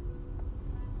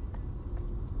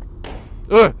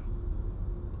 Ugh.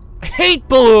 I hate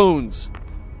balloons!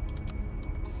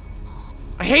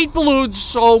 I hate balloons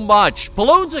so much.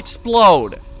 Balloons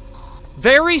explode.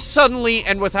 Very suddenly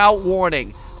and without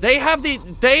warning. They have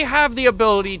the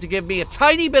ability to give me a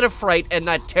tiny bit of fright, and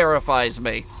that terrifies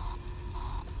me.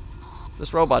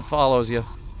 This robot follows you.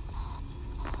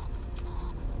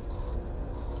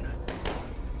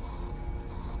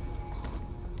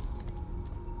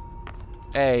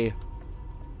 A.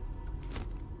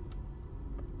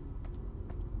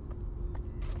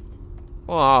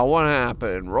 Oh, what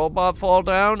happened? Robot fall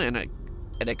down and it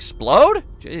explode?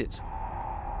 Jeez.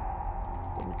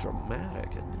 A little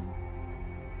dramatic, isn't it?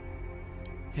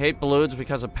 Hate balloons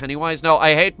because of Pennywise? No,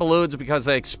 I hate balloons because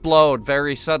they explode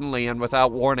very suddenly and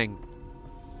without warning.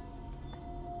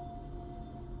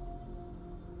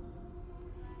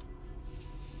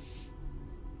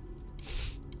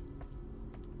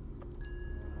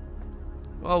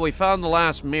 Well, we found the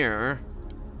last mirror.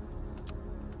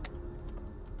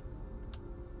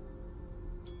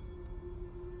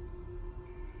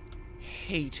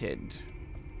 Hated.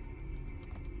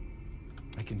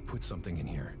 I can put something in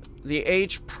here. The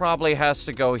H probably has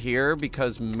to go here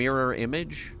because mirror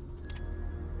image.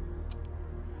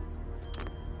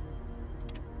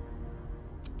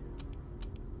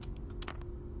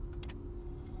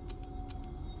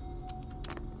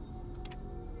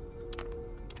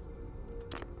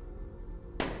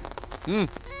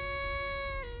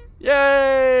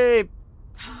 Yay!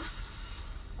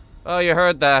 Oh, you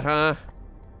heard that, huh?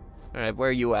 Alright, where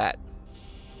are you at?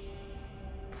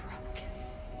 Broken.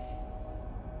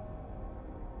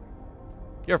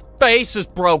 Your face is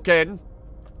broken!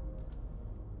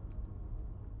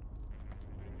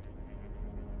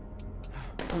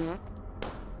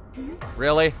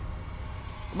 Really?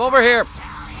 I'm over here!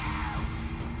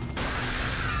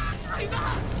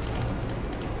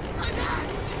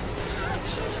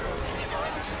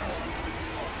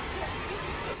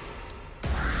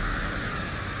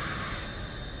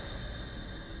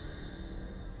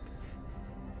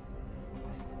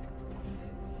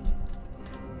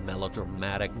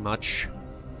 Melodramatic much.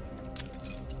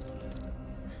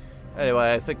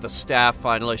 Anyway, I think the staff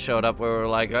finally showed up. We were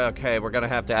like, okay, we're gonna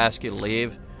have to ask you to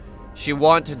leave. She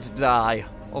wanted to die.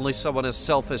 Only someone as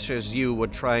selfish as you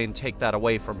would try and take that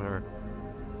away from her.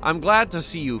 I'm glad to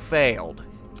see you failed.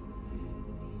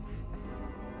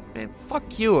 Man,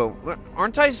 fuck you.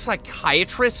 Aren't I a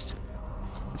psychiatrist?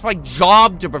 It's my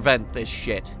job to prevent this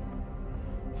shit.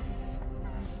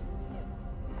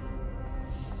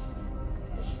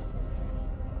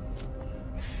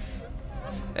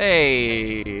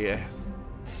 Hey.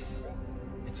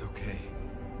 It's okay.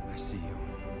 I see you.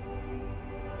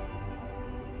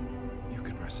 You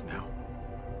can rest now.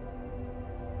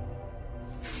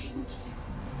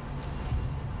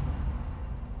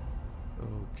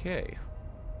 Okay.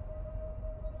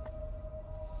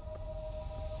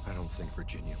 I don't think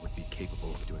Virginia would be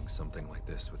capable of doing something like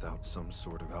this without some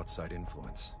sort of outside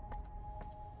influence.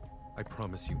 I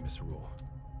promise you, Miss Rule,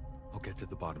 I'll get to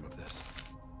the bottom of this.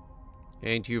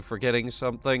 Ain't you forgetting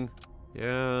something?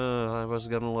 Yeah, I was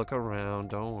gonna look around,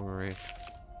 don't worry.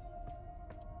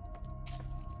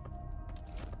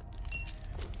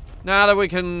 Now that we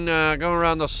can go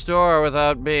around the store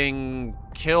without being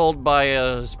killed by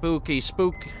a spooky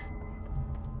spook.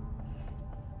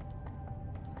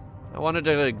 I wanted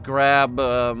to grab,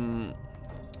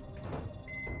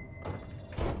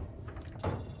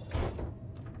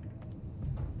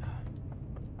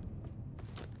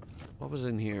 what was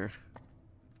in here?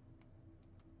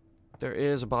 There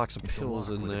is a box of pills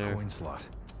in there. A coin slot.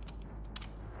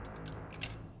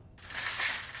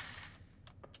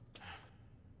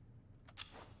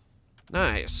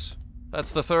 Nice.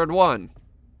 That's the third one.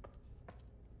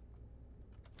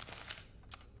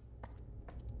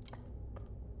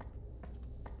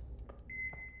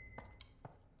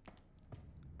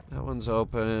 That one's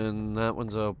open. That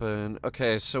one's open.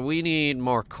 Okay, so we need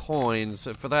more coins.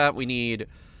 For that, we need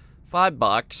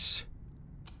 $5.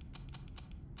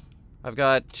 I've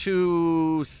got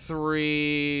 2,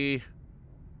 3...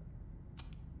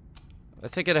 I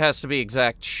think it has to be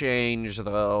exact change,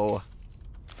 though.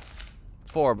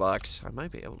 $4. I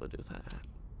might be able to do that.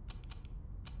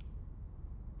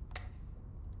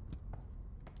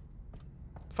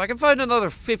 If I can find another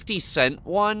 50-cent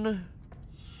one...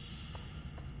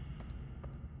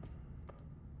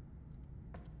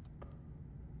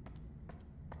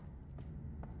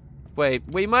 Wait,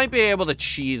 we might be able to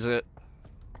cheese it.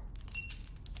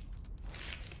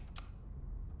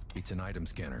 It's an item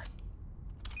scanner.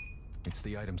 It's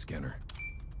the item scanner.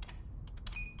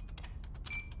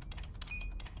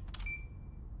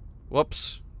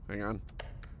 Whoops. Hang on.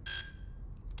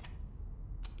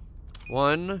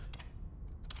 1,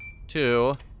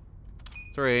 2,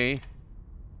 3.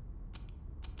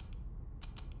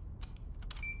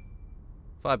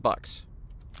 $5.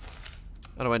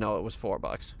 How do I know it was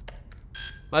 $4?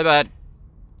 My bad.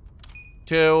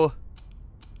 2,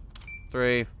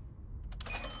 3.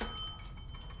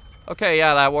 Okay,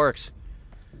 yeah, that works.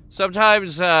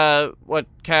 Sometimes, what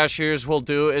cashiers will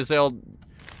do is they'll,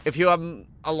 if you have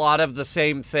a lot of the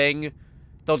same thing,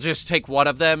 they'll just take one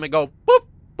of them and go boop,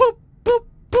 boop, boop,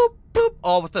 boop, boop,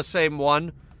 all with the same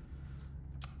one.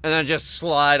 And then just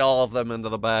slide all of them into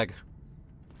the bag.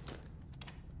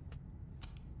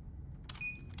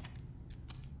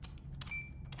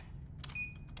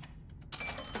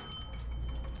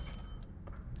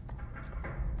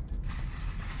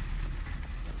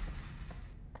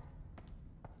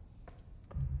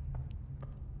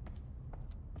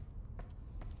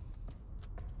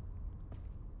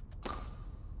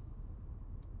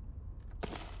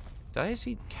 Did I just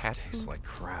eat cat food? Tastes like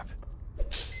crap.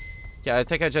 Yeah, I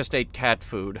think I just ate cat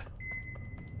food.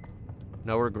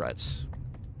 No regrets.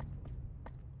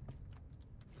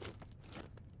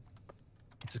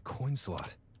 It's a coin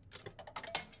slot.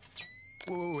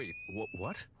 Wait,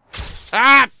 what?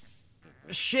 Ah!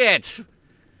 Shit!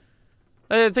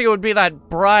 I didn't think it would be that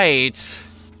bright. Is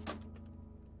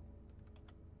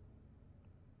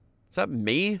that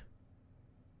me?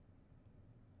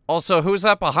 Also, who's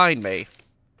that behind me?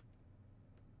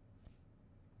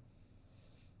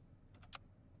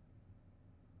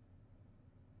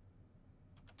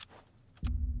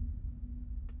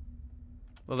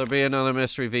 Will there be another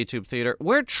Mystery VTube Theater?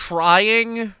 We're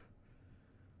trying,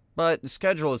 but the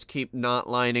schedules keep not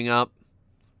lining up.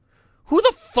 Who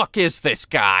the fuck is this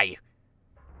guy?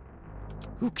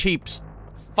 Who keeps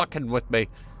fucking with me?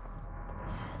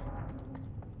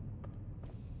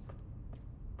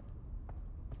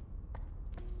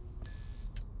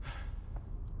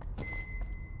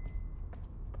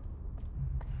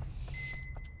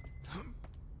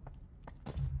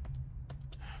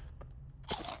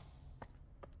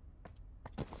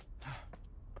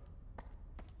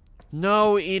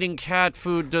 No, eating cat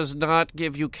food does not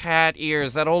give you cat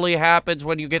ears. That only happens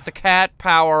when you get the cat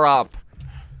power up.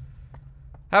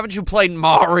 Haven't you played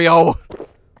Mario?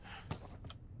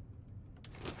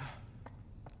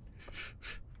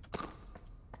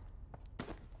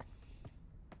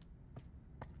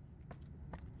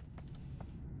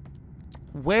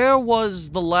 Where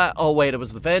was the oh wait, it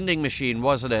was the vending machine,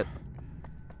 wasn't it?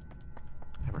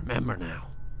 I remember now.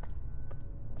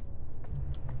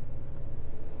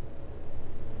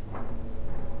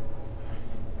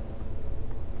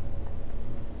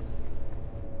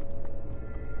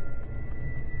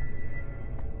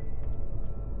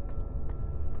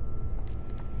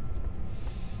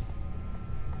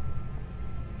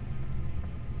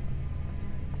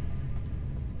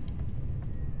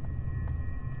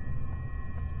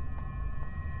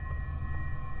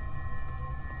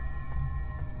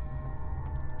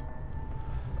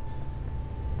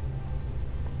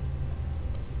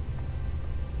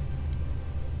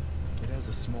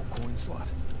 A small coin slot.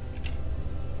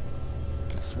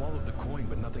 It swallowed the coin,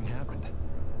 but nothing happened.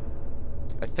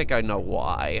 I think I know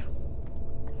why.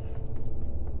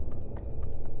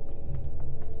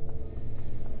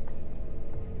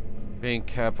 Being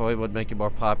catboy would make you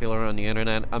more popular on the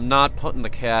internet. I'm not putting the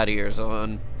cat ears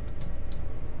on.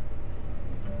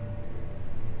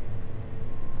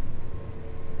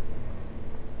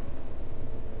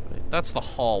 Wait, that's the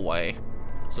hallway.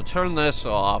 So turn this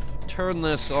off, turn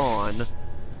this on.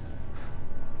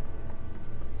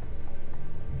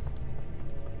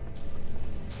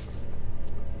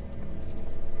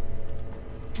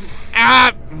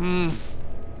 Ah!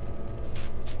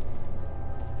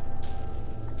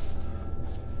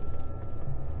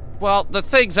 Well, the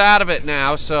thing's out of it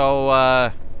now,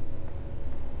 so,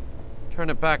 turn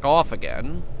it back off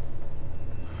again.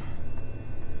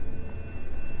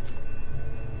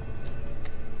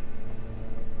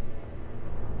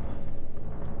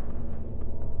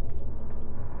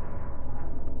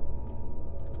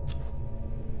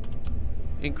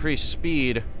 Increase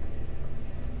speed.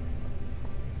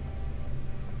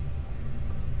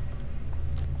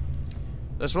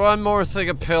 There's one more thing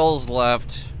of pills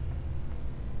left.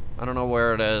 I don't know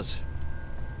where it is.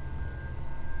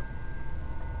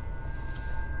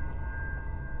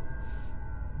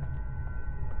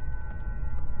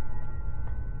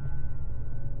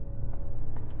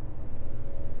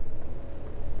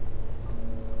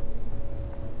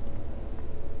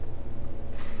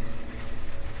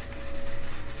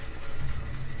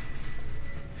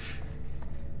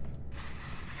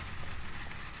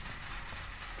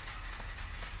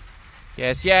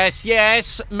 Yes, yes,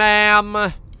 yes,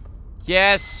 ma'am.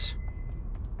 Yes.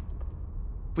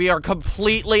 We are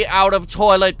completely out of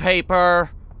toilet paper.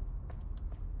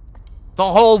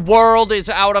 The whole world is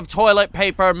out of toilet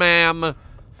paper, ma'am.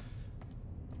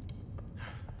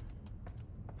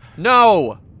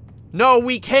 No. No,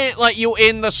 we can't let you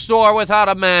in the store without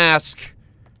a mask.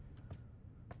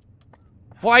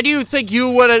 Why do you think you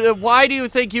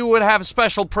would have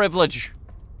special privilege?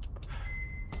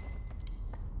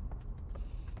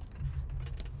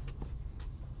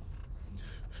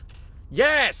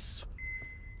 Yes!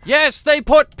 Yes, they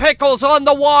put pickles on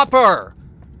the Whopper!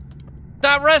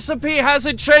 That recipe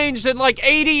hasn't changed in like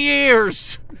 80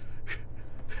 years!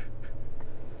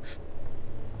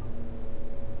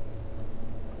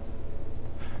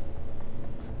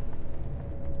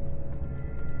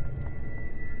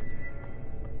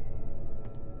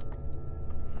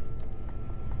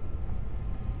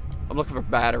 I'm looking for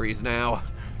batteries now.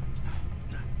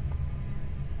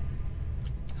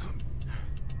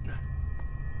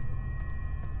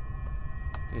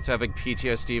 It's having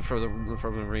PTSD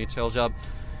from a retail job.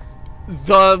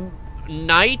 The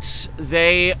night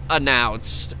they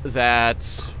announced that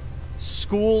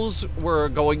schools were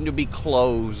going to be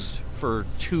closed for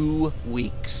 2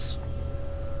 weeks,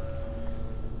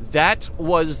 that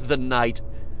was the night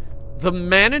the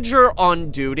manager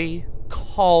on duty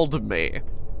called me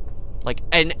like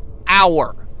an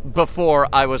hour before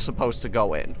I was supposed to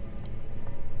go in.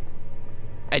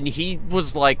 And he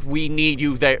was like, we need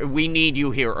you there. We need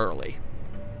you here early.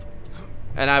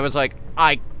 And I was like,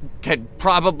 I can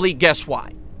probably guess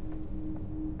why.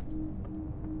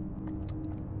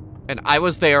 And I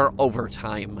was there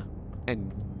overtime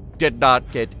and did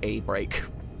not get a break.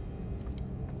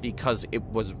 Because it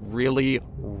was really,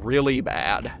 really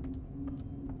bad.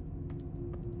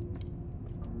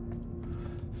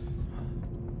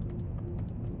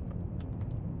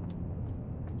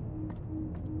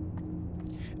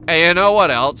 And you know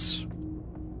what else?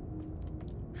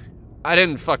 I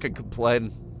didn't fucking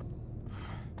complain.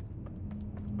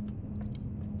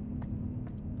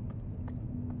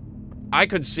 I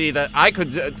could see that,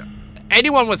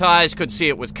 anyone with eyes could see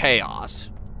it was chaos.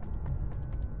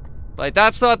 Like,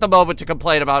 that's not the moment to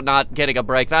complain about not getting a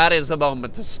break. That is the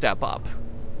moment to step up.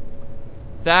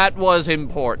 That was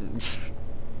important.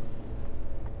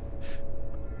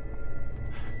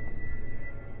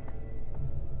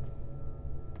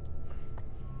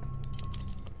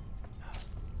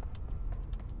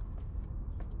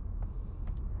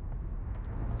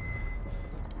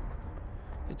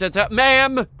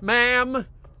 Ma'am,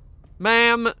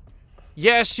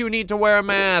 yes, you need to wear a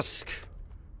mask.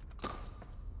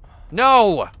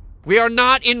 No, we are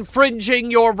not infringing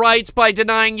your rights by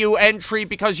denying you entry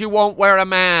because you won't wear a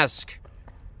mask.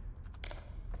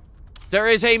 There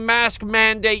is a mask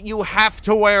mandate, you have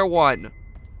to wear one.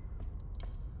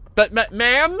 But,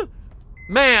 ma'am,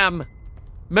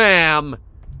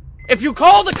 if you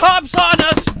call the cops on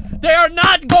us, they are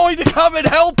not going to come and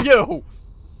help you.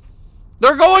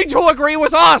 They're going to agree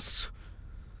with us!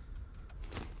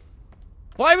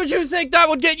 Why would you think that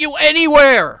would get you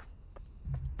anywhere?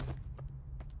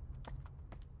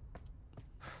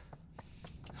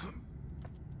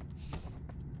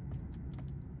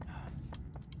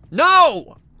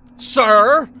 No!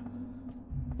 Sir!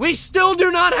 We still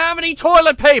do not have any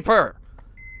toilet paper!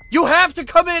 You have to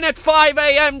come in at 5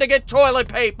 a.m. to get toilet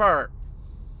paper!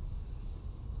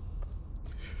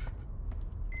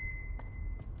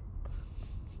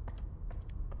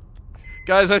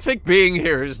 Guys, I think being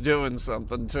here is doing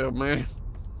something to me.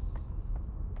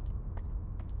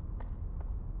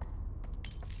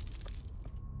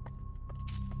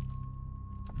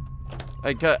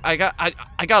 I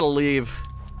gotta leave.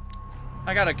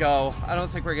 I gotta go. I don't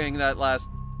think we're getting that last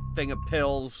thing of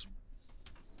pills.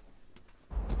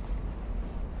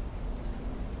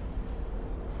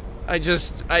 I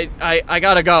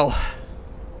gotta go.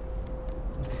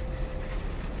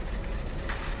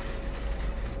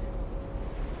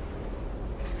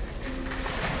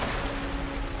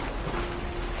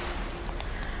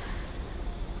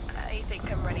 I think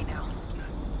I'm ready now.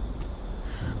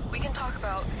 We can talk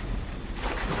about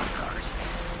scars.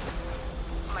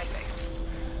 My face.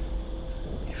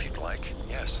 If you'd like,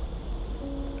 yes.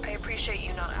 I appreciate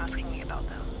you not asking me about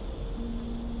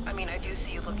them. I mean, I do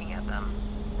see you looking at them.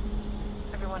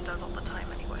 Everyone does all the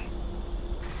time anyway.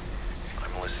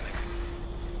 I'm listening.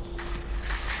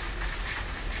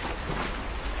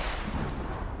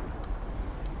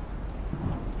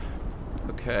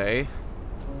 Okay.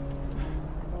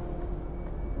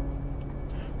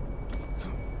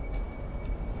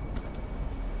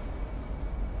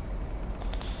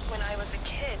 When I was a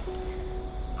kid,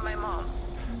 my mom,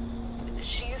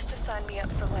 sign me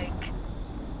up for, like,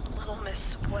 Little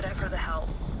Miss whatever the hell,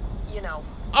 you know.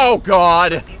 Oh,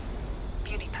 God! These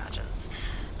beauty pageants.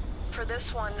 For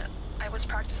this one, I was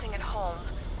practicing at home,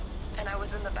 and I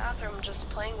was in the bathroom just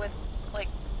playing with, like,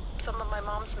 some of my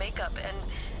mom's makeup, and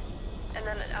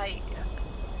then I...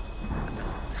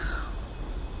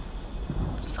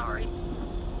 Sorry.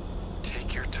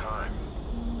 Take your time.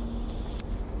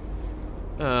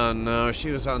 Oh, no, she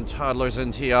was on Toddlers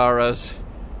and Tiaras.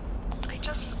 I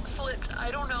just slipped. I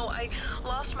don't know. I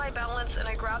lost my balance, and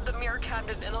I grabbed the mirror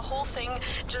cabinet, and the whole thing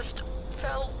just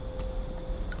fell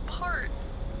apart.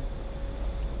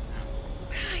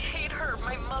 I hate her,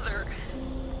 my mother.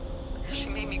 She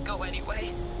made me go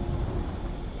anyway.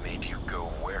 Made you go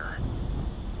where?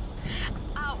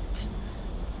 Out.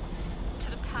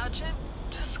 To the pageant,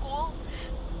 to school,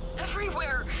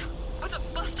 everywhere, with a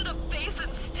busted up face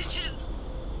and stitches.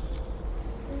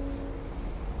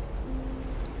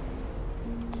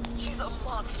 She's a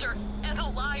monster and a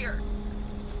liar.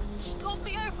 She told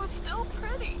me I was still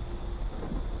pretty.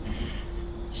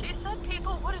 She said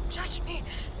people wouldn't judge me.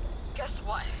 Guess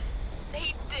what?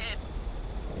 They did.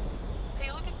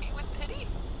 They look at me with pity.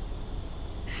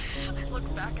 I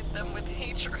look back at them with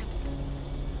hatred.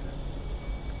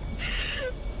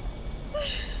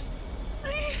 I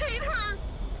hate her.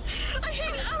 I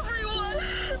hate everyone.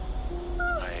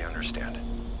 I understand.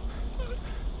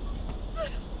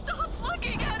 Stop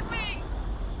looking at me.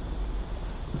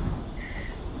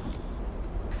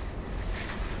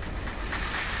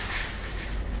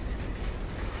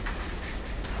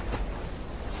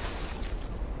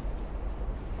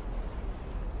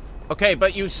 Okay,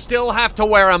 but you still have to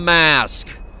wear a mask.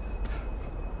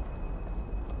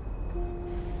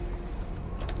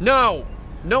 No!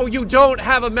 No, you don't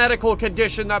have a medical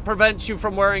condition that prevents you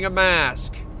from wearing a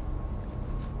mask.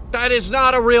 That is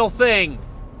not a real thing.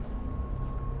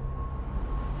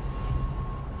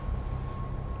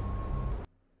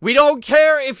 We don't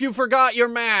care if you forgot your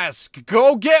mask.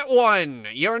 Go get one.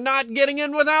 You're not getting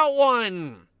in without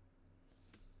one.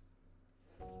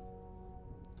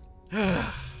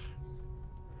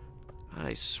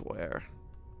 I swear.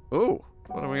 Ooh,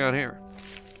 what do we got here?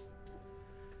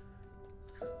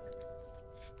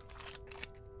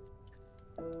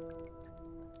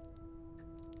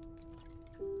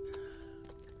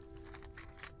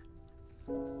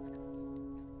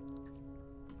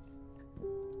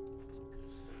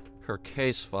 Her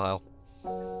case file.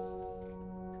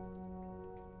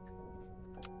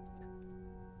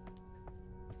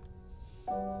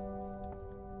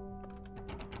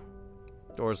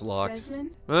 Door's locked.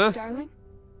 Desmond? Huh? Darling?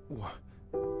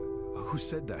 Who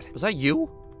said that? Was that you?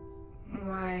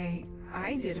 Why,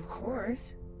 I did, of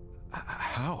course.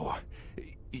 How?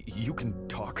 You can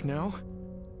talk now?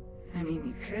 I mean,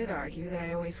 you could argue that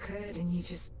I always could, and you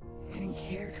just didn't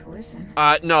care to listen.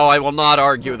 No, I will not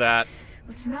argue that.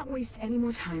 Let's not waste any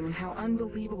more time on how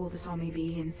unbelievable this all may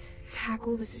be and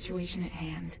tackle the situation at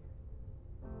hand.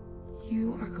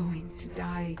 You are going to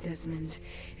die, Desmond,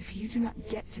 if you do not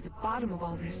get to the bottom of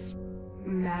all this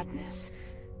madness.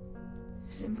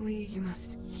 Simply, you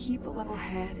must keep a level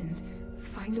head and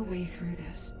find a way through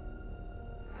this.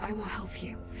 I will help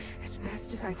you as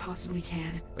best as I possibly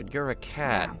can. But you're a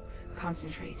cat. Now,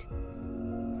 concentrate.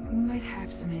 Who might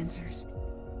have some answers?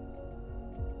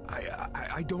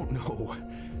 I don't know.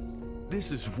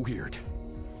 This is weird.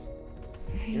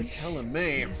 You're telling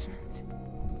me. Desmond.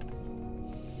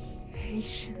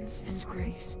 Patience and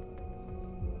grace.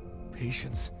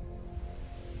 Patience?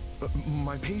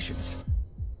 My patience?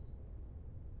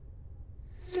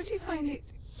 Don't you find it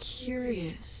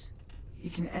curious? You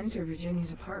can enter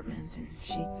Virginia's apartment, and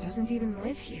she doesn't even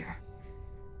live here.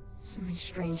 Something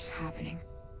strange is happening.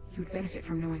 You would benefit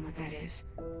from knowing what that is.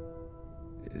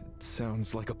 It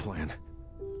sounds like a plan.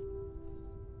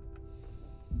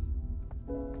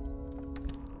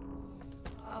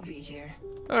 I'll be here.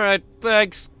 Alright,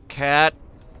 thanks, cat.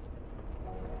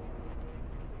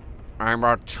 I'm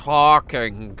a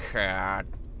talking cat.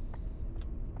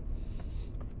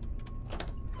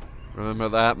 Remember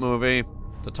that movie?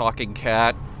 The Talking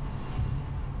Cat?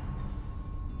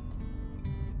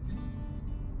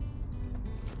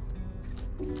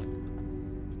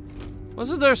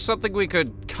 Wasn't there something we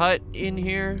could cut in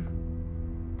here?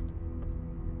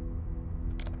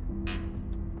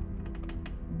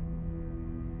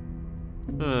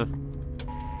 Huh.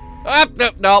 Ah,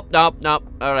 nope.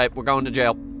 Alright, we're going to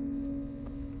jail.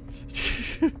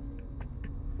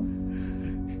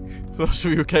 For those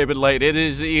of you who came in late, it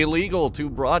is illegal to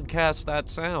broadcast that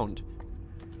sound.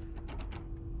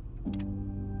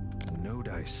 No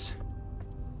dice.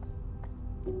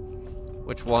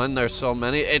 Which one? There's so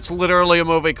many. It's literally a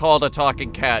movie called A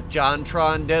Talking Cat. John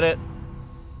Tron did it.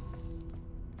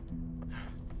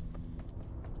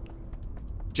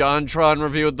 John Tron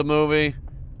reviewed the movie.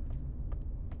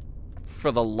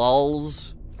 For the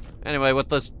lulz. Anyway, with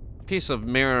this piece of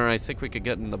mirror, I think we could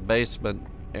get in the basement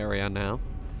area now.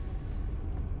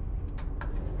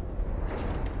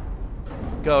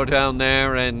 Go down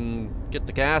there and get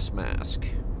the gas mask.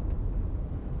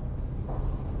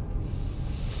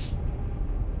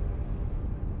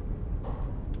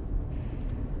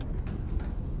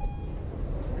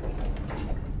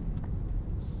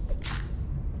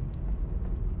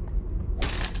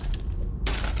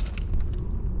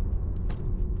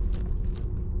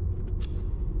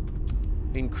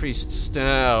 Increased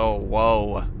oh,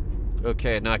 whoa.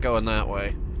 Okay, not going that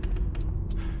way.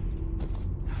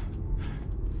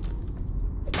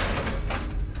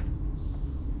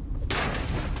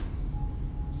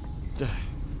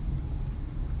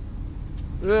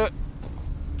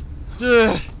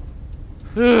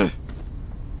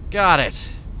 Got it.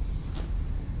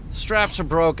 Straps are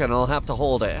broken. I'll have to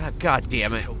hold it. Oh, God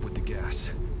damn it. Help with the gas.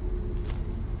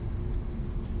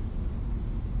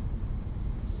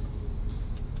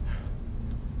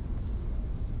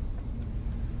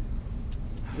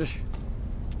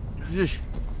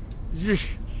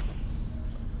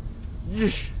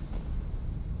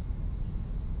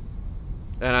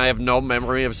 And I have no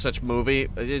memory of such movie.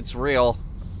 It's real.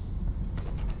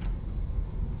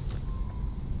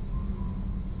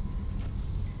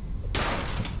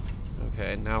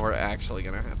 Okay, now we're actually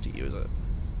gonna have to use it.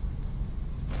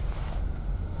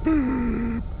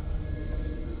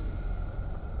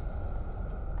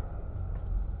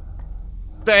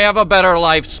 They have a better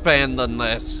lifespan than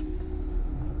this.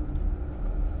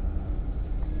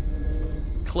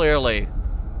 Clearly,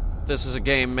 this is a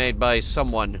game made by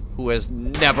someone who has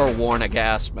never worn a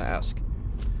gas mask.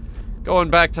 Going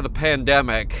back to the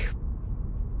pandemic,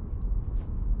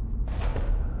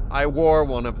 I wore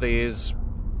one of these.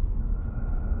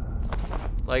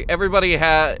 Like, everybody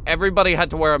had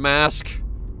to wear a mask.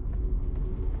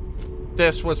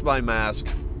 This was my mask.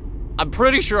 I'm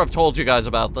pretty sure I've told you guys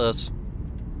about this.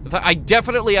 In fact, I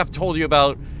definitely have told you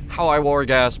about how I wore a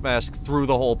gas mask through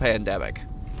the whole pandemic.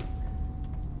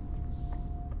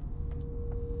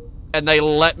 And they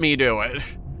let me do it.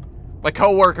 My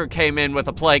coworker came in with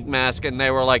a plague mask and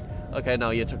they were like, okay,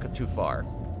 no, you took it too far.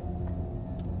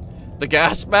 The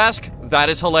gas mask? That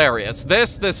is hilarious.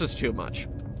 This is too much.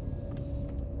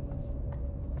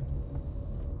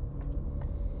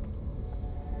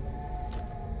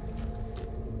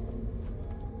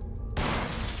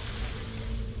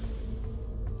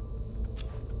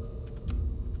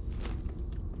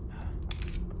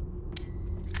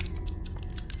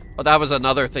 Oh, that was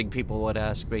another thing people would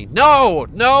ask me. No,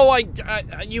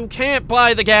 you can't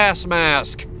buy the gas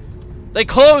mask. They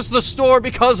closed the store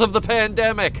because of the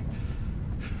pandemic.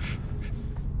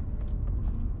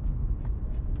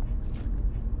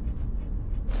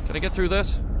 Can I get through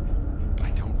this? I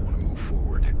don't want to move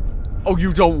forward. Oh,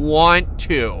 you don't want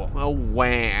to? Oh,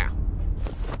 wow.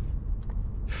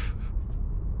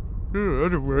 I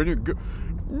don't want to go.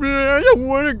 I don't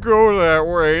want to go that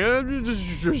way.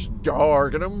 It's just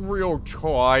dark, and I'm real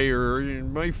tired,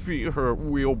 and my feet hurt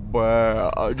real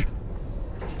bad.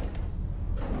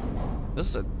 This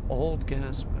is an old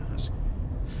gas mask.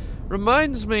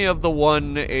 Reminds me of the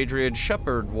one Adrian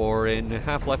Shepard wore in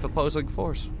Half-Life Opposing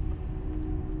Force.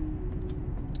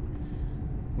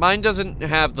 Mine doesn't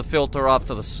have the filter off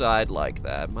to the side like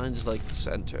that. Mine's like the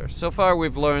center. So far,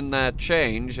 we've learned that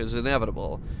change is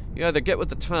inevitable. You either get with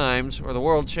the times, or the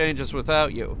world changes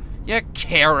without you. Yeah,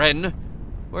 Karen!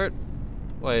 Wait,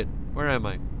 where am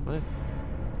I? What?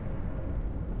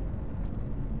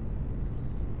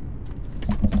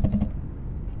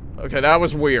 Okay, that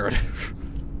was weird.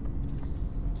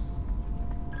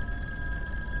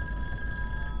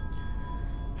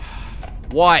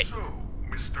 What? So,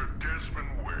 Mr.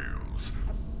 Desmond Wales.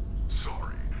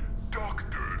 Sorry,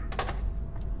 Doctor.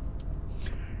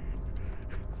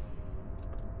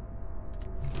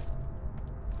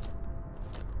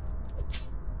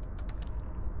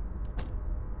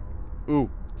 Ooh,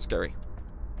 scary.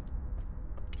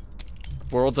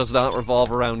 World does not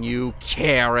revolve around you,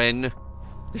 Karen.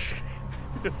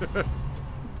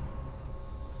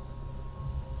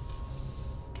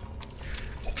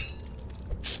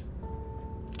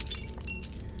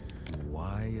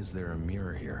 Why is there a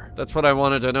mirror here? That's what I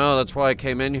wanted to know. That's why I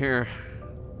came in here.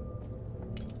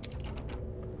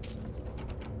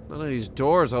 None of these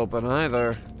doors open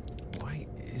either. Why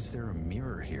is there a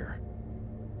mirror here?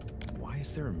 Why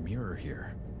is there a mirror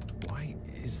here? Why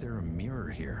is there a mirror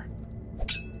here?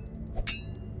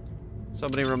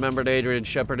 Somebody remembered Adrian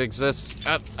Shepard exists.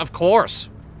 Of course.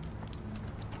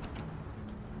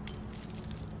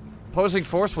 Opposing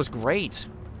Force was great.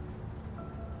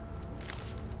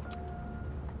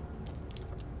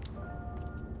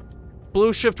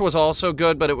 Blue Shift was also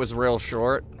good, but it was real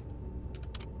short.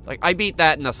 Like, I beat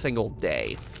that in a single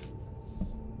day.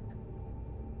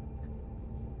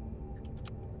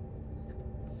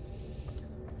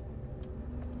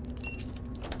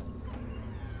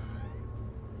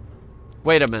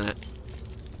 Wait a minute.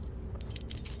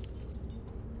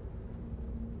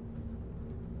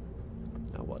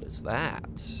 Now what is that?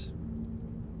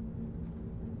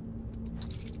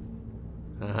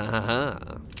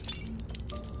 Ha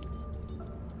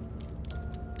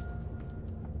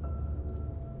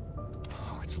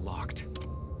Oh, it's locked.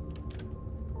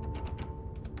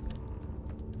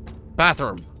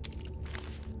 Bathroom.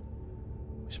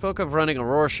 We spoke of running a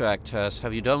Rorschach test.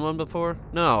 Have you done one before?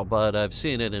 No, but I've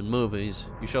seen it in movies.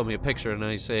 You show me a picture and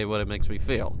I say what it makes me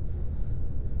feel.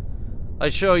 I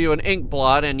show you an ink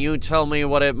blot and you tell me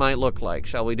what it might look like.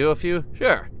 Shall we do a few?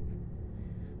 Sure.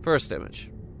 First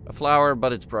image. A flower,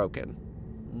 but it's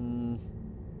broken.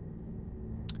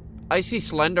 I see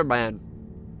Slender Man.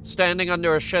 Standing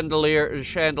under a chandelier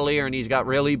and he's got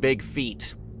really big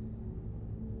feet.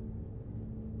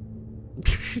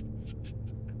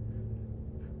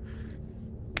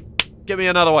 Give me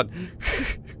another one.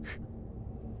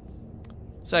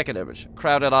 Second image,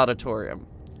 crowded auditorium.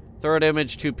 Third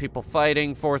image, two people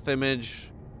fighting. Fourth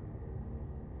image,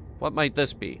 what might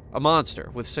this be? A monster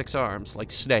with 6 arms,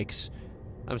 like snakes.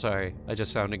 I'm sorry, I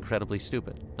just sound incredibly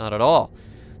stupid. Not at all.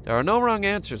 There are no wrong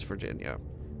answers, Virginia.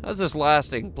 How does this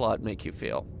last ink blot make you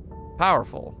feel?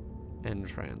 Powerful. End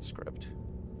transcript.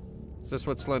 Is this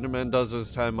what Slenderman does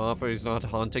his time off, or he's not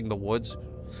haunting the woods?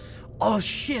 Oh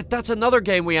shit, that's another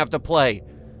game we have to play.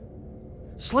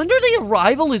 Slender the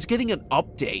Arrival is getting an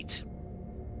update.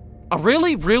 A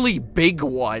really, really big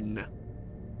one.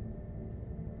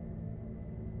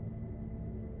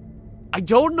 I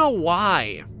don't know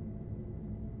why.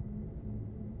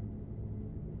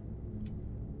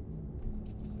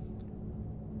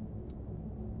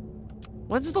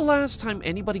 When's the last time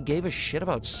anybody gave a shit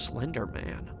about Slender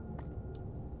Man?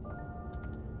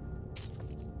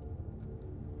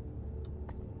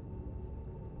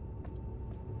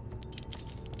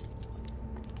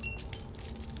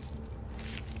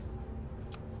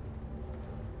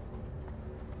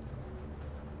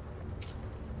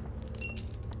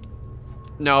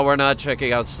 No, we're not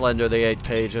checking out Slender the 8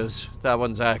 Pages. That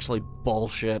one's actually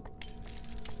bullshit.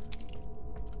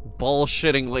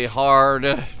 Bullshittingly hard.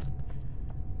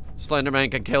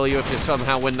 Slenderman can kill you if you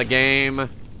somehow win the game.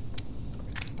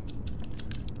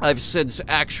 I've since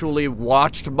actually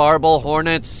watched Marble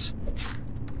Hornets.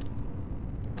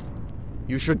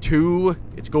 You should too.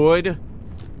 It's good.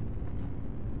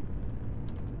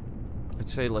 I'd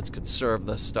say let's conserve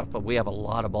this stuff, but we have a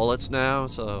lot of bullets now,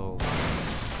 so...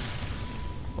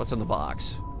 What's in the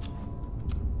box?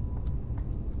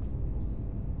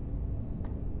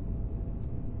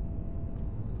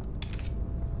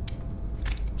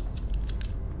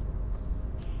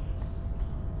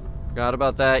 Forgot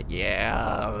about that?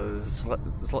 Yeah,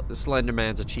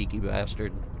 Slenderman's a cheeky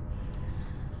bastard.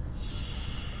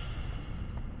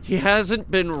 He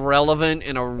hasn't been relevant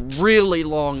in a really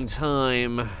long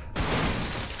time.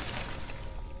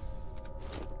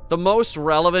 The most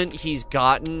relevant he's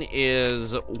gotten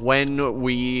is when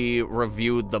we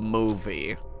reviewed the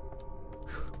movie.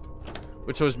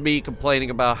 Which was me complaining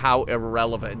about how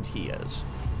irrelevant he is.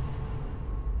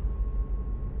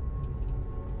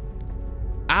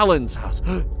 Alan's house.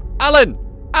 Alan!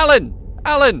 Alan!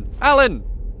 Alan! Alan!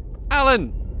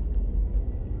 Alan!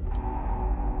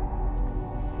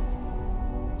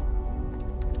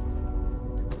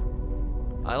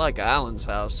 I like Alan's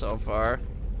house so far.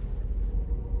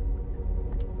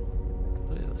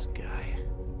 Look at this guy.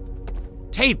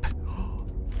 Tape!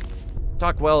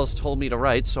 Doc Wells told me to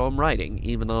write, so I'm writing,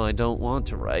 even though I don't want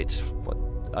to write.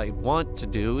 What I want to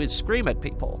do is scream at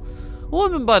people. A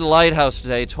woman by the lighthouse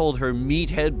today told her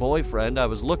meathead boyfriend I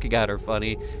was looking at her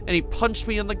funny, and he punched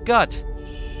me in the gut.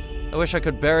 I wish I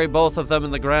could bury both of them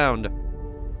in the ground.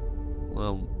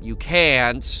 Well, you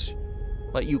can't,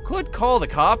 but you could call the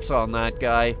cops on that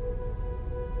guy.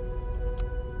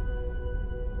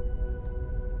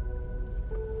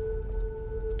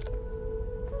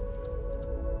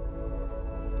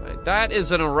 That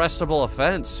is an arrestable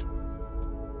offense.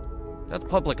 That's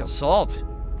public assault.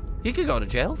 He could go to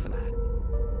jail for that.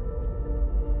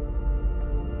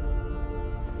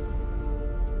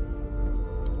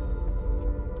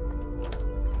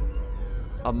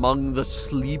 Among the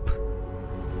Sleep.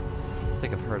 I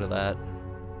think I've heard of that.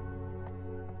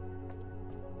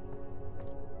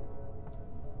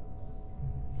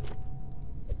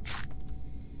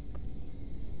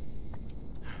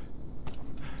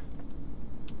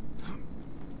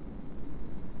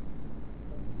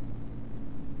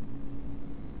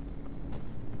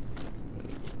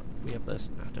 of this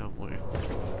now, don't we?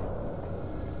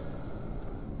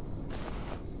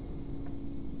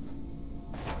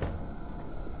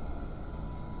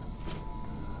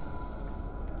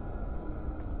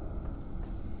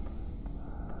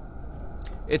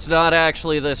 It's not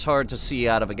actually this hard to see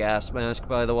out of a gas mask,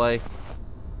 by the way.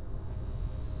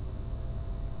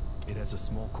 It has a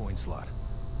small coin slot.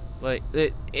 Like,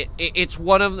 it's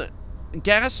one of the...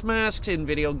 Gas masks in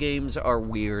video games are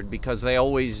weird because they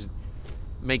always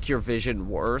make your vision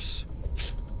worse.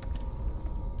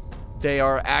 They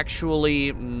are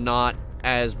actually not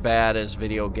as bad as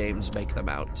video games make them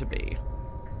out to be.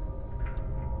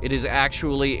 It is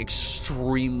actually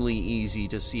extremely easy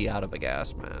to see out of a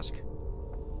gas mask.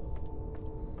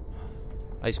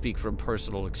 I speak from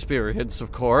personal experience,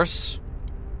 of course.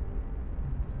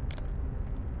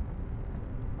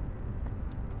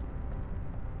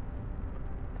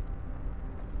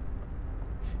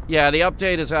 Yeah, the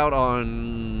update is out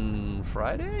on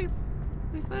Friday,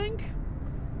 I think?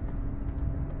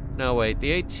 No, wait,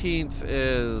 the 18th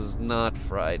is not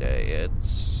Friday.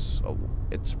 It's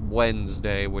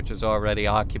Wednesday, which is already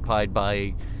occupied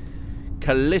by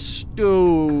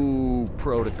Callisto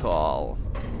Protocol.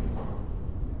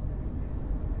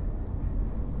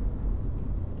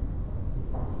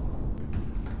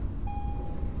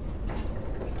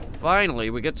 Finally,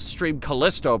 we get to stream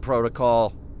Callisto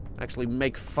Protocol. Actually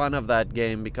make fun of that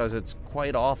game because it's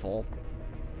quite awful.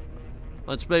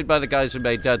 Well, it's made by the guys who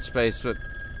made Dead Space, but...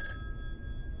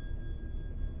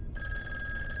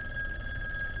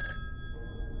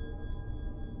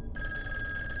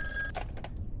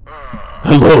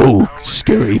 Hello,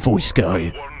 scary voice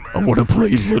guy. I want to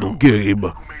play a little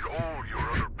game.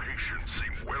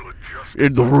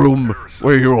 In the room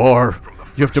where you are,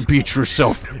 you have to beat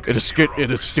yourself in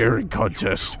a staring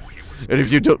contest. And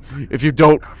if you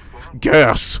don't,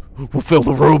 gas will fill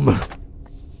the room.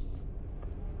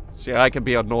 See, I can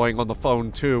be annoying on the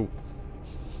phone too.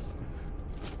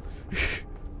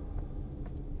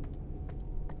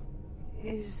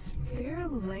 Is there a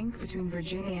link between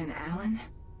Virginia and Alan?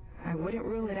 I wouldn't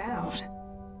rule it out.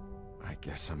 I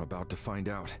guess I'm about to find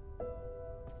out.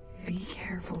 Be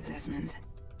careful, Desmond.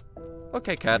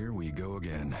 Okay, Cat. Here we go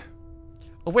again.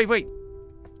 Oh, wait.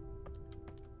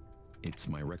 It's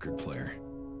my record player.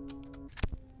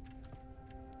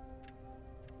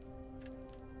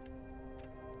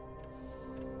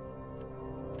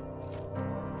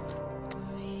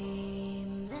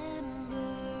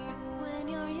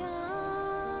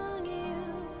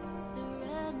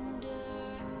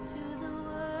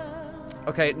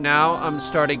 Okay, now I'm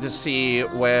starting to see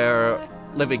where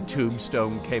Living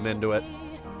Tombstone came into it.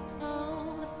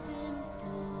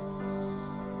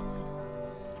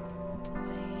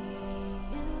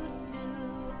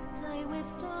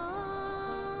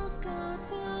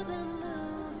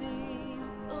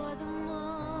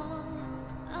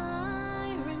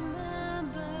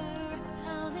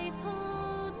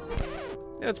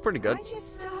 Yeah, it's pretty good. Why'd you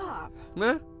stop?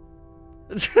 Nah.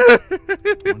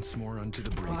 Once more onto the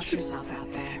breach. Watch yourself out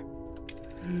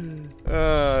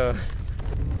there.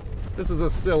 This is a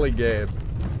silly game.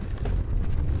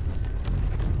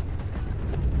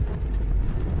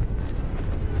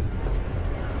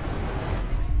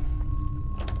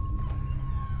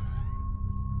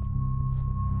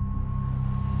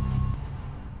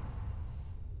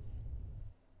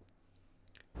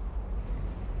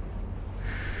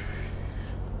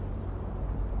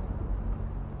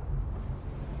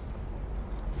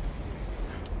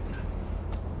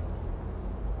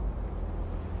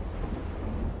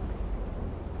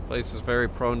 Place is very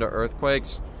prone to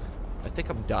earthquakes. I think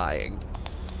I'm dying.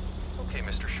 Okay,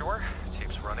 Mr. Shore,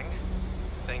 tape's running.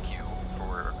 Thank you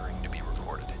for agreeing to be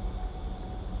recorded.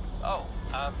 Oh,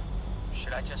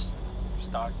 should I just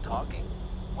start talking?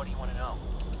 What do you want to know?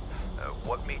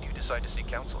 What made you decide to seek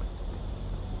counseling?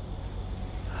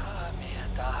 Ah,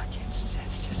 man, Doc, it's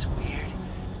just weird.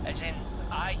 As in,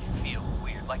 I feel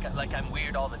weird, like I'm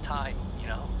weird all the time, you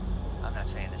know? I'm not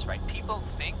saying this right. People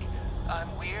think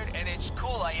I'm weird, and it's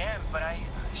cool, I am, but I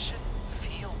shouldn't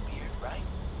feel weird, right?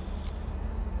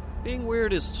 Being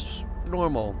weird is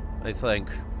normal, I think.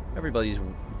 Everybody's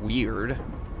weird.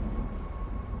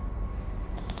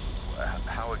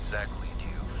 How exactly do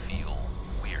you feel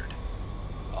weird?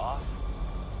 Off,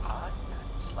 on,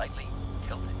 slightly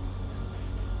tilted.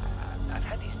 I've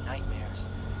had these nightmares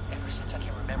ever since I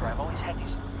can remember. I've always had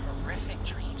these horrific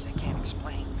dreams I can't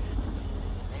explain.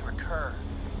 They recur.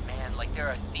 Man, like there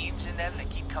are themes in them that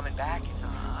keep coming back, and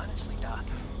honestly, Doc,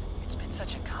 it's been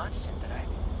such a constant that I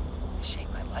shape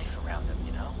my life around them,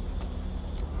 you know?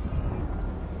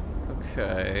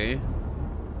 Okay.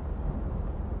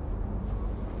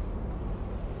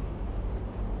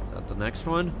 But the next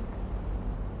one?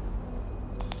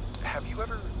 Have you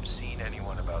ever seen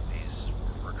anyone about these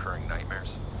recurring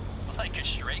nightmares? Like a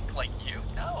shrink like you?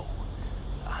 No.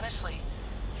 Honestly,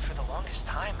 for the longest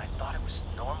time, I thought it was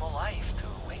normal life to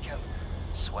wake up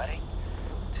sweating,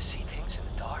 to see things in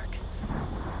the dark,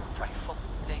 frightful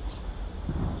things.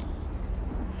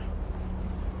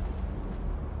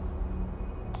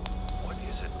 What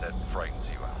is it that frightens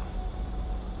you out?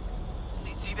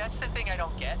 See, that's the thing I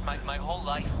don't get. My whole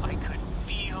life, I could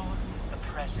feel the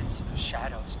presence of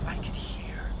shadows. I could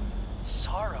hear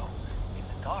sorrow in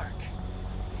the dark.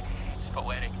 It's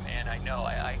poetic, man, I know.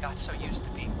 I got so used to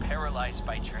being paralyzed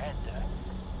by dread that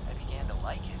I began to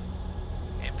like it.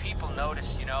 And people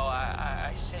notice, you know,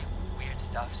 I say weird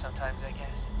stuff sometimes, I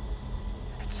guess.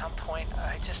 At some point,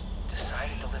 I just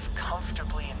decided to live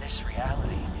comfortably in this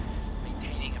reality,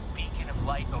 maintaining a beacon of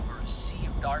light over a sea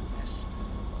of darkness,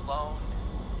 alone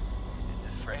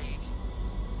and afraid.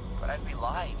 But I'd be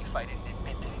lying if I didn't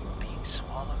admit that I'm being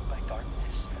swallowed by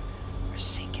darkness or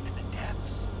sinking in the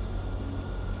depths.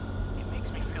 It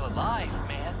makes me feel alive,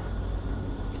 man.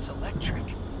 It's electric.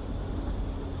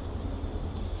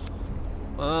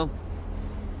 Well,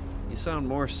 you sound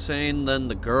more sane than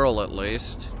the girl, at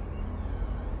least.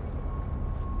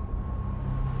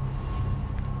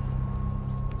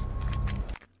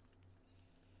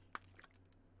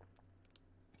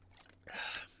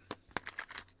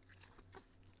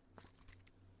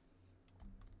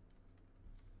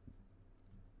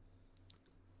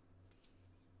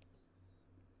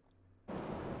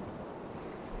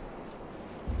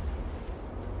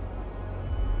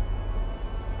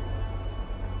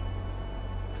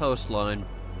 Coastline.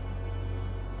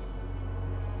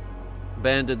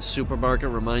 Abandoned supermarket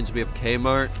reminds me of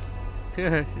Kmart.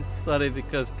 It's funny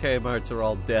because Kmarts are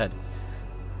all dead.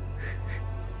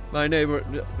 The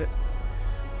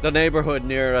neighborhood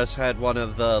near us had one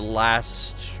of the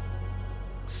last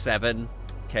 7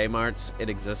 Kmarts in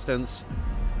existence.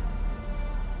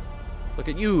 Look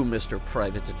at you, Mr.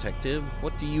 Private Detective.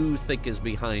 What do you think is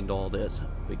behind all this?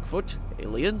 Bigfoot?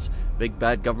 Aliens? Big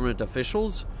bad government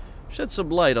officials? Shed some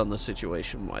light on the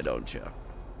situation, why don't you?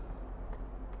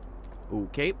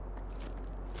 Okay.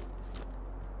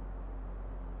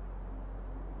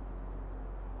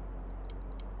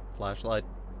 Flashlight.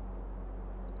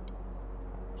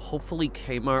 Hopefully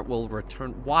Kmart will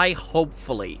return. Why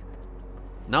hopefully?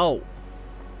 No.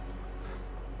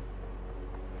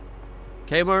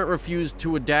 Kmart refused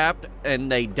to adapt and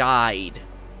they died.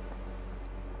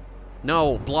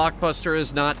 No, Blockbuster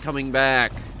is not coming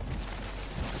back.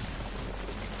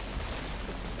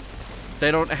 They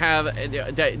don't have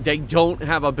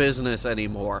a business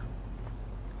anymore.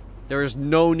 There is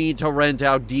no need to rent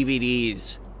out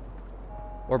DVDs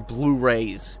or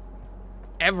Blu-rays.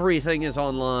 Everything is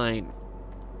online.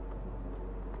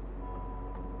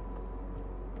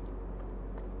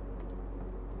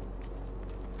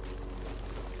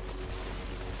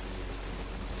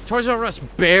 Toys R Us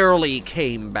barely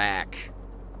came back.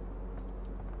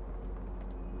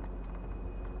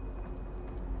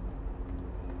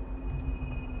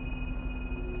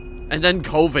 And then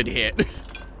COVID hit.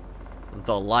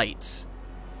 The lights.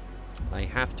 I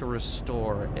have to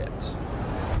restore it.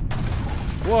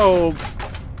 Whoa.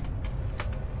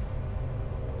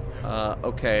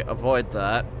 Okay, avoid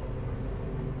that.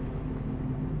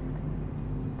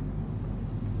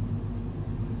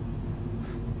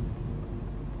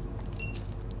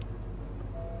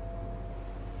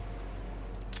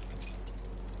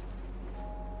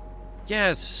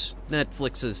 Yes,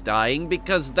 Netflix is dying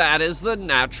because that is the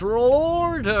natural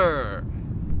order.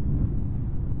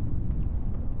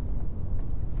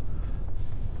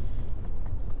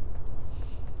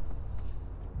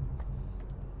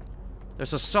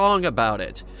 There's a song about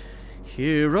it.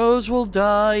 Heroes will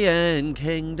die and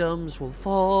kingdoms will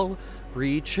fall,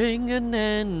 reaching an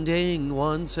ending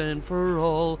once and for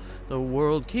all. The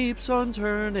world keeps on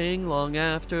turning long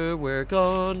after we're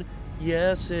gone.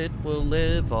 Yes, it will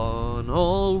live on,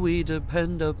 all we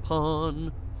depend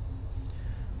upon.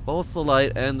 Both the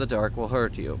light and the dark will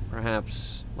hurt you.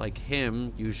 Perhaps, like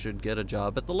him, you should get a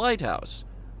job at the lighthouse,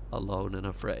 alone and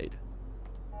afraid.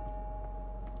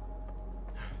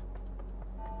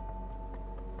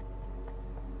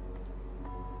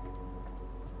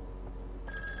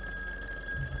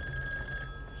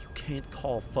 You can't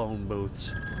call phone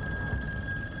booths.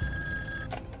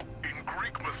 In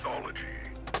Greek mythology,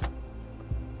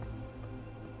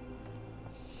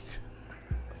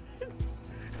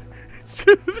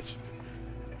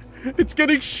 It's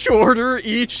getting shorter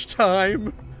each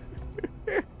time.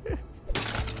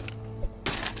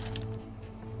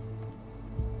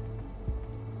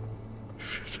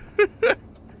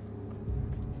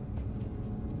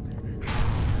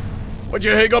 Why'd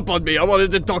you hang up on me? I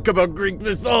wanted to talk about Greek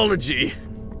mythology.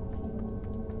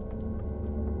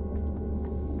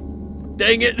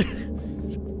 Dang it.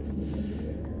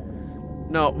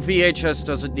 No, VHS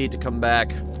doesn't need to come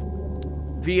back.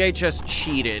 VHS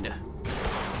cheated.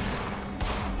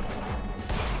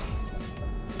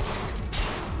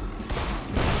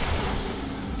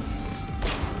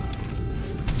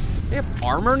 They have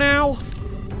armor now?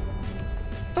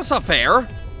 That's not fair.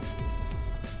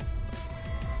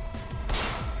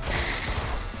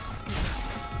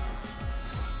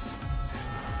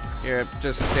 Here,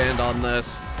 just stand on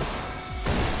this.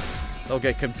 They'll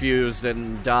get confused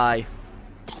and die.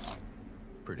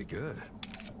 Pretty good.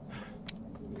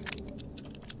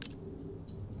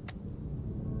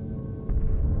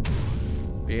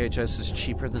 VHS is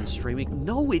cheaper than streaming?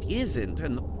 No, it isn't,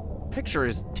 and the picture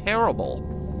is terrible.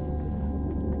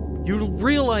 You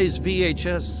realize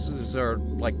VHSs are,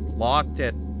 like, locked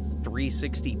at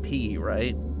 360p,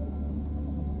 right?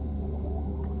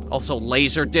 Also,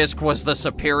 Laserdisc was the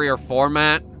superior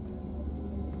format.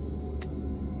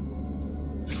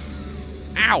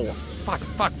 Ow! Fuck,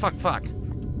 fuck, fuck, fuck.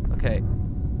 Okay.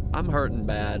 I'm hurting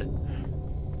bad.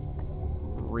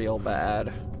 Real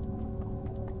bad.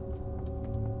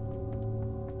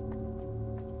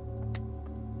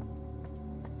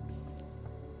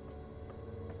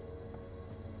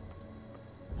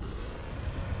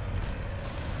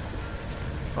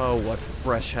 Oh, what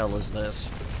fresh hell is this?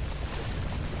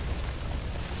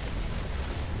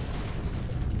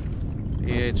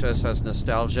 VHS has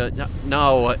nostalgia.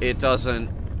 No, it doesn't.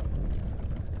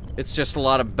 It's just a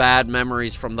lot of bad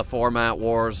memories from the format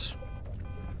wars.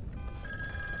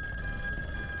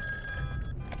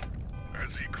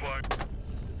 As he climbed.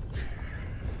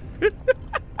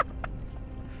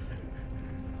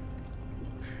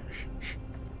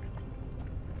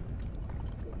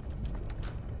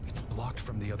 It's blocked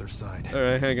from the other side.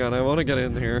 Alright, hang on. I want to get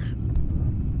in here.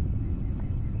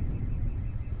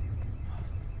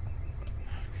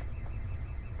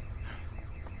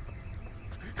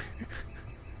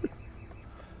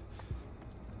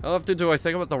 How often do I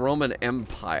think about the Roman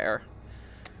Empire?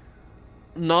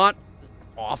 Not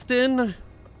often.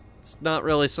 It's not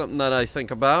really something that I think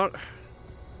about.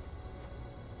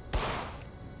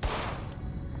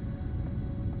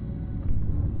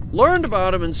 Learned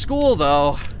about them in school,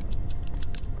 though.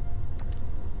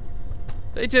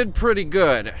 They did pretty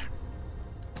good.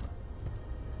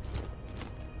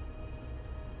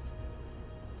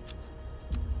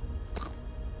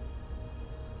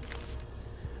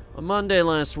 On Monday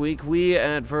last week, we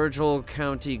at Virgil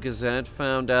County Gazette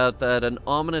found out that an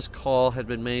ominous call had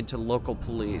been made to local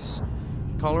police.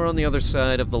 The caller on the other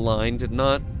side of the line did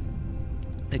not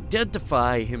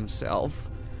identify himself,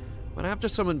 but after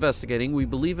some investigating, we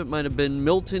believe it might have been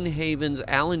Milton Haven's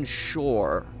Alan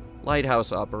Shore,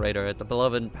 lighthouse operator at the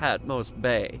beloved Patmos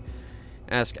Bay.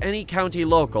 Ask any county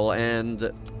local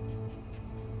and...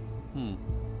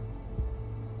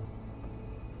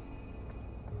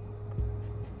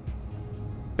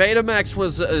 Betamax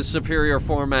was a superior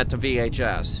format to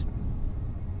VHS.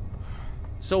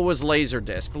 So was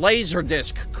Laserdisc.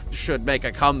 Laserdisc should make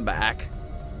a comeback.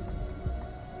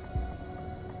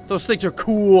 Those things are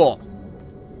cool.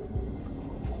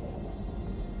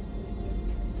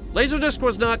 Laserdisc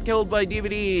was not killed by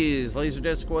DVDs.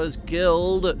 Laserdisc was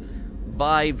killed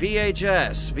by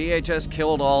VHS. VHS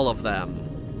killed all of them.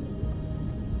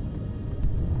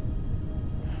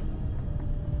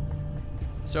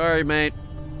 Sorry, mate.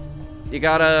 You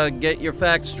gotta get your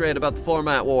facts straight about the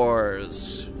format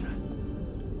wars.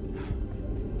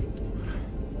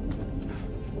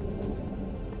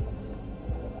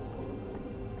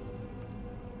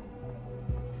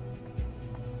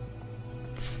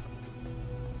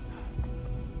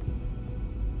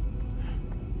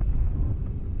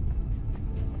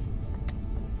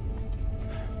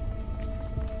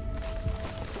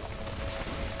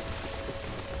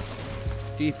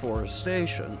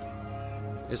 Deforestation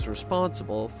is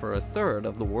responsible for 1/3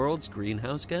 of the world's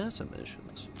greenhouse gas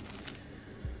emissions.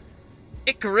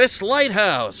 Icarus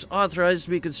Lighthouse, authorized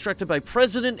to be constructed by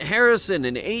President Harrison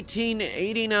in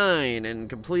 1889 and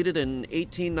completed in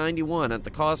 1891 at the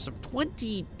cost of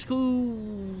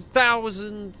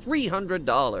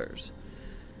 $22,300.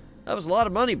 That was a lot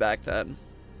of money back then.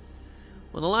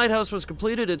 When the lighthouse was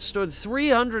completed, it stood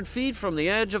 300 feet from the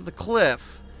edge of the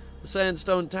cliff. The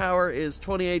sandstone tower is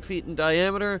 28 feet in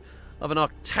diameter, of an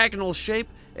octagonal shape,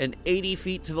 and 80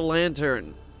 feet to the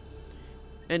lantern.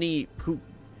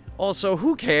 Also,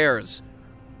 who cares?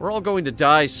 We're all going to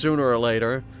die sooner or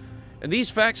later, and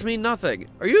these facts mean nothing.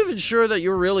 Are you even sure that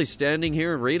you're really standing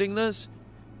here and reading this?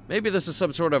 Maybe this is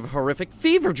some sort of horrific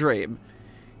fever dream.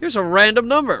 Here's a random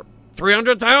number.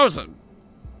 300,000.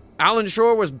 Alan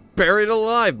Shore was buried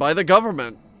alive by the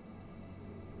government.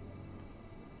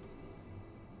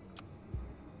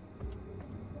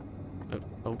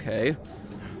 Okay.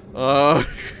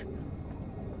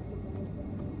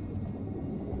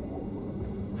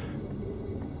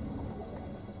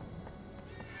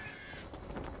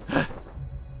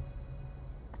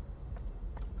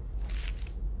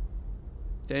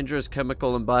 Dangerous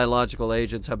chemical and biological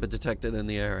agents have been detected in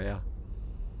the area.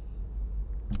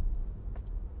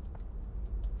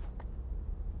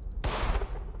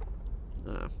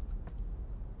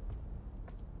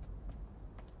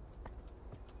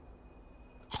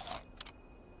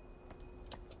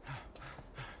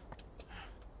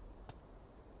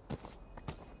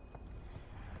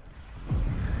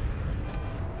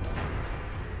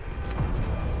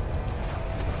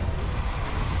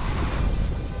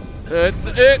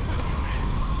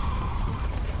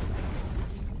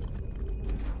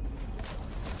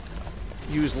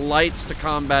 Use lights to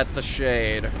combat the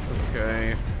shade.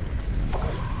 Okay.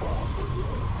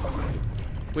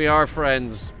 We are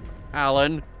friends,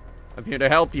 Alan. I'm here to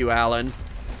help you, Alan. The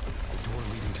door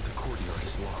leading to the courtyard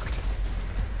is locked.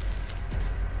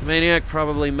 The maniac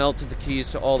probably melted the keys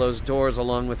to all those doors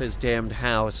along with his damned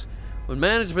house. When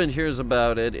management hears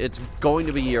about it, it's going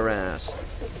to be your ass.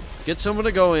 Get someone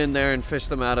to go in there and fish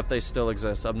them out if they still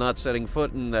exist. I'm not setting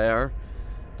foot in there.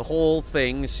 The whole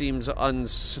thing seems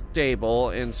unstable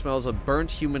and smells of burnt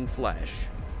human flesh.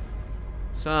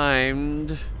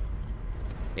 Signed...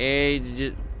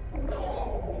 Agent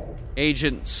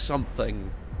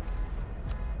something.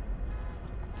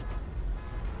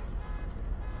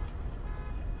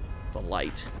 The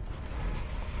light.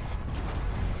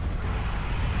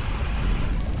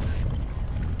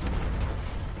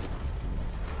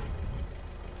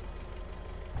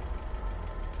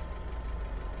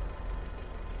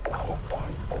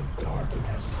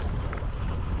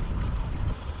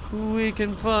 We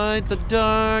can fight the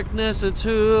darkness, it's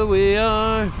who we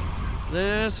are.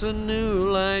 There's a new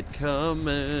light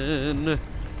coming.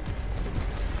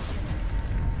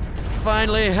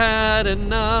 Finally had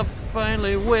enough,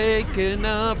 finally waking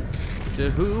up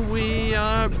to who we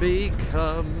are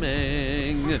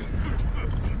becoming.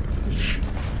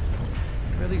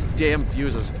 Where are these damn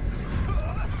fuses?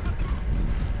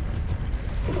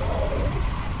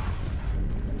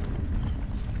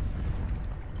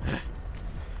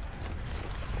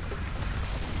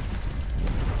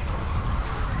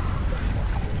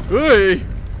 Hey!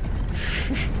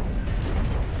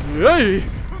 Hey!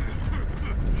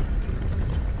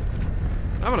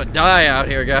 I'm gonna die out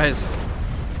here, guys.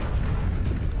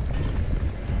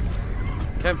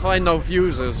 Can't find no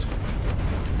fuses.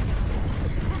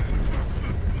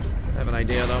 I have an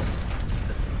idea, though.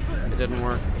 It didn't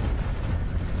work.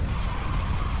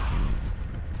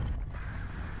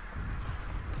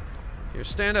 Here,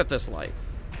 stand at this light.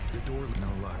 The door, no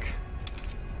luck.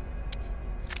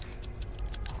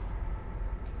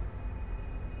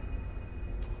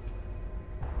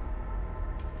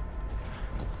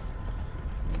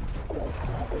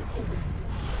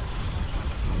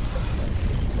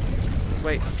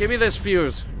 Wait, give me this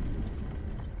fuse.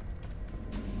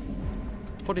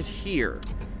 Put it here.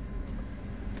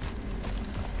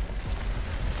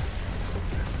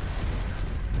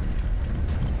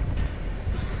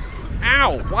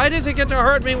 Ow! Why does it get to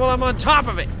hurt me while I'm on top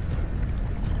of it?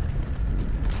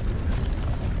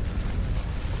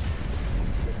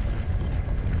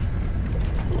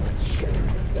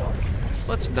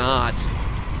 Let's not.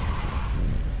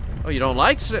 Oh, you don't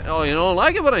like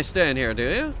it when I stand here, do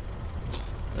you?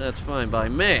 That's fine by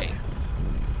me.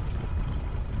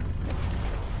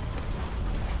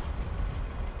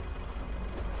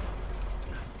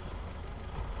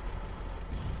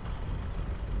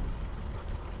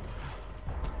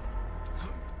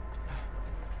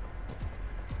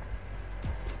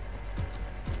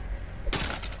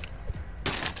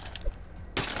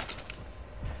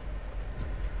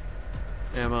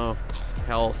 Ammo,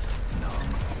 health.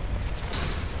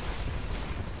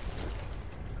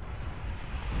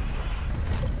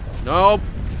 Nope.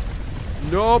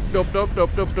 Nope, nope, nope, nope,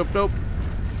 nope, nope, nope.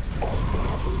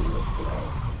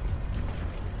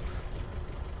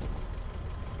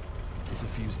 It's a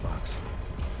fuse box.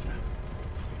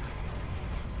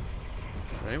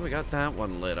 Right, we got that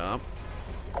one lit up.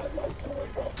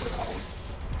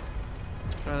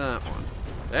 Try that one.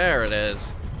 There it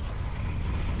is.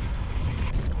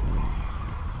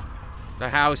 The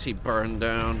house he burned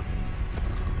down.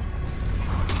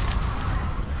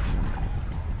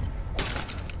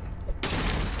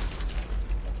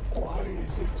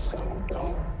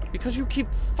 Because you keep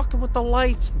fucking with the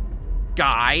lights,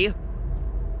 guy.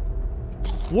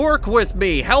 Work with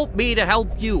me. Help me to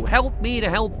help you. Help me to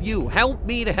help you. Help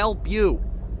me to help you.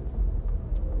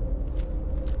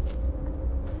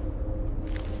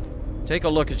 Take a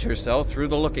look at yourself through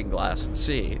the looking glass and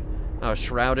see how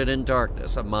shrouded in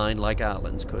darkness a mind like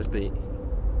Alan's could be.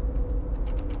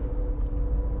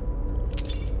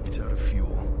 It's out of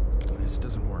fuel. This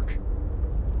doesn't work.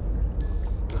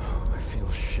 Oh, I feel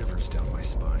shivers down my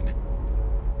spine.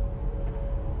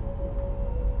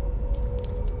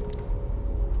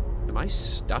 Am I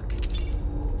stuck?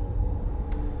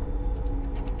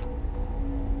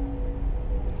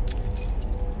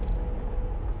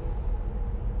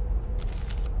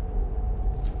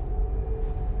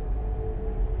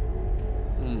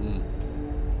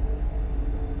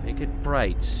 Make it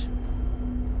bright.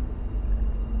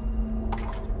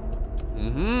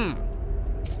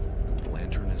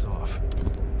 Lantern is off.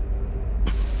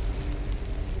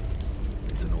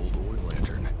 It's an old oil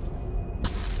lantern.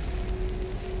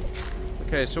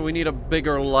 Okay, so we need a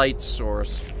bigger light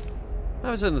source.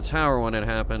 I was in the tower when it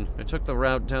happened. I took the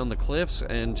route down the cliffs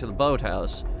and to the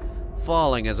boathouse,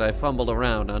 falling as I fumbled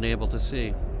around, unable to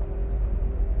see.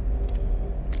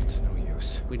 It's no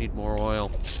use. We need more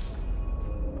oil.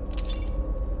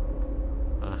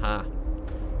 Aha.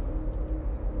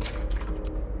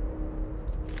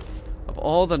 Of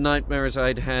all the nightmares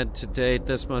I'd had to date,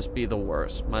 this must be the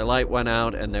worst. My light went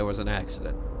out and there was an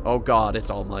accident. Oh god, it's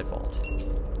all my fault.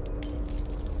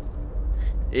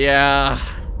 Yeah.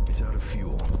 It's out of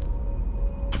fuel.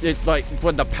 It's like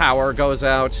when the power goes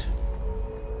out.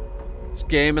 This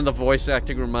game and the voice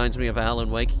acting reminds me of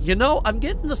Alan Wake. You know, I'm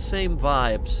getting the same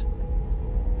vibes.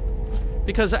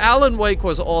 Because Alan Wake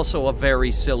was also a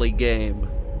very silly game.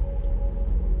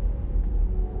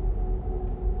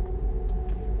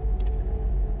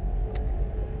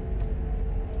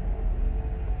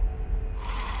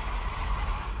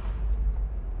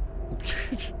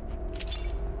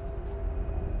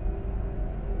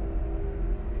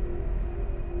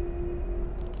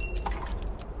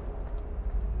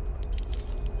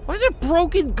 Why is there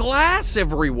broken glass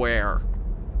everywhere?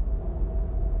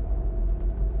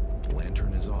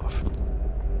 Lantern is off.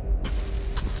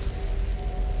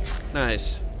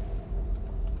 Nice.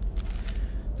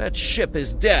 That ship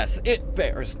is Death. It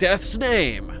bears Death's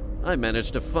name. I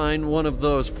managed to find one of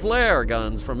those flare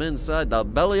guns from inside the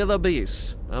belly of the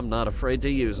beast. I'm not afraid to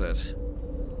use it.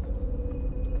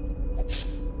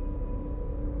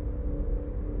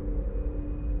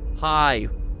 Hi.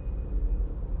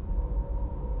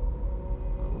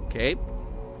 Okay.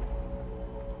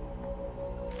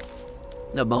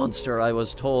 The monster I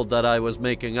was told that I was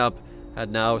making up had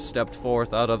now stepped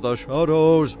forth out of the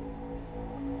shadows.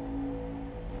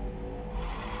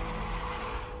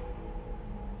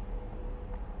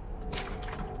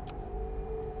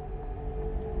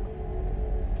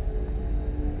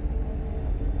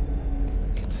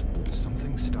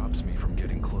 Something stops me from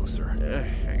getting closer.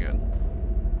 Hang on.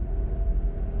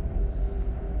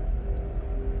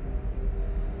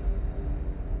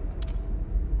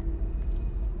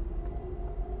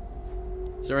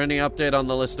 Is there any update on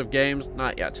the list of games?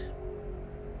 Not yet.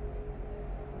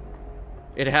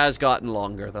 It has gotten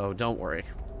longer, though. Don't worry.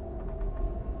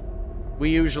 We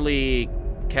usually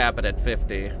cap it at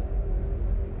 50.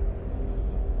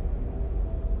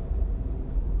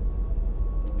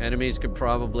 Enemies could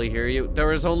probably hear you.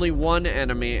 There is only one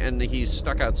enemy, and he's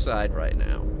stuck outside right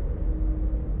now.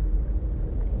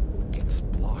 It's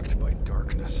blocked by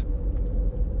darkness.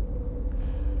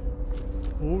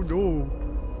 Oh no.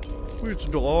 It's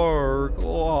dark.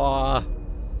 Oh.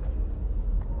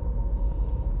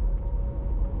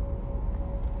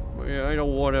 I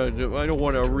don't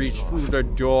want to reach through the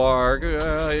dark.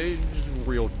 It's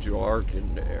real dark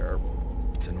in there.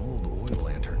 It's an old oil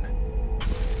lantern.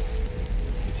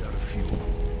 It's out of fuel.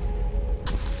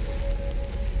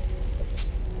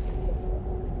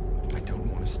 I don't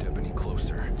want to step any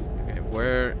closer. Okay,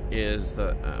 where is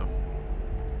the... Oh.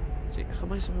 Let's see, how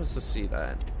am I supposed to see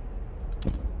that?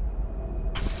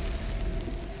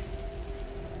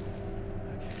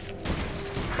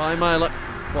 By my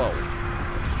whoa.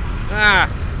 Ah!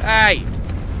 Hey!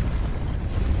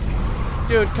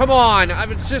 Dude, come on! I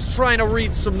was just trying to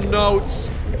read some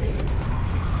notes.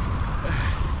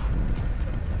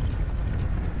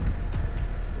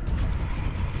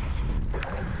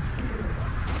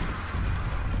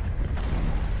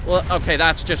 Well, okay,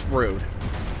 that's just rude.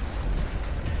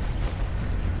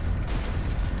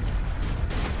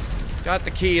 Got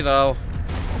the key, though.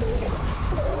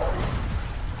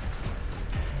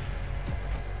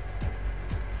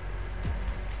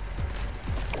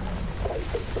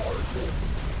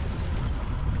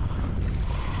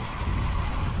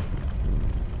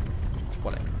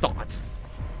 what I thought.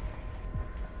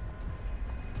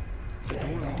 The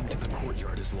door leading to the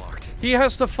courtyard is locked. He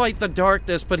has to fight the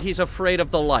darkness, but he's afraid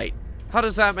of the light. How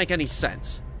does that make any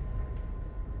sense?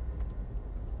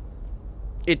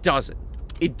 It doesn't.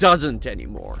 It doesn't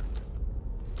anymore.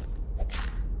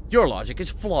 Your logic is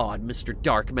flawed, Mr.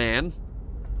 Darkman.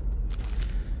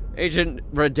 Agent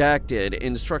Redacted.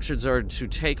 Instructions are to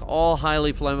take all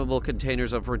highly flammable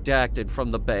containers of Redacted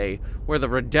from the bay, where the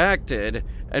Redacted,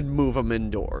 and move them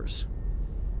indoors.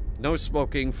 No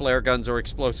smoking, flare guns, or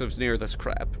explosives near this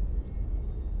crap.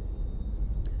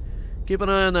 Keep an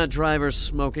eye on that driver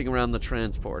smoking around the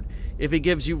transport. If he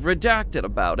gives you Redacted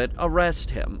about it,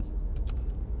 arrest him.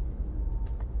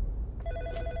 In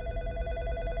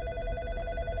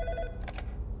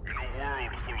a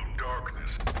world full of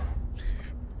darkness,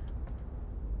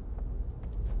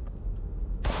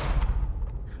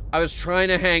 I was trying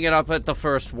to hang it up at the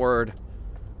first word.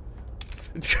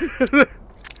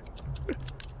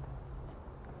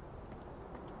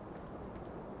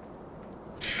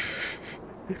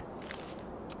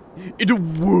 In a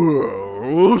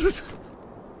world...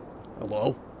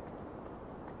 Hello?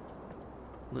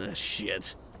 Ah,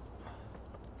 shit.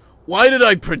 Why did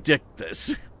I predict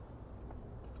this?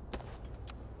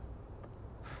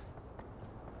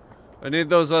 I need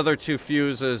those other 2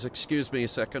 fuses. Excuse me a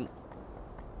second.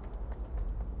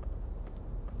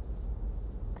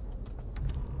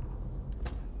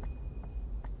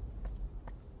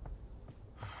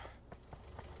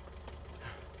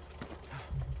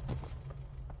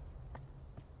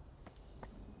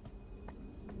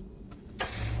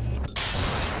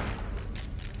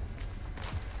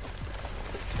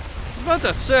 I was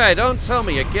about to say, don't tell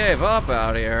me you gave up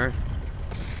out here.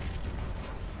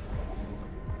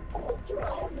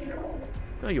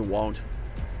 No, you won't.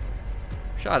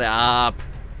 Shut up.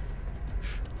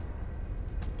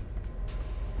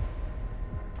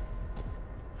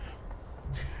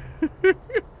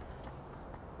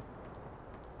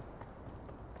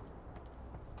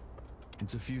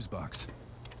 It's a fuse box.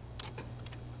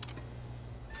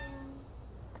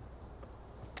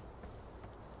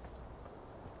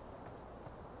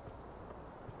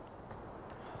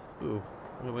 Ooh,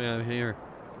 what do we have here?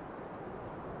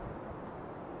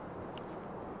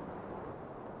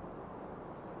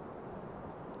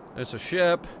 There's a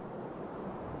ship.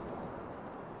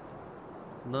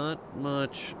 Not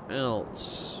much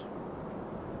else.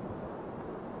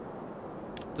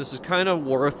 This is kind of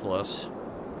worthless.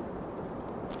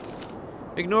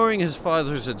 Ignoring his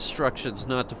father's instructions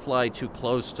not to fly too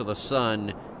close to the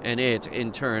sun, and it,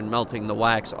 in turn, melting the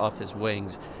wax off his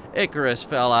wings, Icarus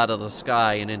fell out of the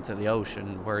sky and into the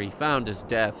ocean, where he found his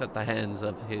death at the hands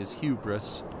of his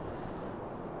hubris.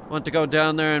 Want to go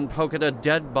down there and poke at a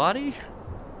dead body?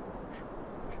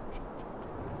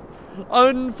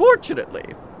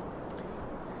 Unfortunately,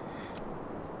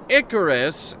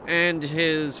 Icarus and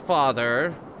his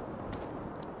father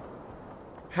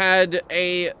had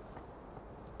a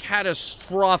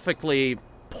catastrophically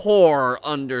poor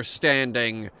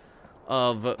understanding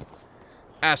of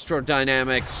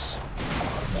astrodynamics,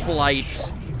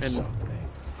 flight, and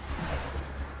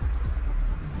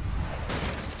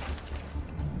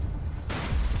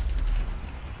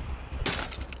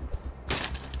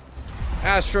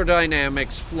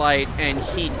astrodynamics, flight, and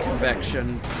heat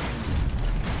convection.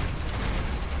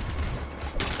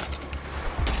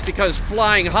 Because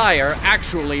flying higher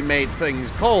actually made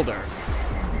things colder.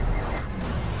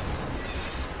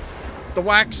 The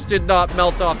wax did not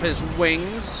melt off his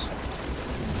wings.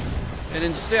 And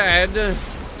instead,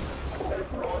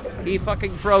 he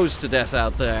fucking froze to death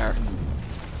out there.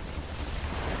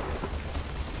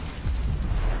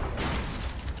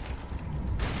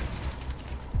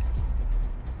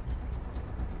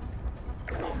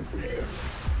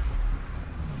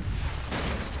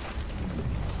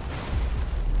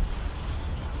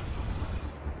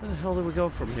 Where the hell do we go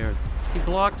from here? He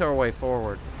blocked our way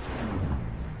forward.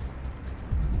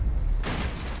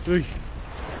 Ugh.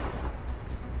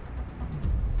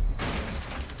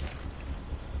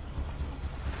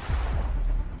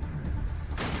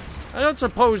 I don't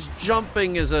suppose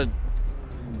jumping is a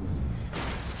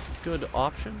good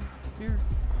option here.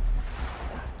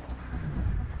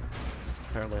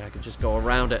 Apparently I could just go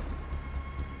around it.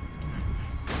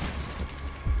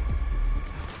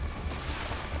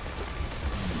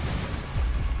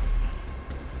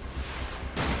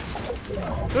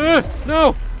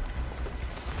 No!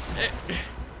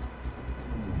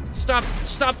 Stop,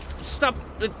 stop, stop.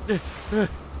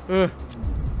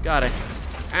 Got it.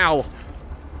 Ow.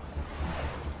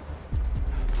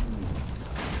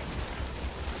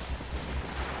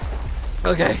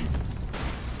 Okay.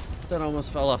 That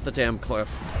almost fell off the damn cliff.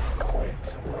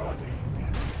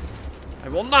 I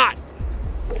will not!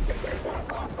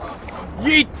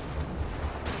 Yeet!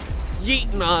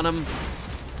 Yeeting on him.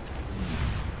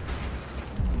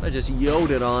 I just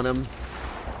yoted on him.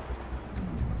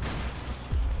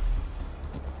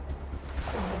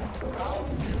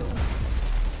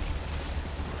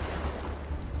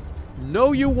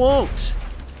 No, you won't.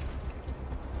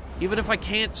 Even if I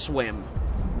can't swim.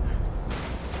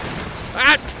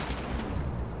 Ah!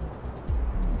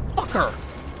 Fucker!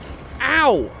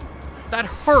 Ow! That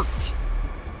hurt.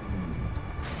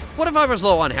 What if I was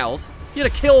low on health? You'd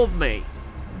have killed me.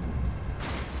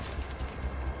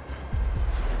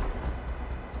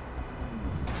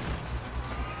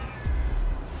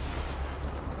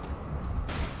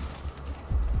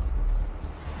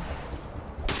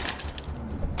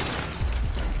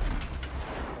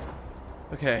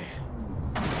 Okay.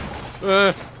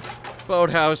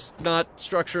 Boathouse, not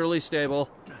structurally stable.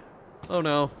 Oh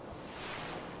no.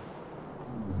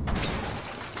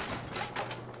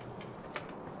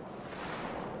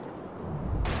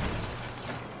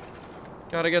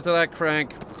 Gotta get to that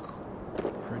crank.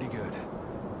 Pretty good.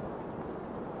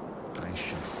 I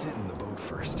should sit in the boat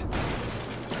first.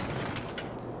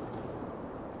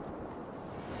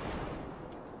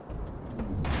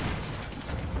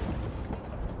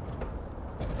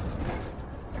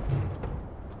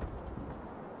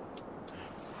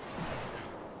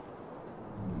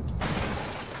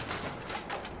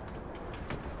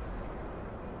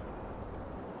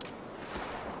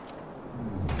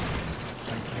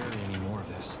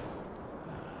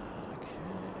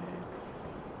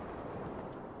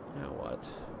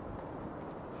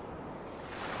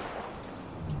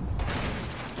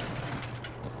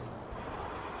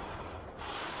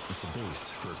 It's a base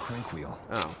for a crank wheel.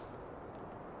 Oh.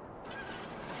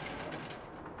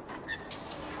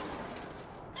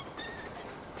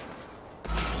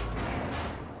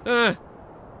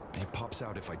 It pops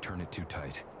out if I turn it too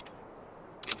tight.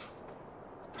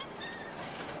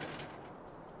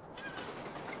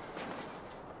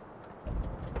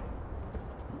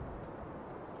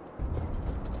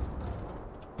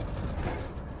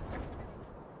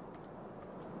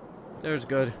 There's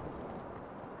good.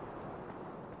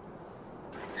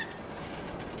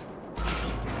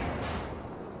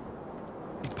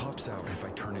 It pops out if I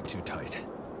turn it too tight.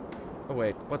 Oh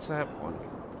wait, what's that one?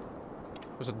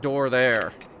 There's a door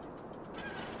there.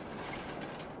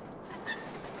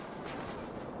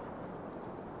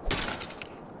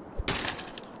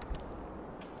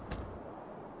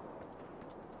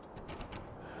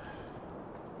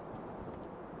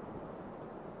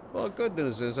 Well, good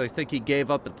news is I think he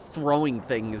gave up at throwing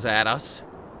things at us.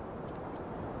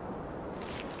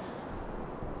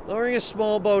 Lowering a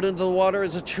small boat into the water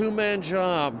is a two-man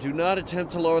job. Do not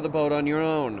attempt to lower the boat on your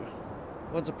own.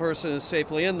 Once a person is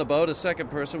safely in the boat, a second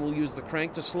person will use the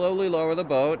crank to slowly lower the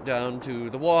boat down to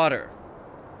the water.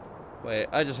 Wait,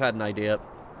 I just had an idea.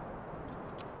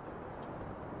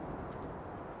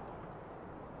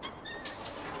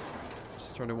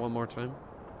 Just turn it one more time.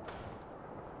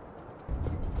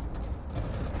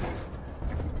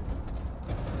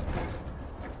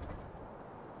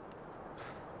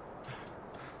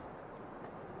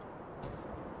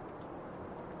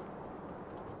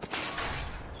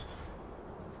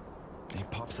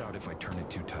 Out if I turn it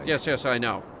too tight. Yes, yes, I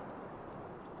know.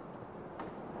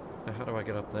 Now, how do I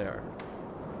get up there?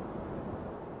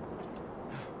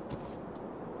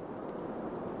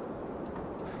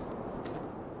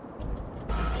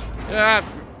 Ah!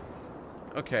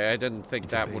 Okay, I didn't think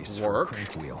that would work.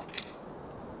 Crank wheel.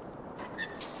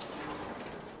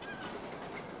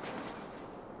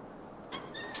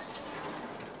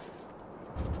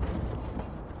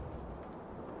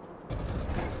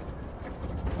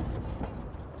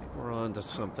 Onto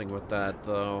something with that,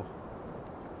 though.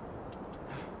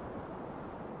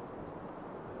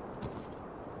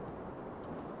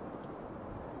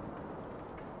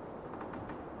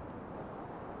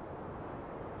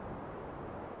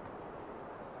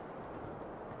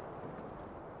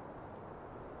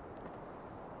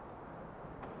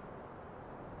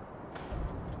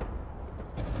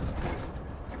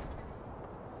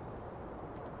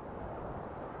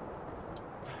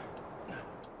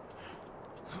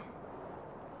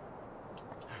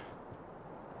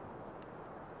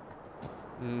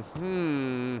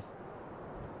 Mm-hmm.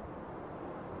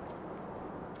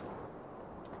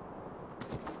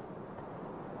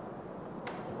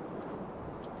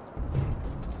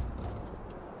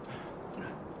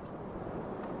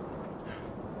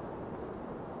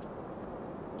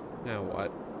 Now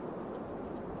what?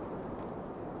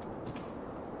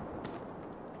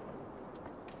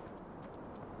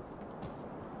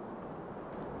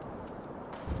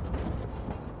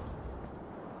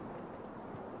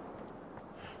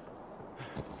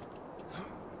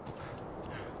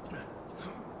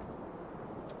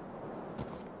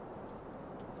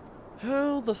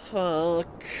 How the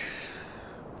fuck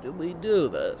do we do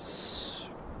this?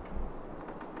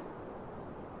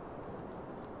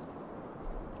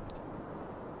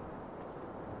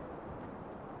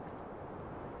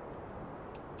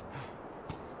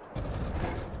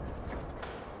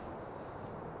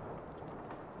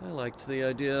 I liked the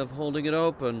idea of holding it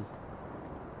open.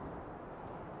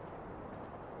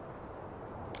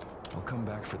 I'll come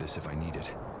back for this if I need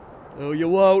it. Oh, you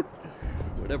won't.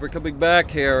 We're never coming back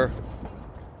here.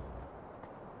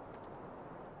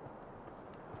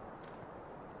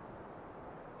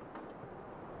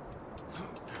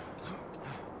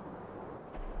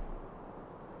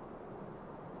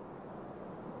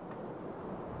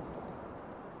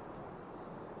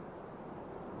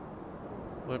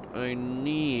 What I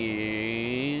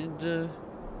need... Do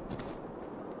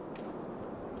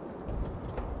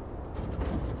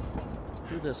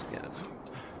this again.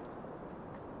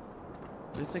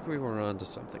 I think we were onto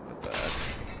something with that.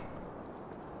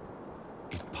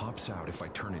 It pops out if I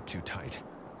turn it too tight.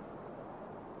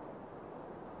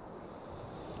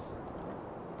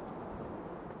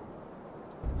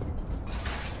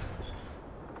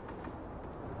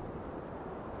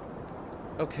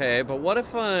 Okay, but what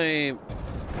if I...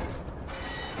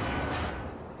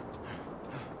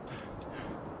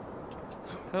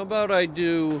 How about I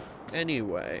do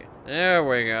anyway? There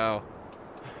we go.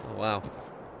 Oh, wow.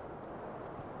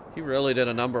 He really did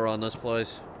a number on this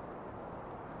place.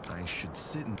 I should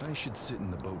sit in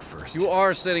the boat first. You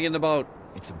are sitting in the boat.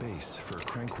 It's a base for a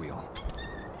crank wheel.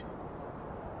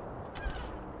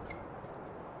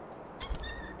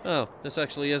 Oh, this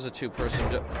actually is a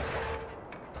two-person job.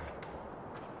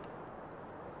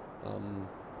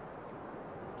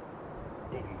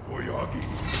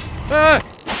 Ah!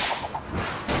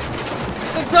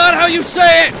 That's not how you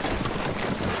say it!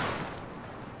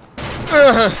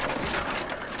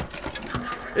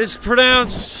 It's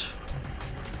pronounced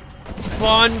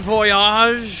Bon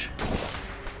Voyage.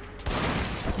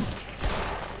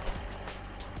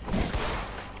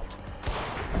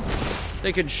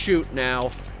 They can shoot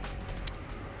now.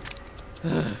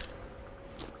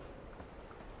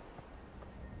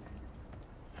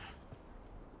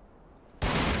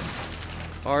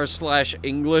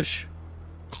 R/English.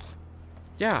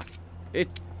 Yeah,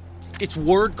 it's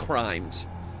word crimes.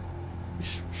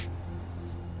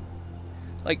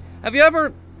 Like, have you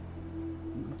ever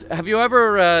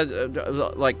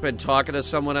like been talking to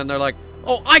someone and they're like,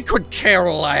 "Oh, I could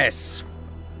care less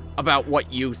about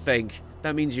what you think."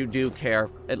 That means you do care,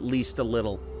 at least a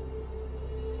little.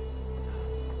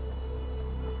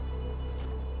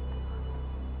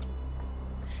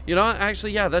 You know,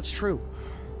 actually, yeah, that's true.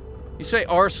 You say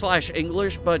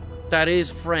R/English, but that is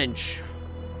French.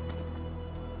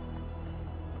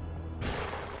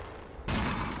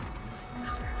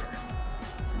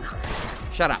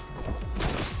 Shut up.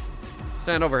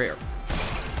 Stand over here.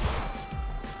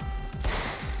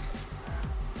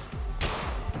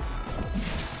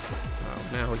 Oh,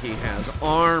 now he has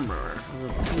armor.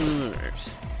 Of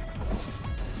course.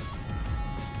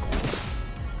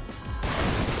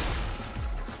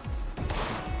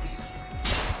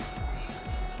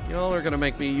 Y'all are gonna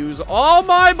make me use all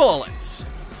my bullets.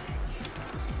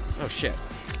 Oh, shit.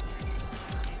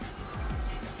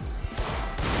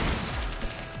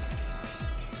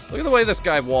 Look at the way this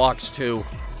guy walks, too.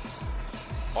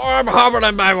 I'm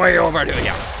hobbling my way over to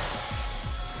you.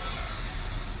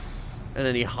 And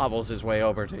then he hobbles his way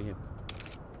over to you.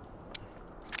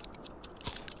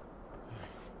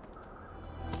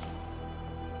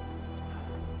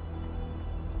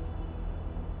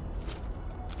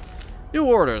 New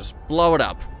orders. Blow it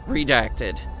up.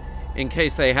 Redacted. In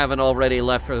case they haven't already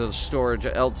left for the storage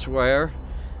elsewhere.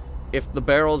 If the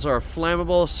barrels are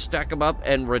flammable, stack them up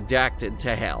and redacted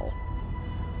to hell.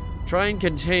 Try and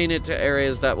contain it to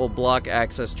areas that will block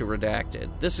access to redacted.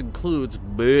 This includes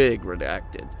big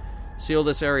redacted. Seal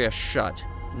this area shut.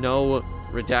 No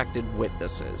redacted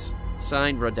witnesses.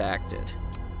 Signed, redacted.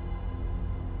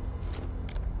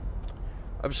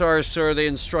 I'm sorry, sir. The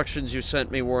instructions you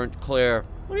sent me weren't clear.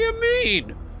 What do you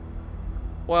mean?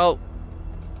 Well,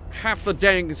 half the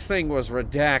dang thing was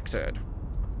redacted.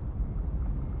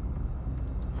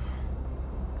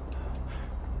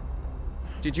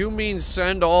 Did you mean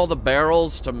send all the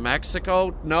barrels to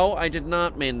Mexico? No, I did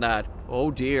not mean that. Oh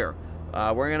dear.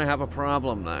 We're gonna have a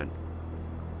problem then.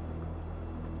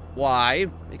 Why?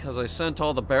 Because I sent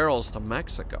all the barrels to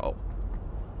Mexico.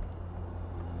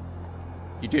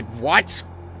 You did what?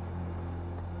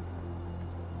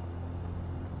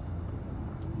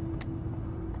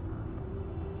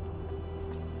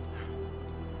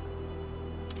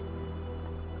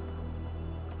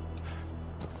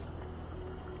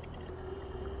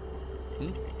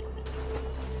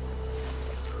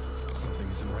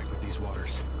 isn't right with these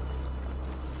waters.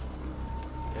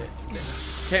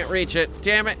 Can't reach it.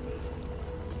 Damn it.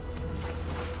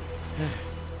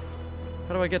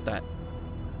 How do I get that?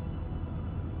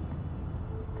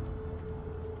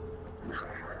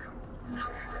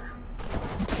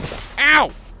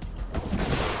 Ow!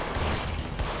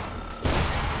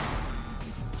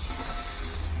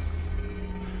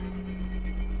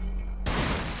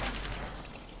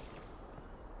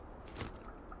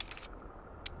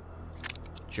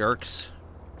 Jerks.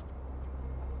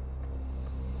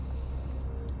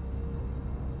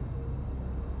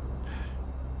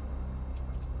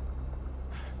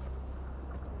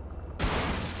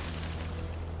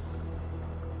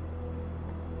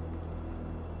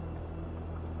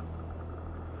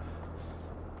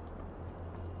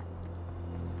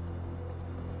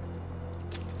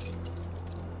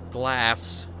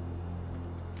 Glass.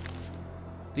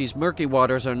 These murky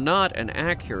waters are not an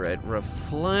accurate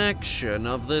reflection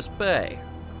of this bay.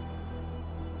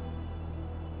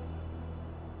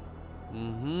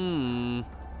 Mm-hmm.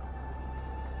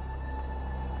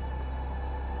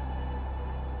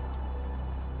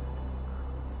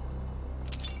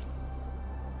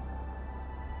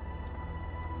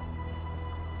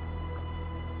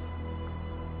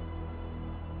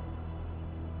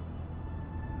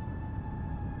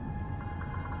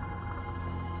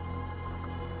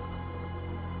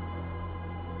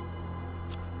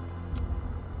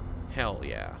 Hell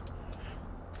yeah.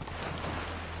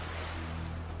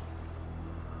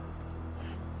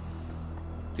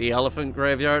 The elephant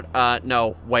graveyard?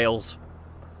 No, whales.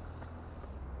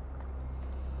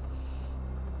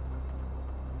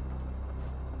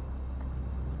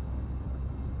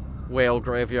 Whale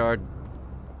graveyard.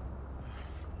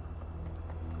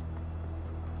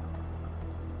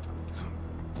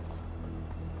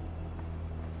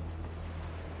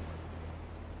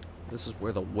 This is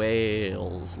where the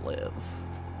whales live.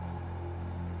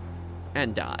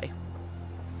 And die.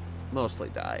 Mostly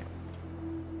die.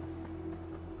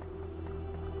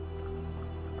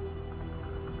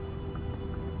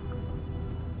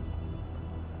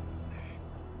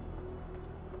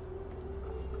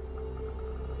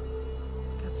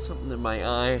 Got something in my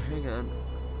eye. Hang on.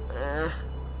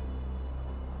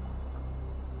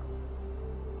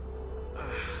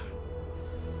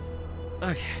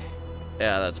 Okay.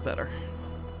 Yeah, that's better.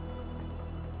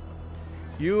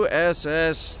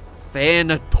 USS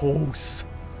Thanatos.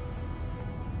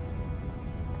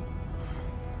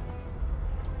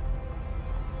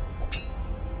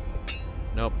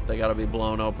 Nope, they gotta be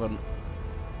blown open.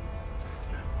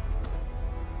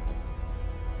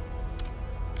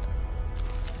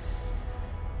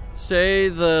 Stay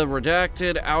the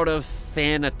redacted out of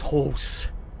Thanatos.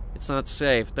 It's not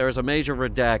safe. There's a major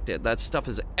redacted. That stuff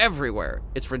is everywhere.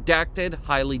 It's redacted,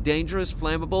 highly dangerous,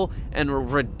 flammable, and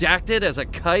redacted as a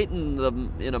kite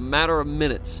in a matter of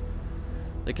minutes.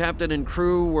 The captain and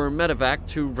crew were medevac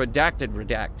to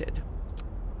redacted.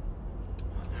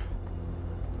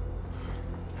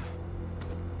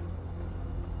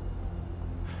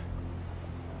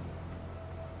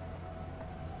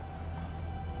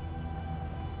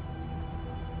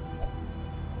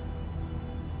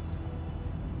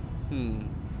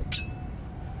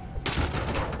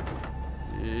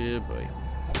 Yeah, boy.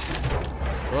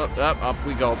 Up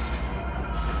we go.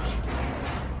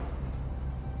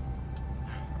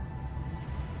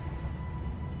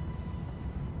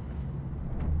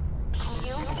 Can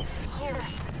you hear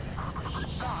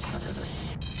Doc?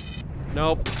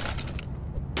 Nope.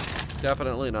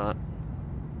 Definitely not.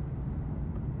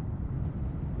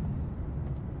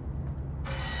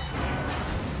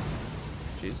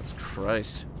 Jesus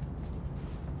Christ.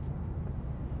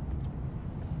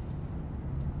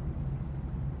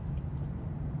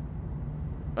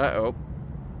 Uh-oh.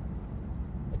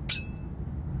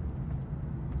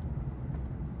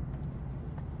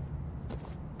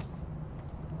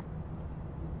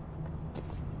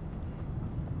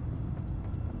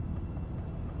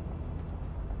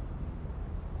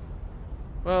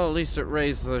 Well, at least it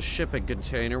raised the shipping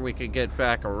container. We could get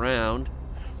back around.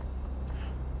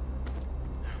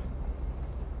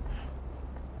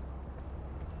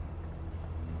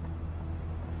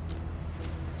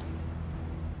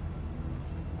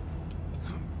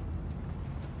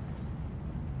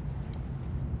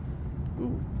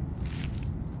 Ooh.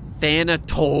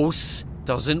 Thanatos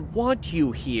doesn't want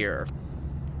you here.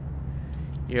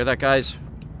 You hear that, guys?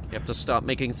 You have to stop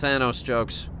making Thanos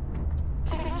jokes.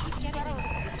 Things keep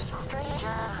getting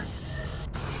stranger.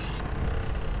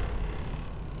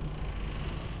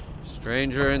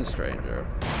 Stranger and stranger.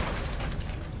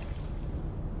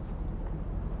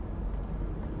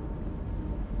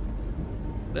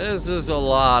 This is a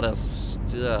lot of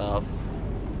stuff.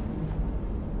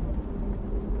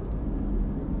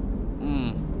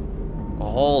 A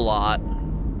whole lot.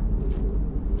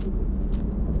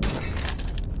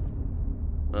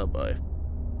 Oh boy.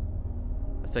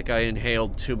 I think I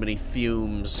inhaled too many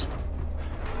fumes.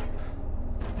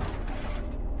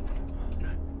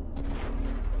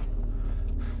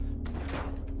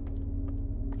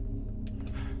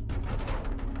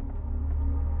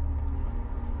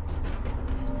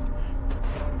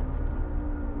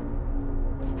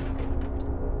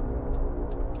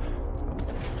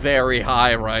 Very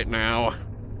high right now.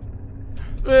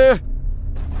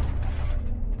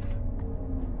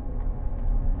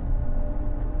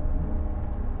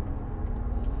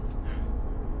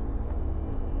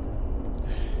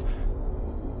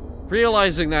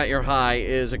 Realizing that you're high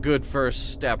is a good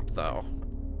first step, though.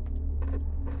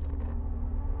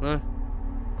 Huh?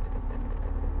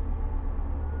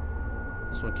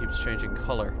 This one keeps changing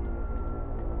color.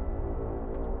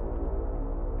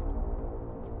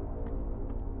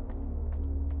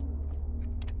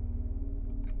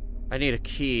 I need a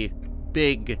key.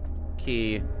 Big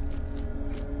key.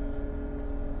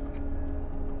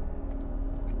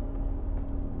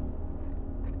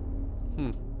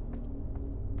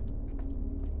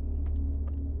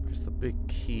 Where's the big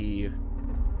key?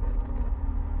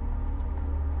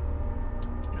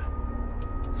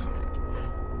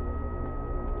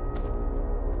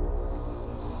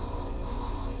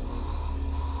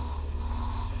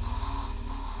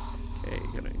 Okay,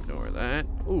 gonna ignore that.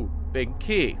 Ooh, big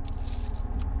key.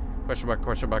 Question mark,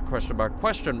 question mark, question mark,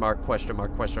 question mark, question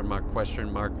mark, question mark,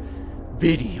 question mark.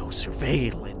 Video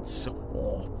surveillance.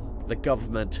 Oh, the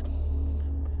government.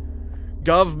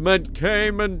 Government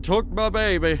came and took my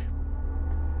baby.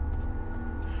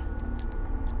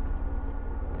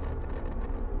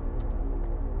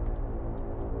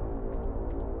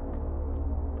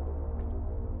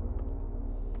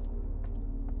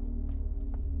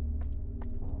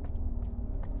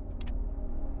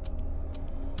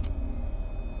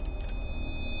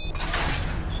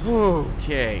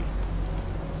 Okay.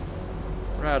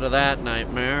 We're out of that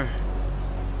nightmare.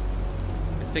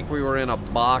 I think we were in a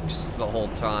box the whole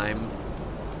time.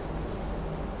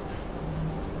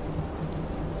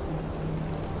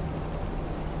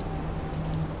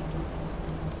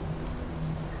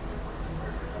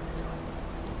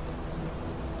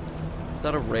 Is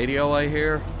that a radio I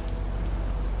hear?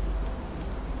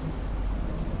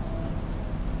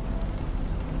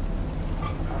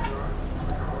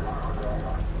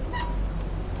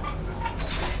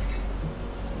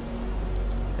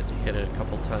 Hit it a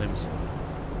couple times.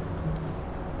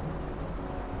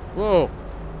 Whoa!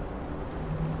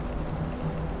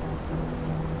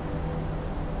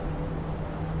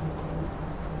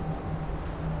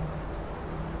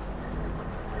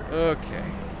 Okay.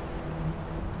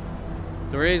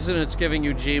 The reason it's giving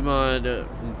you Gmod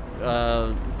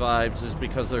vibes is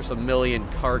because there's a million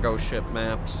cargo ship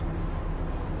maps.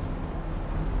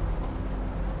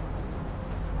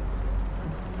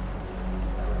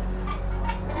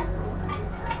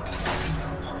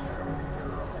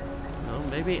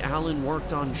 Maybe Alan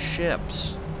worked on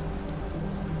ships.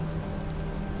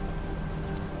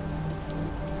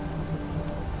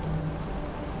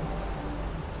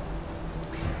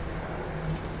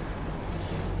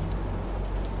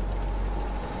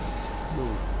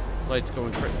 Ooh, light's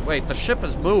going crazy. Wait, the ship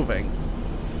is moving.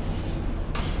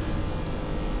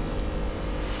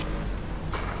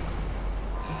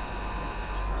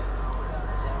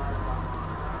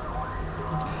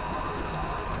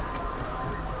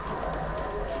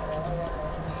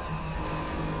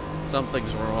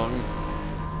 Something's wrong.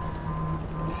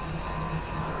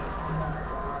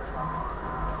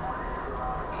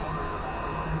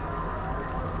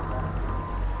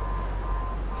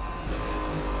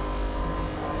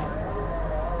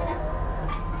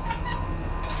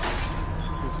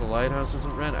 Because the lighthouse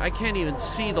isn't red. I can't even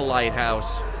see the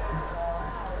lighthouse.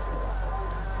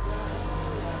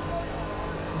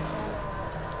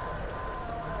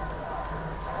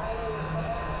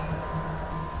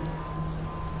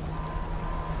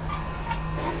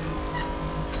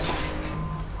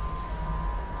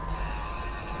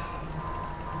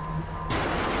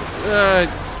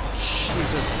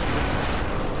 Jesus.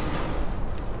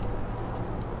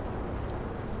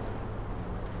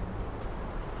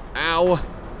 Ow.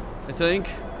 I think.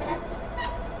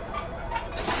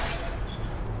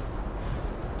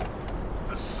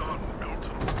 The sun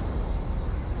melted.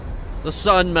 The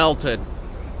sun melted.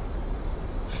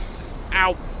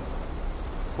 Ow.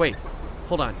 Wait.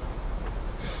 Hold on.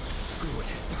 Screw it.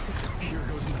 Here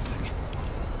goes nothing.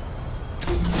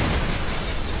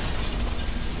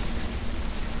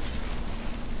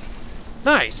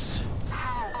 Nice.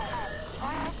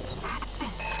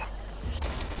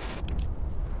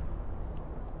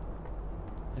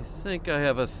 I think I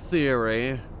have a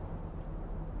theory.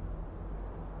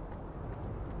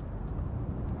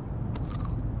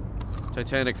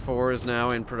 Titanic 4 is now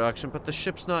in production, but the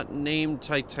ship's not named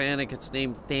Titanic, it's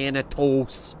named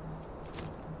Thanatos.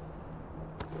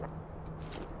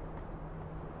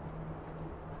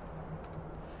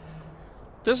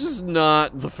 This is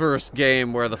not the first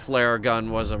game where the flare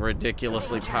gun was a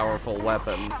ridiculously powerful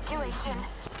weapon.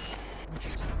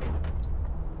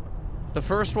 The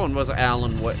first one was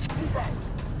Alan Wake.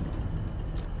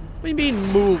 What do you mean,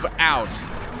 move out?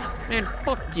 Man,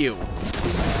 fuck you.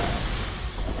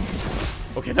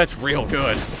 Okay, that's real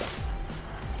good.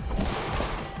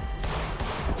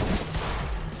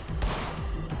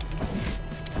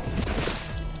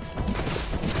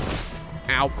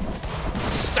 Ow.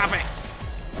 Stop it!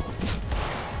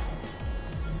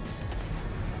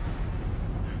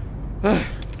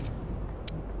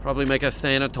 Probably make a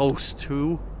Thanatos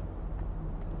 2.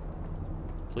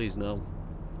 Please no.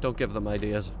 Don't give them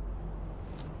ideas.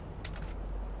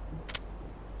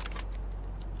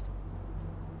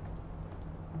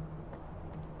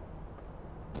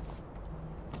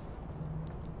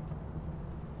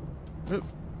 I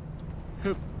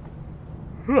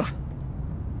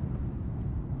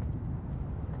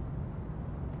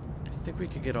think we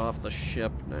could get off the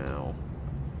ship now.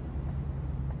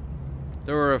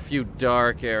 There were a few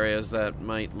dark areas that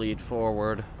might lead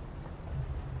forward.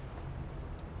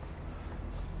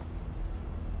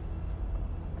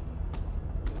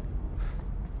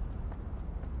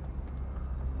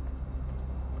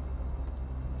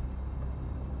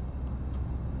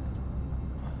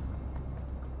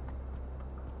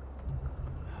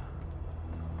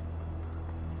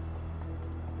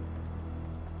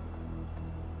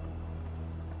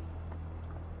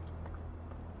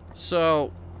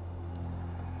 So,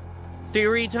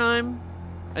 theory time?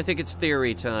 I think it's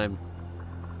theory time.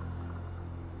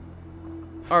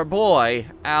 Our boy,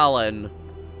 Alan,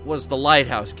 was the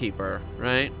lighthouse keeper,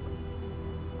 right?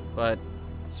 But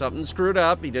something screwed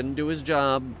up, he didn't do his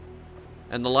job,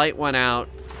 and the light went out,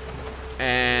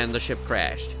 and the ship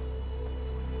crashed.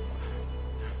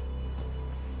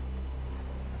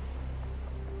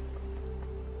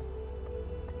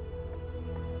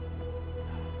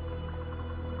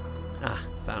 Ah,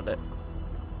 found it.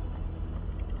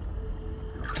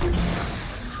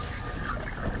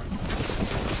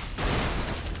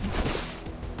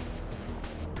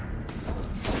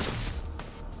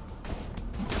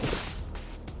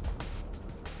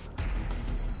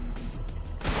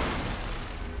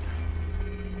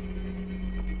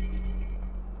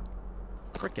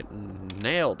 Frickin'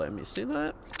 nailed him, you see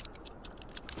that?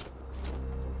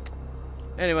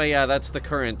 Anyway, yeah, that's the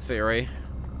current theory.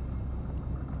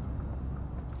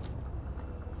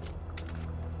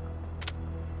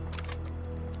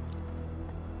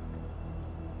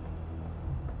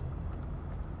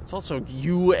 It's also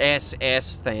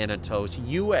USS Thanatos.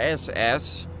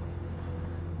 USS,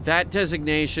 that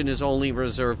designation is only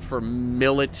reserved for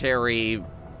military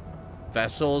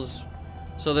vessels.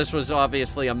 So this was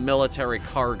obviously a military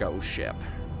cargo ship.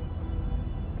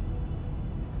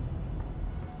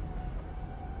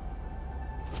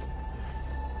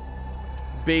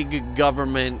 Big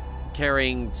government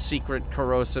carrying secret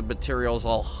corrosive materials,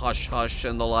 all hush-hush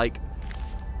and the like.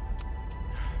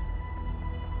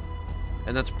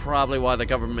 And that's probably why the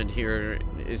government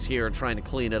is here trying to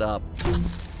clean it up.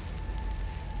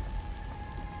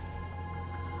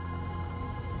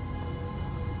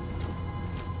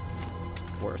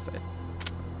 Worth it.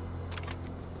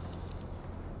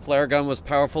 Flare gun was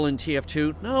powerful in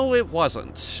TF2? No, it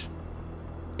wasn't.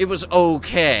 It was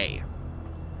okay.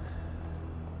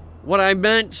 What I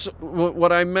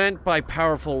meant by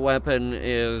powerful weapon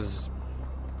is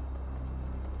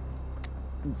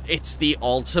it's the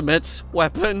ultimate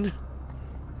weapon.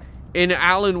 In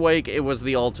Alan Wake, it was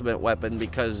the ultimate weapon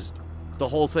because the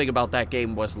whole thing about that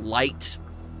game was light.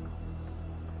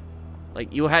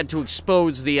 Like, you had to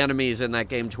expose the enemies in that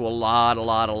game to a lot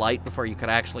of light before you could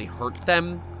actually hurt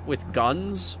them with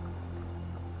guns.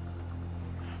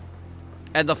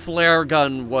 And the flare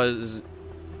gun was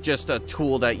just a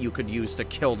tool that you could use to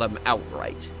kill them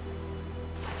outright.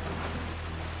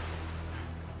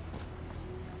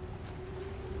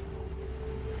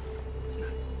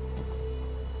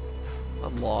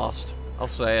 I'm lost. I'll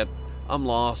say it. I'm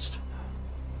lost.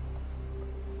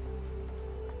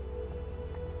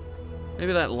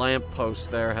 Maybe that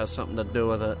lamppost there has something to do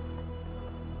with it.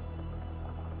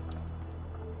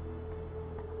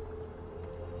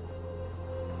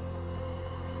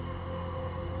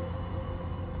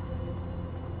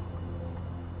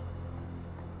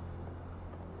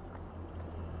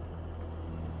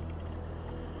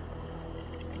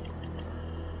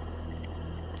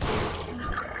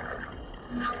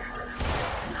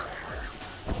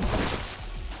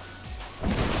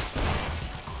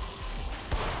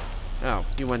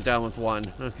 He went down with one.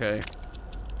 Okay.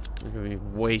 I'm gonna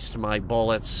waste my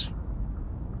bullets.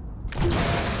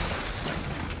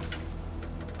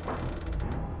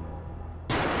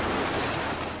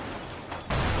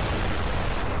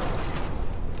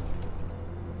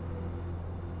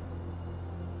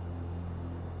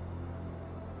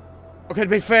 Okay, to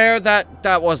be fair,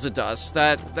 that was the dust.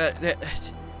 It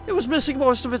was missing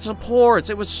most of its supports.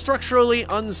 It was structurally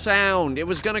unsound. It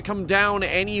was gonna come down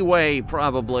anyway,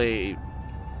 probably.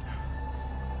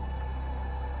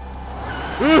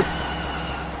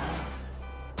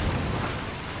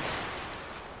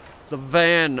 The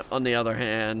van, on the other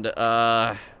hand,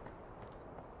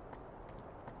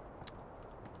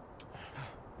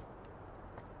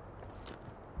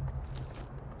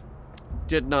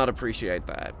 did not appreciate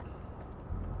that.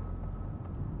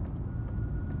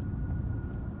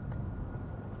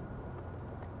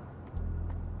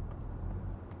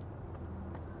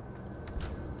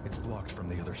 It's blocked from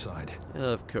the other side.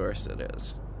 Of course it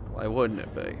is. Why wouldn't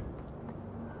it be?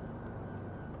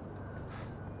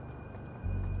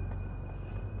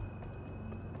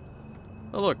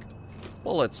 Oh, look.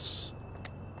 Bullets.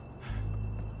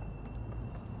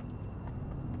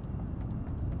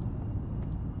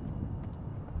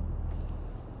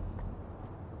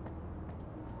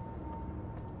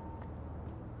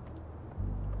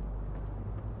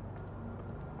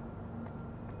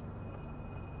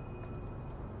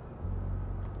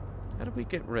 How do we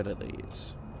get rid of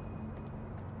these?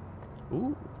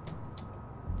 Ooh.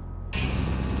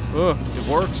 Ugh, it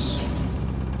works.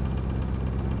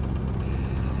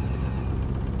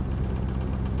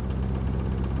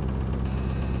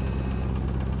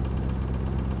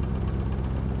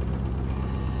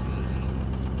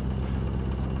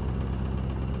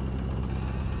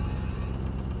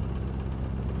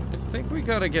 I think we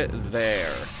gotta get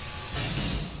there.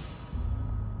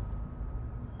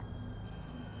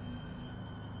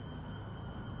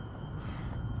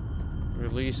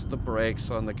 Release the brakes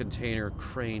on the container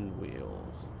crane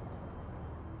wheels.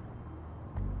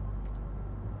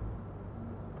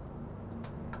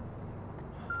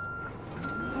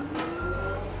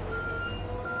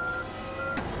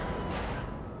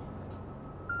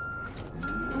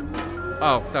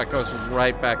 Oh, that goes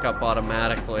right back up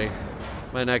automatically.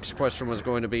 My next question was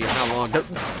going to be how long...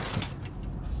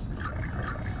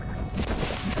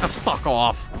 Ah, fuck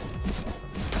off.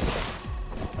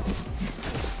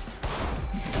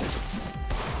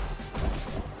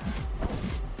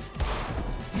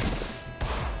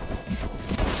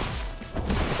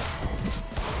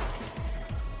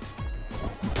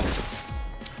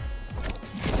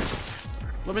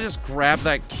 Let me just grab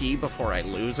that key before I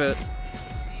lose it.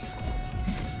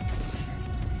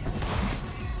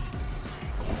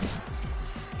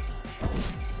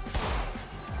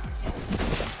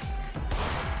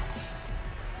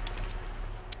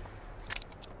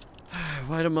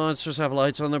 Why do monsters have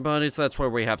lights on their bodies? That's where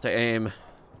we have to aim.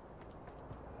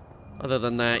 Other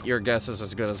than that, your guess is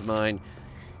as good as mine.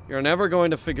 You're never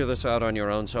going to figure this out on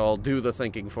your own, so I'll do the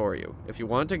thinking for you. If you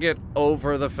want to get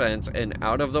over the fence and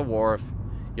out of the wharf,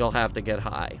 you'll have to get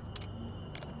high.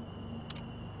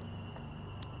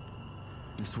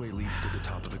 This way leads to the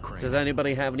top of the crane. Does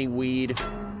anybody have any weed?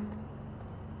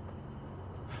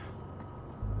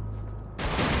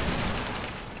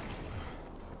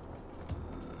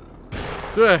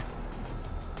 Ugh.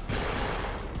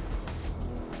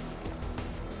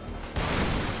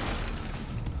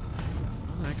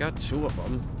 I got 2 of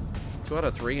them. 2 out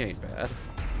of 3 ain't bad.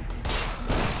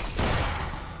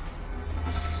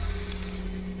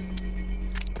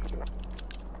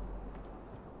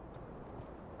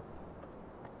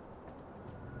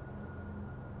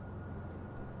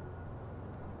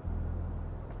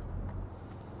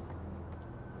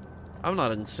 I'm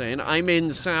not insane. I'm in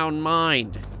sound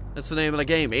mind. That's the name of the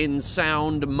game. In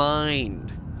sound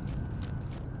mind.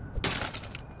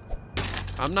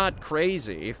 I'm not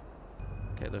crazy.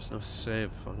 Okay, there's no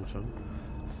save function.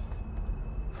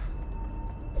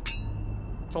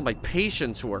 It's all my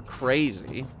patients who are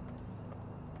crazy.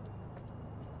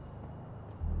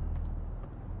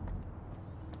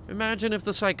 Imagine if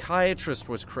the psychiatrist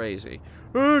was crazy.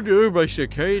 Oh no, my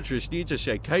psychiatrist needs a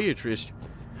psychiatrist.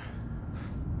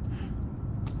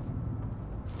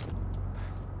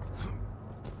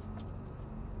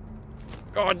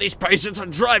 God, these patients are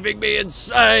driving me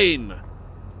insane!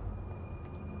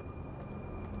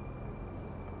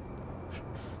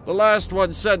 The last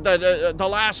one said that the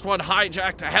last one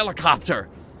hijacked a helicopter.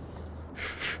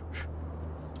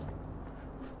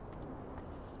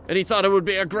 And he thought it would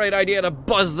be a great idea to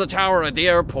buzz the tower at the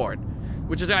airport,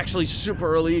 which is actually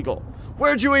super illegal.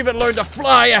 Where'd you even learn to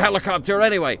fly a helicopter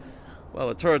anyway? Well,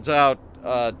 it turns out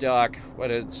Doc,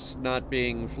 when it's not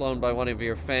being flown by one of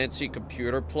your fancy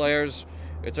computer players,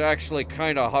 it's actually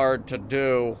kind of hard to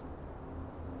do.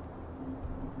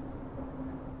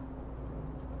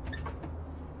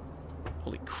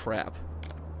 Holy crap.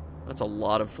 That's a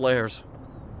lot of flares.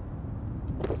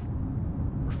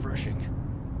 Refreshing.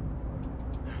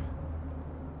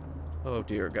 Oh,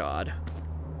 dear God.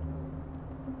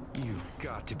 You've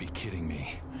got to be kidding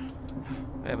me.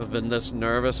 I haven't been this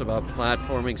nervous about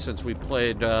platforming since we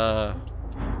played, what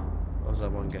was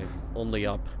that one game? Only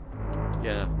Up.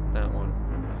 Yeah, that one.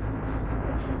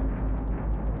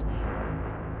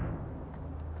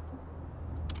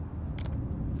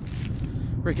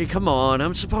 Ricky, come on.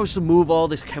 I'm supposed to move all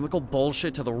this chemical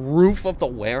bullshit to the roof of the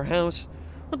warehouse?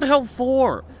 What the hell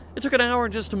for? It took an hour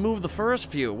just to move the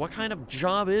first few. What kind of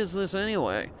job is this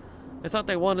anyway? I thought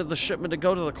they wanted the shipment to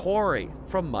go to the quarry.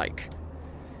 From Mike.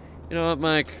 You know what,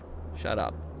 Mike? Shut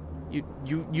up.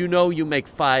 You know you make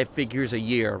 5 figures a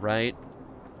year, right?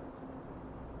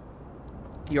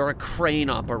 You're a crane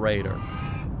operator.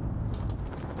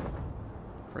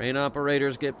 Crane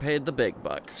operators get paid the big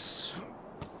bucks.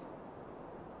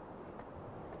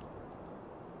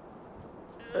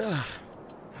 Ugh.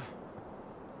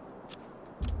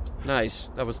 Nice.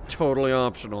 That was totally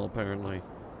optional, apparently.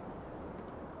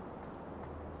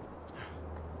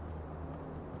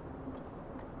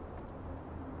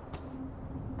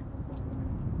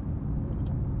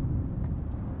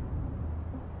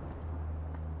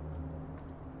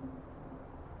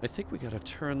 I think we gotta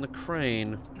turn the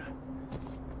crane.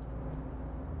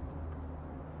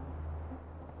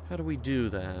 How do we do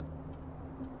that?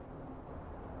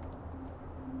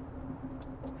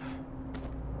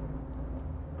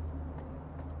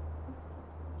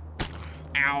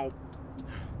 Ow.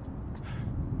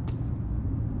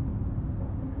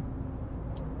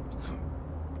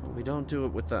 Well, we don't do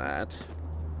it with that.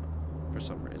 For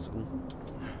some reason.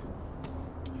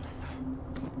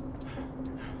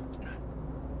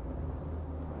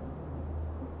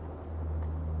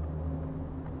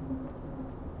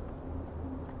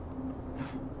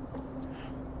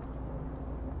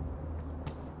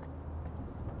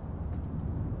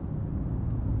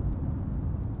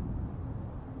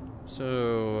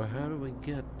 So, how do we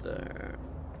get there?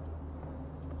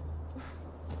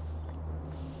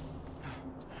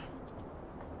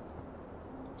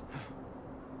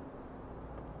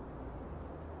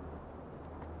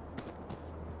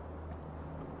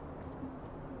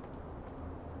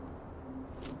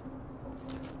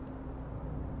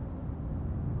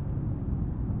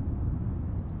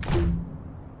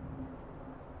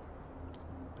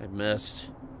 I missed.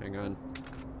 Hang on.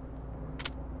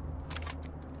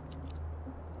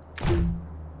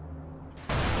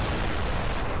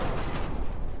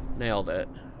 Nailed it.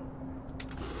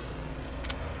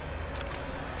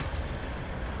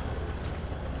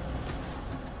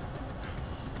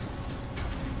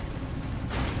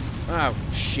 Oh,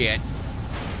 shit.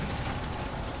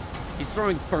 He's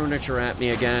throwing furniture at me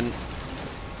again.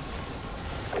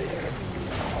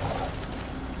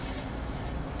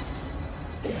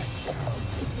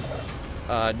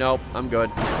 Nope, I'm good.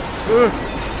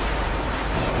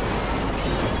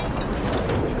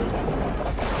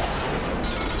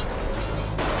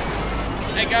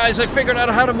 Hey guys, I figured out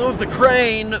how to move the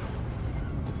crane.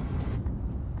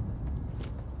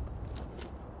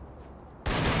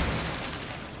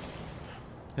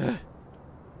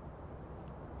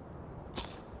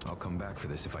 I'll come back for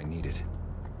this if I need it.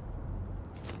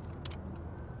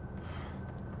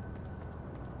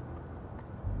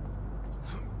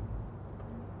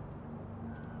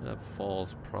 That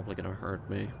fall's probably gonna hurt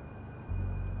me.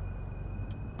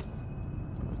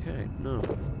 Okay, no.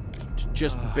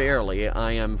 Just barely.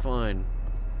 I am fine.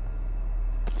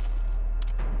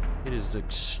 It is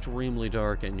extremely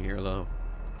dark in here, though.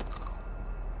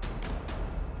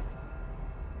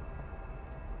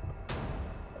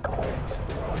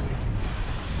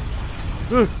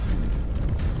 Oh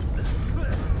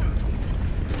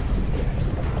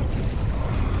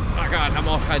god, I'm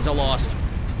all kinds of lost.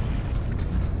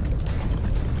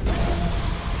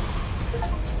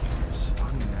 There's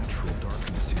unnatural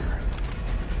darkness here.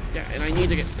 Yeah, and I need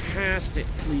to get past it,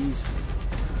 please.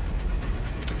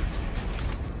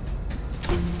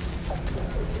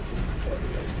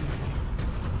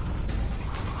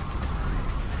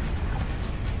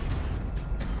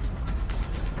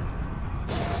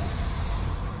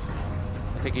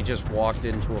 I think he just walked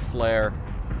into a flare.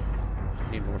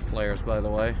 Need more flares, by the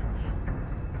way.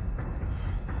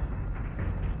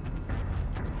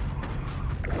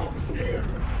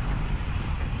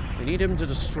 We need him to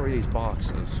destroy these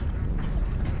boxes.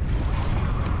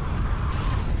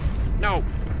 No!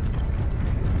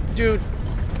 Dude,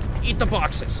 eat the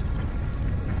boxes.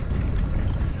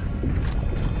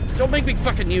 Don't make me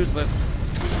fucking use this.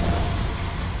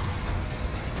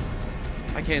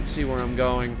 I can't see where I'm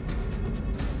going.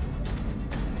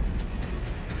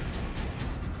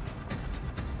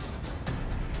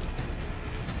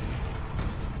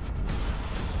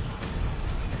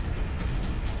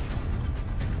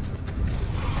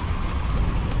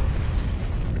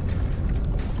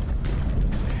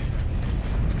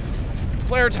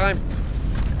 Flare time.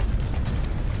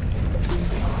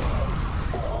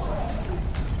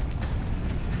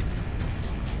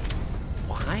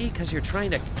 Why? Because you're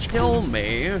trying to kill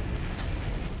me.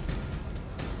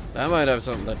 That might have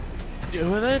something to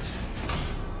do with it.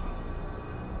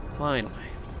 Finally.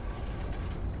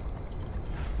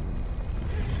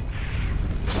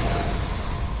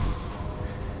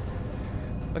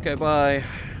 Okay, bye.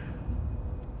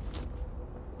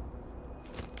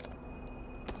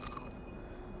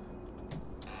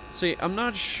 See, I'm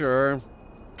not sure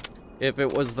if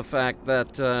it was the fact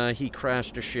that he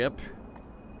crashed a ship.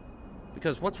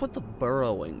 Because what's with the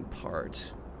burrowing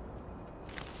part?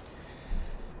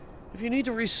 If you need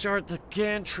to restart the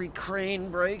gantry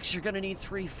crane brakes, you're gonna need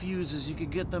 3 fuses. You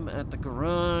could get them at the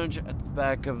garage, at the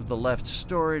back of the left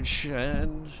storage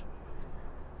shed.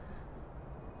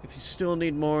 If you still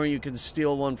need more, you can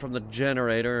steal one from the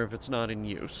generator if it's not in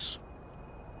use.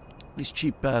 These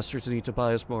cheap bastards need to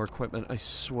buy us more equipment, I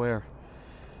swear.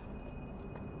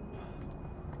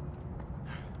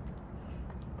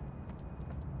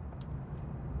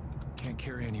 Can't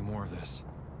carry any more of this.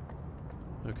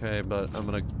 Okay, but I'm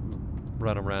gonna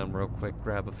run around real quick,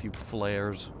 grab a few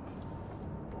flares.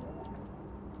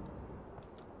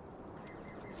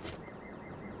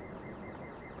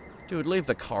 Dude, leave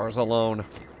the cars alone.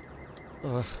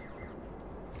 Ugh.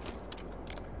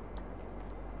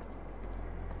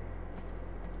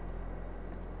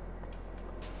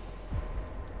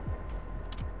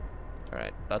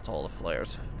 Alright, that's all the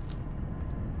flares.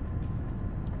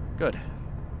 Good.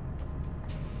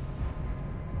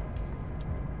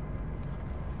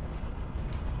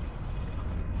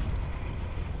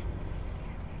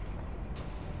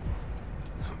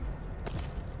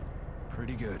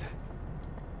 Pretty good.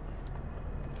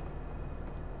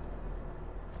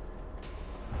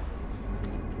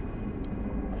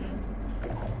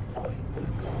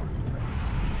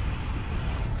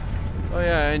 Oh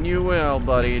yeah, and you will,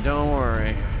 buddy, don't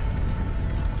worry.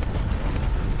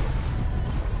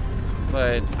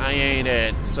 But I ain't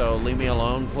it, so leave me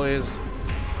alone, please.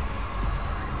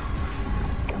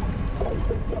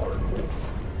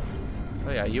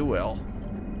 Oh yeah, you will.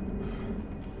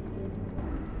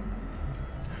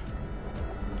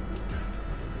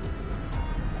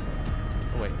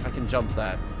 Oh wait, I can jump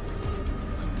that.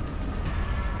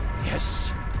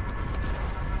 Yes!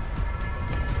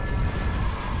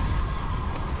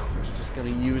 Just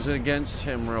gonna use it against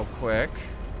him real quick.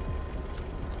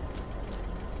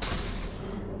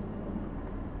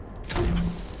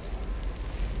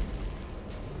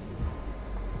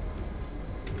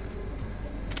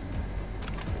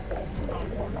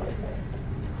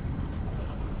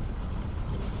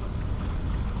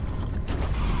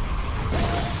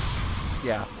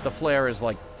 Yeah, the flare is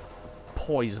like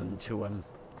poison to him.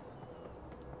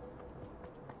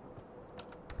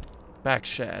 Back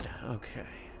shed, okay.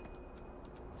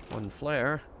 1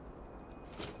 flare.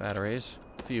 Batteries.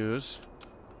 Fuse.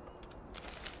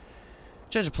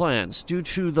 Change of plans. Due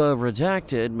to the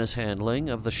redacted mishandling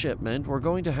of the shipment, we're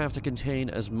going to have to contain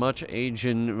as much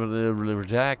agent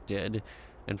redacted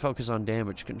and focus on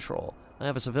damage control. I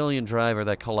have a civilian driver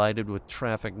that collided with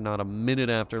traffic not a minute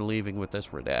after leaving with this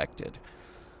redacted.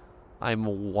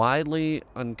 I'm widely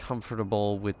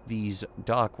uncomfortable with these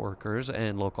dock workers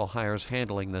and local hires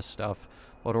handling this stuff,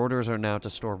 but orders are now to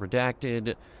store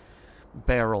redacted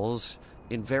barrels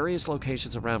in various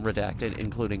locations around redacted,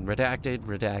 including redacted,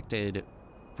 redacted,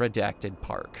 redacted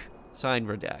park. Signed,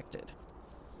 redacted.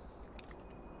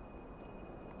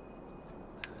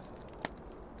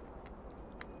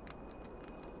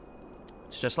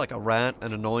 It's just like a rat,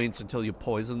 an annoyance until you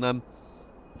poison them.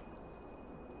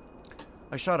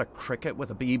 I shot a cricket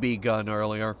with a BB gun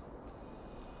earlier.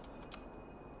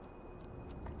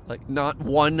 Like, not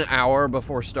 1 hour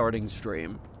before starting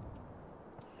stream.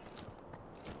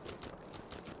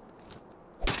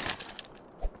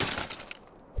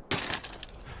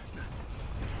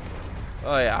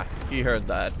 Oh yeah, he heard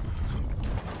that.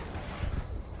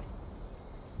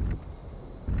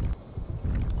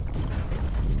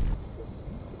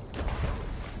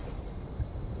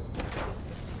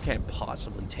 Can't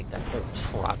possibly take that whole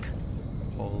truck.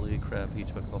 Holy crap, he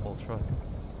took the whole truck.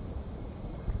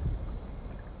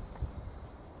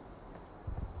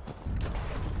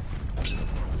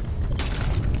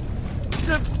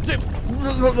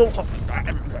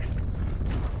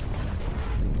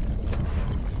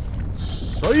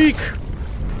 Psych!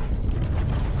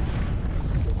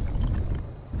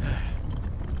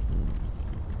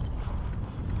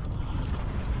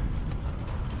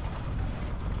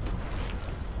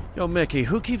 Yo, Mickey,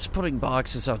 who keeps putting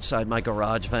boxes outside my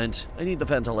garage vent? I need the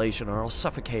ventilation or I'll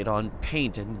suffocate on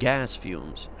paint and gas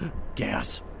fumes.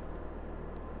 Gas.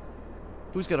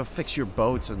 Who's gonna fix your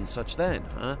boats and such then,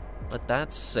 huh? Let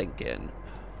that sink in.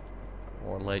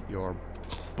 Or let your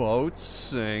boat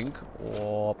sink,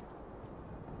 or...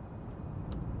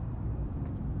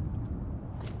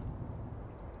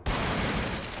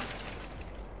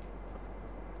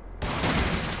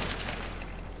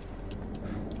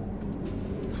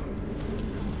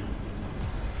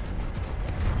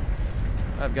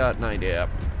 I've got an idea.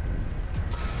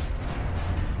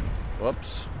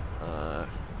 Whoops.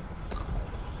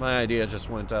 My idea just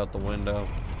went out the window.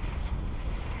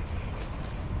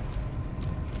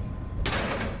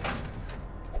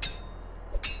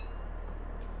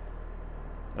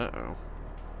 Uh-oh.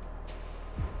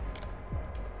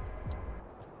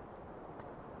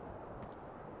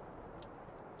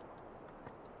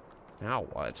 Now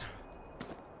what?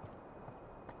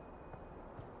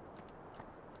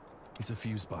 It's a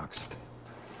fuse box. Let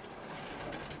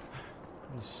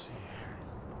me see here.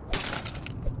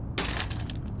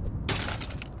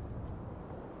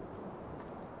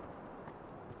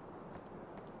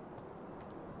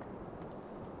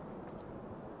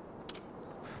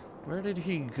 Where did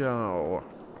he go?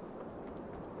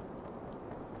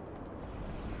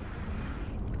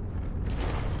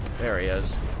 There he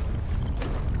is.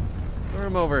 Lure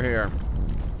him over here.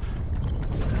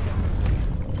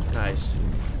 Nice.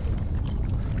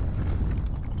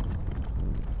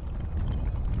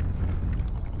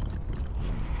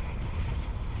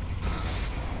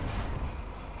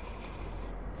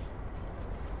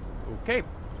 Okay.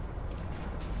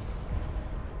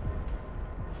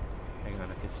 Hang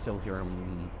on, I can still hear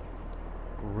him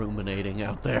ruminating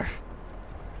out there.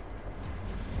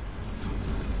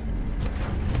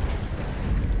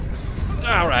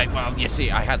 Alright, well, you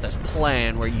see, I had this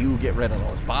plan where you get rid of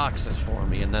those boxes for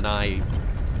me, and then I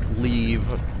leave.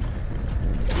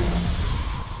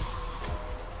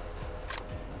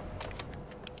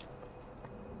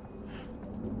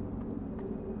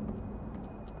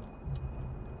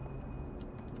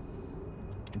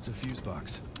 It's a fuse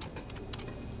box.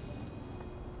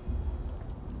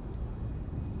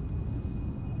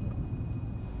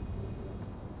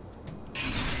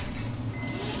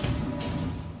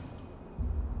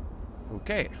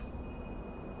 Okay.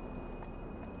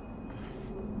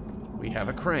 We have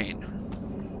a crane.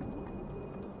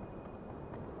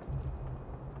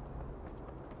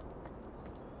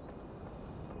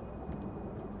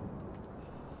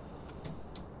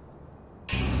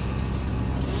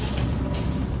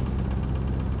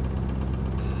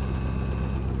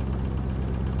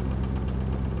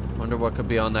 Wonder what could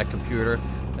be on that computer.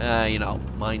 You know,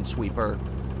 Minesweeper,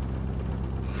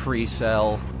 free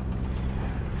cell.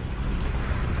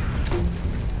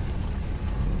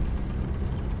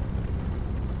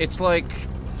 It's like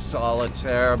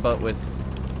solitaire, but with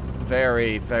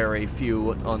very, very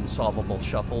few unsolvable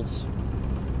shuffles.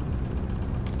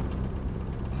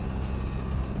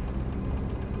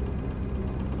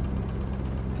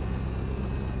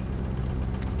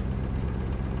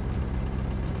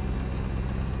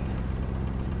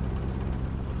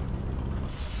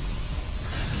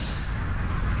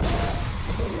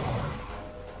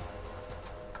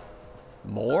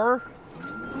 More?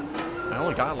 I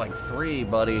only got like 3,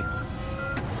 buddy.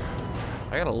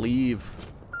 I gotta leave.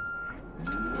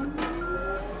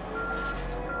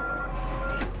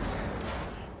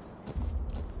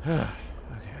 Okay.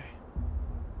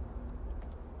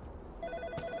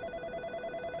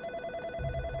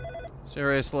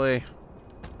 Seriously?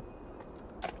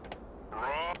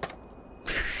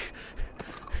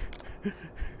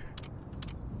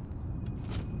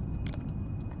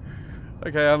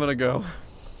 Okay, I'm gonna go.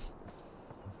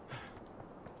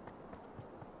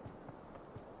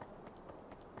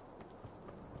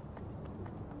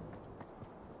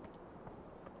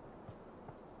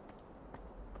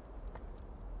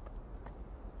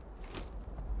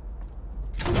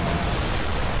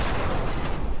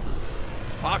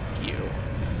 Fuck you.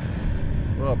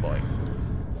 Oh boy.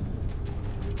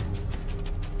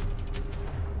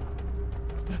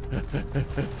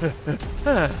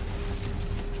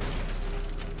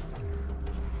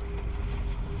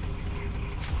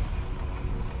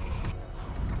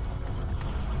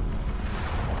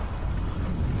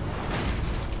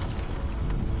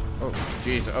 Oh,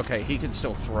 jeez. Okay, he can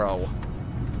still throw.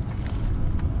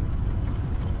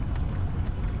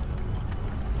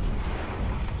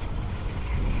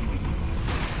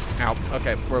 Ow.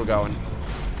 Okay, where are we going?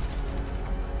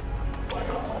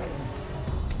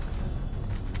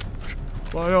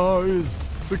 My eyes!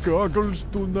 The goggles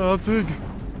do nothing!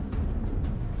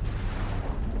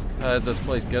 How did this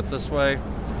place get this way?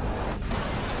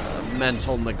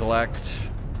 Mental neglect.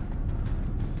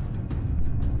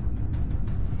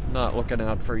 Not looking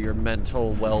out for your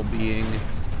mental well-being.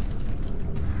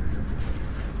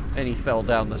 And he fell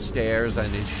down the stairs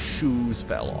and his shoes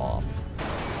fell off.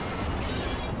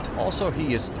 Also,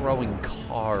 he is throwing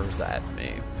cars at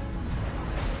me.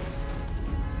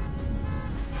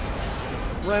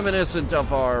 Reminiscent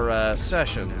of our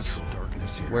sessions,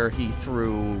 where he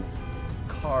threw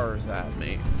cars at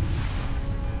me.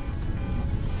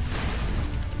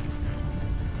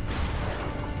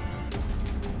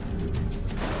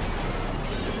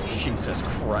 Jesus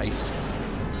Christ.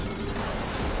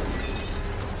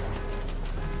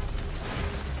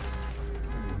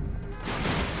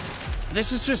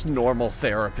 This is just normal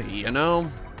therapy, you know?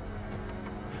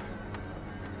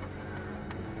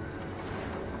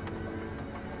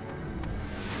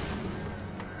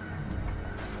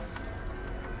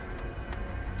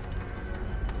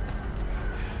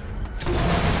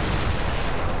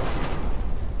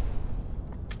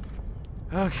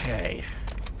 Okay.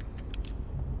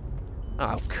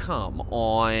 Oh, come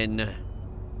on.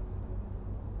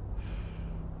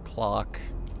 Clock.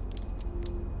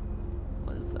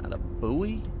 What is that, a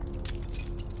buoy?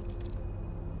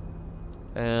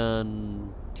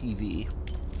 And TV.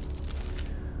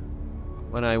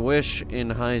 When I wish in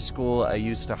high school, I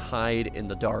used to hide in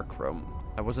the dark room.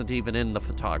 I wasn't even in the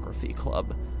photography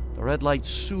club. The red light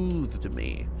soothed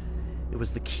me. It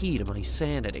was the key to my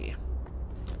sanity.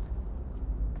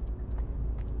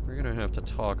 We're gonna have to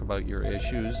talk about your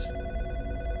issues.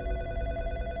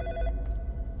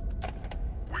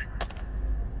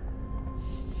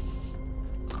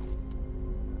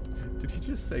 Did he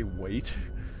just say wait?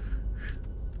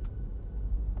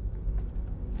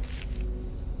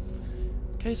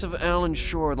 Case of Alan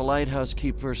Shore, the lighthouse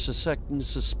keeper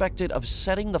suspected of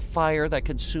setting the fire that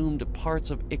consumed parts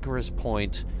of Icarus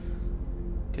Point,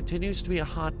 continues to be a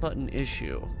hot-button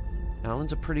issue.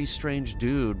 Alan's a pretty strange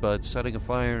dude, but setting a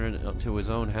fire to his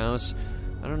own house,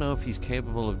 I don't know if he's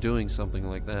capable of doing something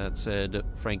like that, said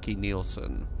Frankie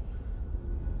Nielsen.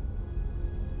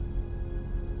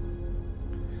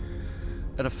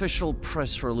 An official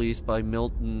press release by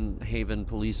Milton Haven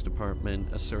Police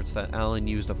Department asserts that Alan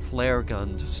used a flare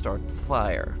gun to start the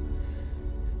fire,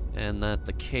 and that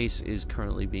the case is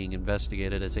currently being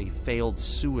investigated as a failed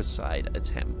suicide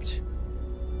attempt.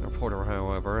 The reporter,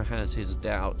 however, has his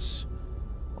doubts.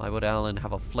 Why would Alan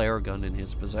have a flare gun in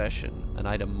his possession, an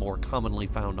item more commonly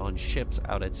found on ships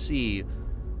out at sea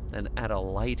than at a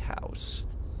lighthouse?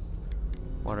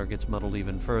 Water gets muddled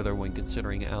even further when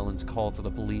considering Alan's call to the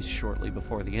police shortly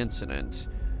before the incident,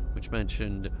 which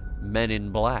mentioned men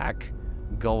in black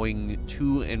going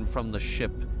to and from the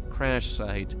ship crash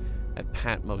site at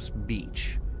Patmos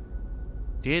Beach.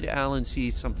 Did Alan see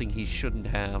something he shouldn't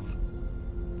have?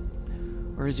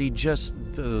 Or is he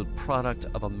just the product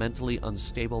of a mentally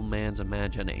unstable man's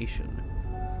imagination?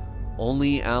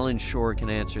 Only Alan Shore can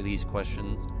answer these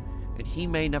questions, and he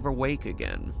may never wake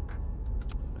again.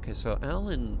 Okay, so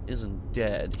Alan isn't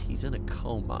dead. He's in a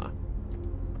coma.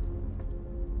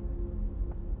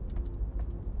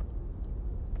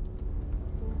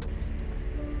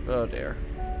 Oh dear.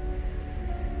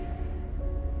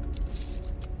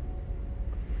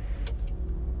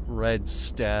 Red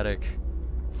static.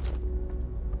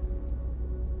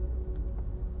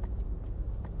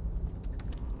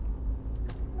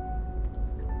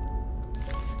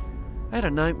 I had a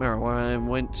nightmare where I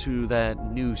went to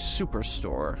that new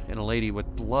superstore and a lady with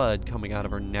blood coming out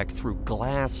of her neck threw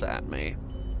glass at me.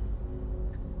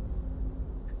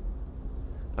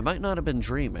 I might not have been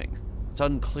dreaming. It's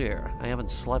unclear. I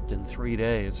haven't slept in 3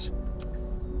 days.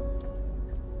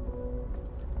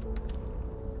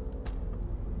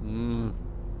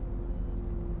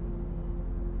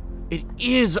 It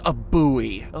is a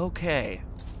buoy. Okay.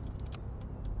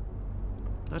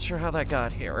 Not sure how that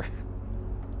got here.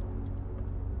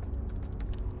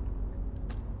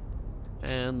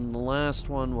 And the last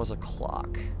one was a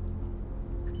clock.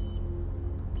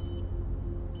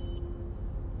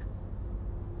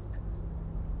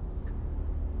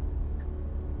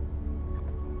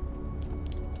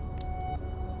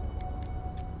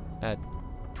 At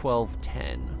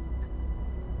 12:10.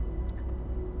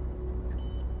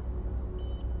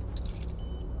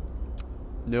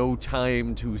 No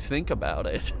time to think about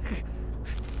it.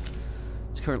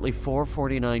 It's currently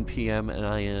 4:49 p.m. and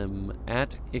I am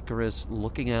at Icarus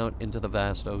looking out into the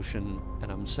vast ocean,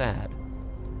 and I'm sad.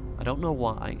 I don't know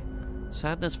why.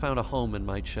 Sadness found a home in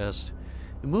my chest.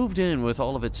 It moved in with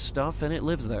all of its stuff, and it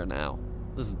lives there now.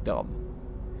 This is dumb.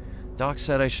 Doc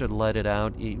said I should let it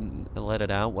out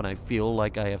when I feel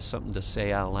like I have something to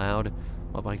say out loud,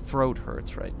 but my throat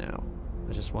hurts right now.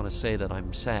 I just want to say that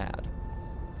I'm sad.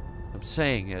 I'm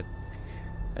saying it,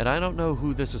 and I don't know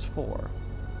who this is for.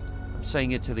 I'm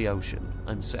saying it to the ocean.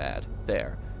 I'm sad.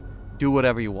 There. Do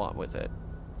whatever you want with it.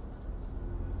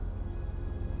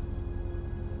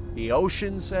 The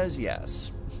ocean says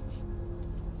yes.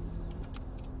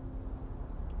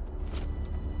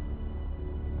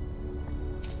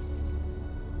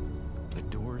 The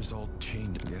door is all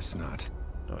chained. Guess not.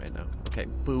 Oh, wait, no. Okay,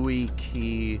 buoy,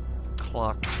 key,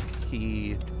 clock,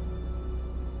 key,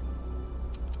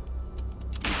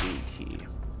 TV key.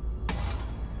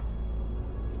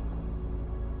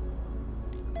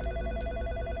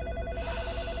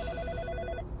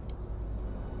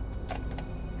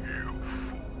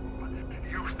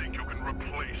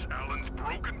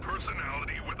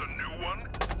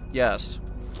 Yes,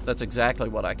 that's exactly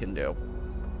what I can do.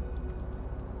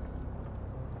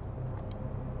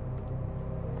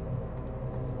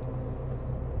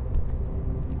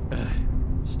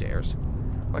 Stairs.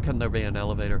 Why couldn't there be an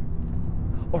elevator?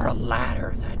 Or a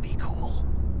ladder, that'd be cool.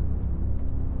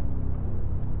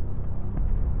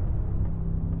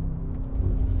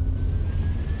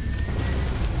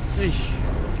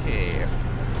 Okay.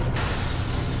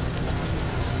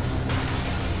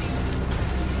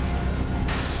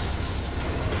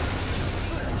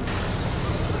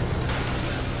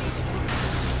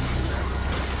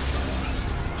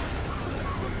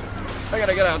 I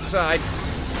gotta get outside.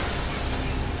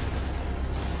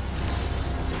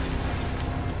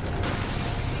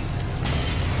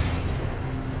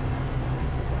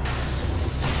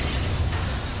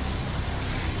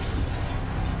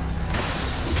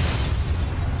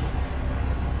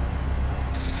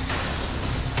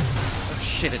 Oh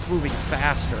shit, it's moving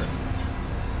faster.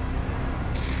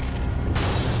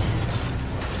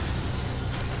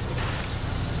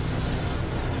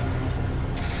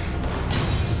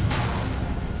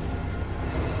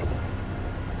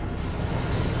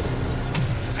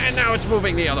 And now it's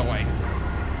moving the other way.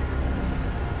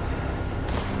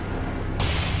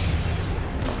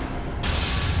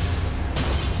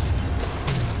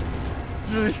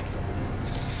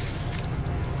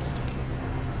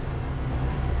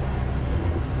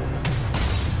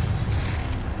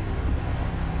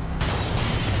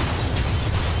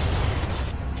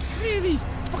 How many of these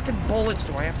fucking bullets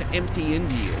do I have to empty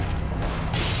into you?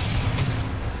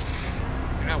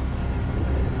 Ow.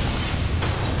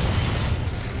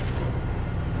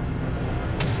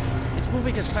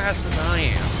 Moving as fast as I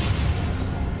am.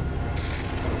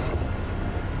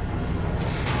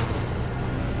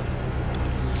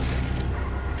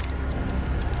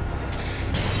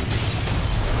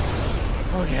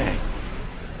 Okay.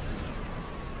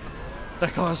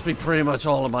 That cost me pretty much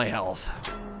all of my health.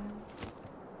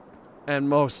 And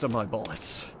most of my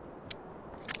bullets.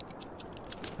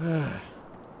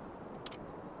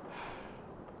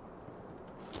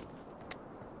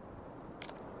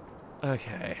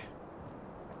 Okay.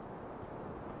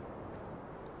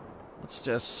 Let's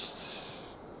just...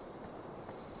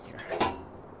 Here.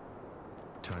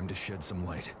 Time to shed some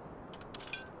light.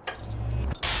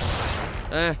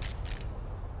 Oh,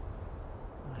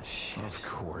 shit. Of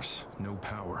course, no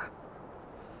power.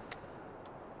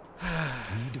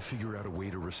 Need to figure out a way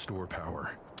to restore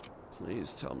power.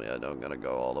 Please tell me I don't gotta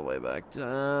go all the way back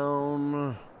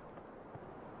down.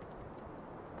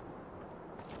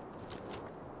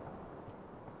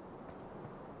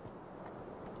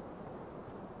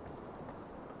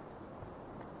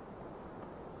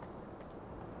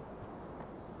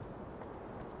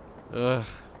 Ugh.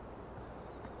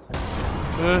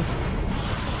 Oh,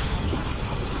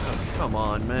 come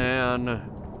on, man.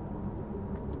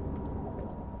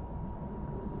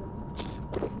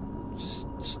 Just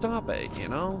stop it, you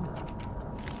know?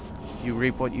 You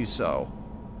reap what you sow.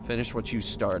 Finish what you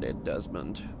started,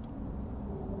 Desmond.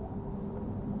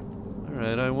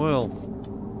 Alright, I will.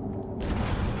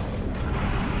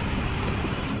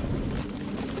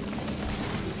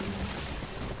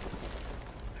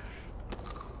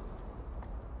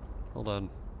 Hold on.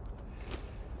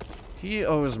 He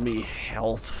owes me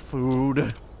health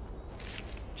food.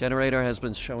 Generator has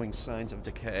been showing signs of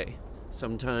decay.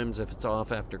 Sometimes, if it's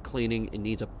off after cleaning, it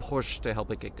needs a push to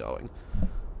help it get going.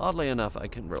 Oddly enough, I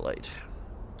can relate.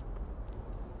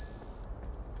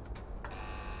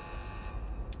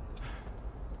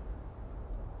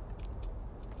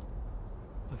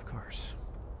 Of course.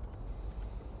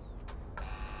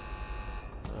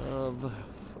 Of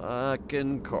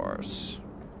fucking course.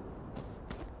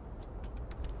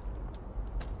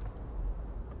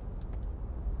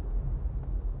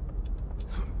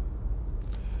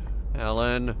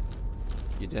 Alan,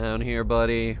 you down here,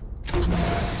 buddy?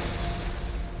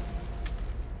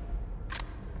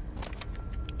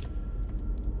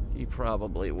 He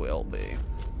probably will be.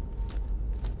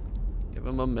 Give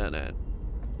him a minute.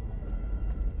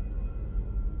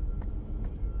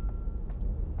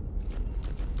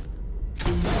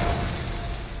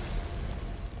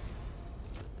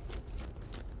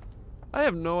 I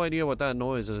have no idea what that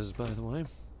noise is, by the way.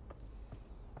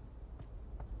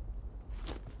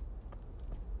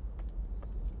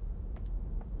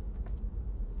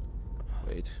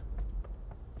 Wait.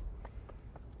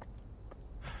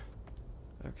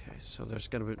 Okay, so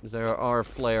there are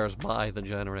flares by the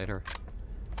generator.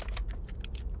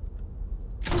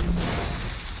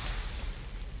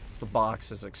 The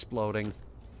box is exploding.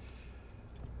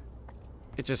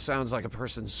 It just sounds like a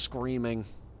person screaming.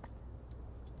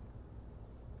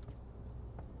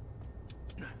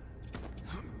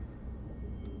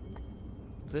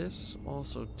 This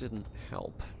also didn't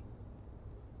help.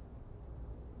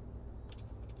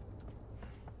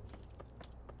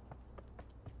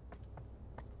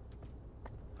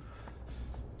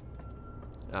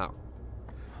 Oh.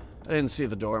 I didn't see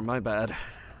the door, my bad.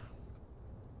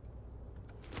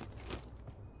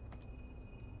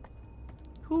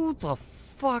 Who the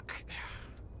fuck?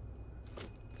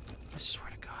 I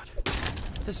swear to God.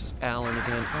 This is Alan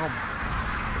again. Oh.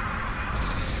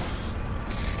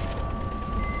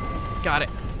 Got it.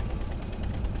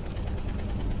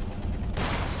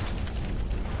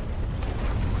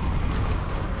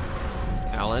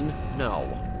 Alan? No.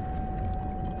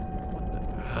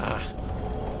 Ugh.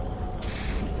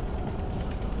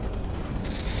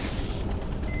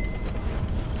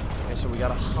 Okay, so we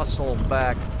gotta hustle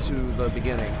back to the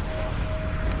beginning.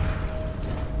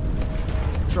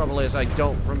 Trouble is, I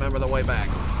don't remember the way back.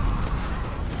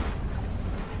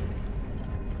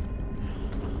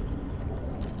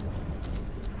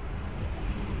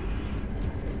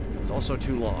 It's also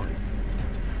too long.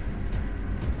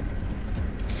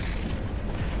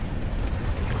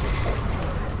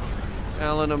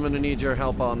 Alan, I'm gonna need your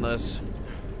help on this.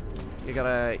 You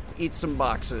gotta eat some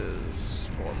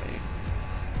boxes for me.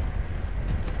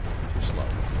 Too slow.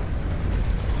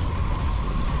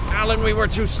 Alan, we were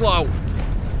too slow.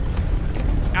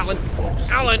 Alan!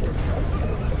 Alan!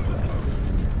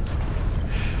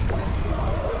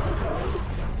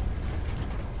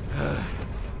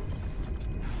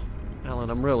 Alan,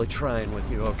 I'm really trying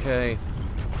with you, okay?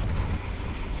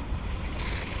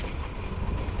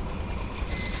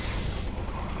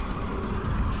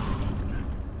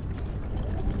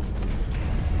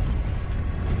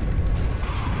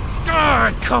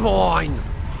 God, come on!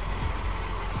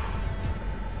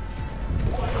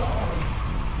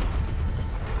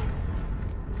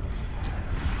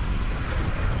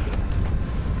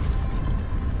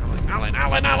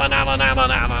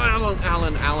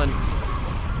 Alan.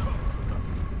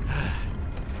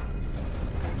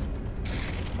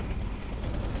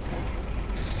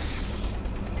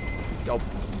 Go.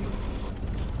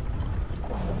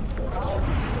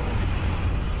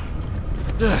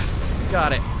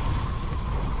 Got it.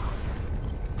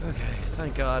 Okay,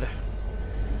 thank God.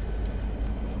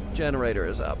 Generator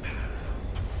is up.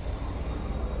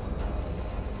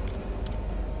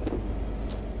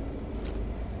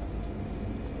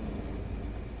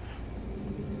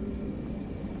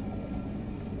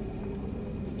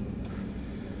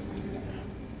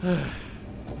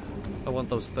 I want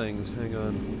those things. Hang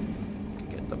on. I can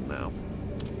get them now.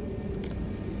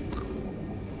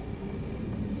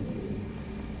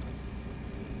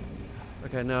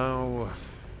 Okay, now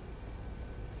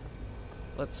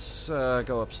let's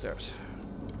go upstairs.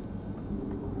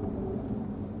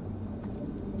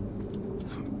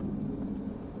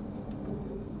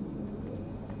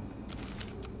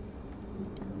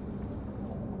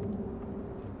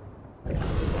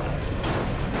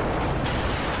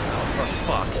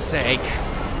 Sake.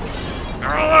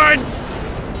 Alan!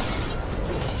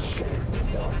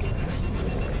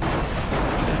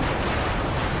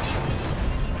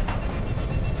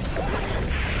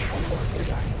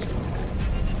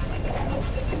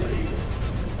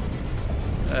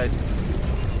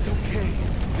 It's okay.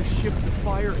 The ship, the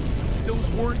fire, those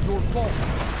weren't your fault.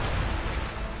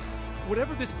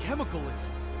 Whatever this chemical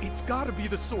is, it's gotta be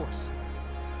the source.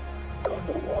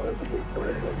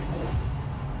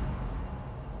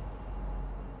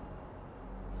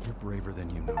 You're braver than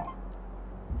you know.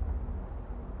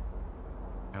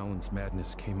 Alan's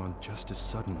madness came on just as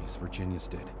suddenly as Virginia's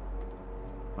did.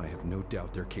 I have no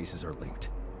doubt their cases are linked.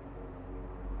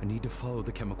 I need to follow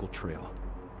the chemical trail,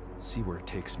 see where it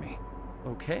takes me.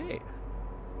 Okay.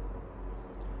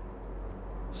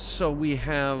 So we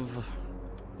have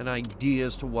an idea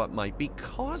as to what might be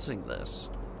causing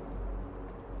this.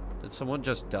 Did someone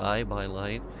just die by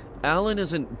light? Alan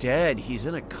isn't dead. He's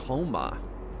in a coma.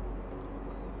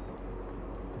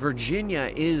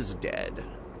 Virginia is dead.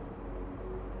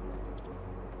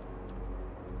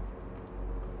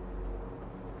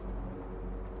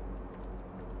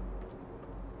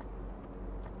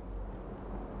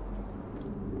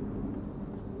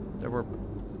 There were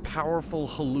powerful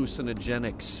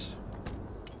hallucinogenics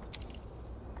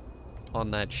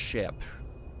on that ship,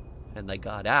 and they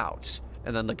got out.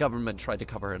 And then the government tried to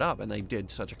cover it up, and they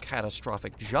did such a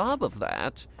catastrophic job of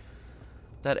that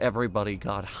that everybody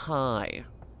got high.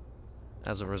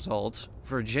 As a result,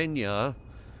 Virginia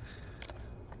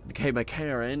became a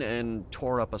Karen and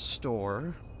tore up a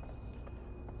store.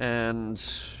 And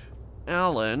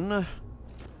Alan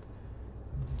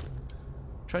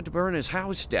tried to burn his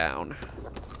house down.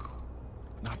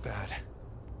 Not bad.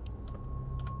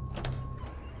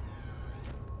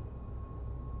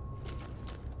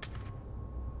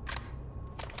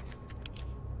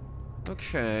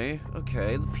 Okay,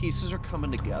 okay, the pieces are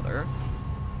coming together.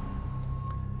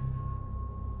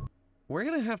 We're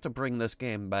gonna have to bring this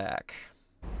game back.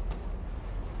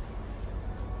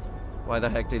 Why the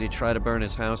heck did he try to burn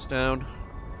his house down?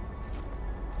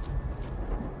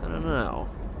 I don't know.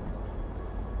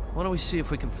 Why don't we see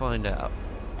if we can find out?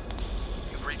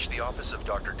 You've reached the office of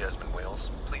Dr. Desmond Wales.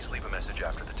 Please leave a message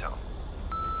after the tone.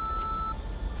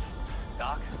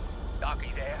 Doc? Doc, are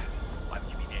you there? Why would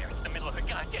you be there? It's the middle of the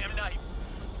goddamn night.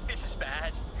 This is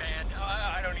bad, man.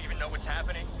 I don't even know what's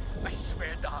happening. I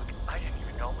swear, Doc, I didn't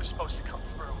even know it was supposed to come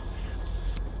through.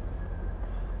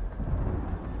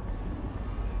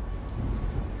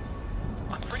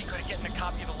 I'm pretty good at getting a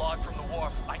copy of the log from the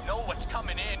wharf. I know what's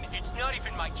coming in. It's not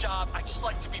even my job. I just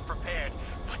like to be prepared.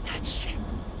 But that ship,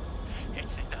 it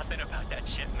said nothing about that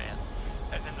ship, man.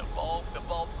 And then the bulb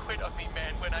quit on me,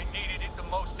 man. When I needed it the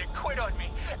most, it quit on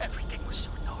me. Everything was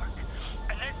so dark.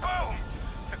 And then boom!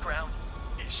 The ground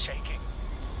is shaking.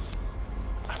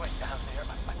 I went down there.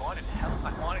 I wanted help.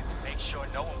 I wanted to make sure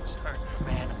no one was hurt.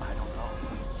 Man, I don't know.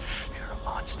 There are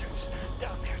monsters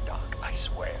down there, Doc. I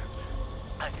swear.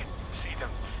 I can see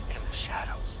them in the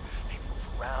shadows. They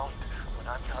move around when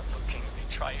I'm not looking.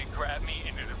 They try to grab me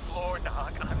into the floor,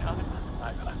 Doc.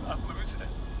 I'm losing it.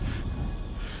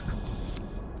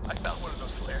 I found one of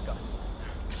those flare guns.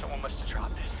 Someone must have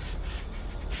dropped it.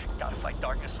 Gotta fight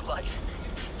darkness with light.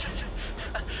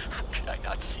 How could I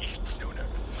not see it sooner?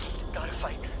 Gotta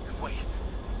fight. Wait.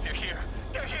 They're here.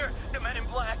 They're here. The men in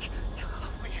black.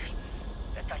 Weird.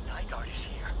 That guy Nygaard is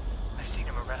here. I've seen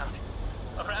him around.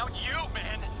 Around you,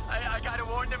 man. I gotta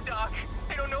warn them, Doc.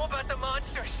 They don't know about the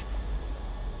monsters.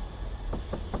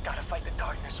 Gotta fight the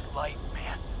darkness with light,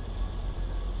 man.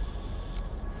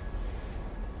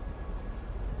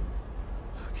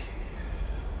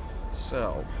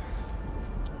 So,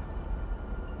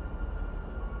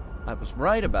 I was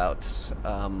right about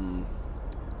the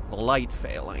light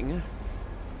failing.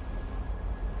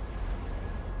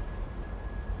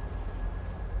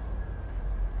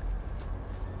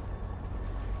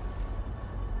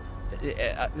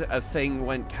 A thing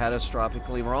went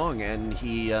catastrophically wrong, and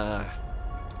he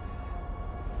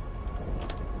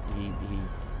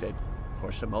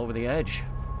pushed him over the edge.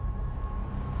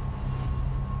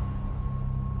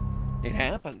 It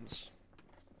happens.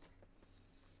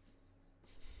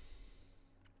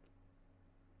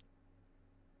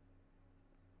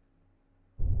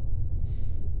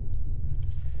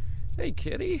 Hey,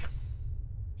 kitty.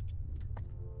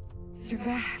 You're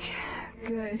back.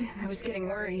 Good. I was getting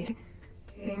worried.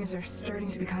 Things are starting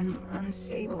to become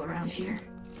unstable around here.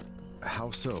 How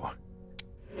so?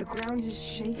 The ground is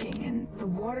shaking and the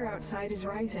water outside is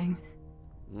rising.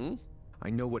 Hmm? I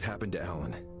know what happened to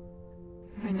Alan.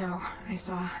 I know. I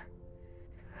saw.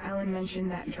 Alan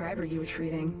mentioned that driver you were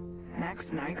treating.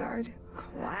 Max Nygaard?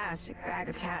 Classic bag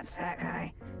of cats, that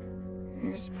guy.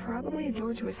 There's probably a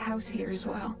door to his house here as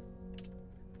well.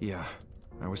 Yeah,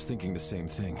 I was thinking the same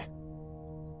thing.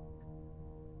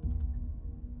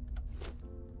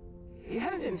 You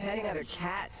haven't been petting other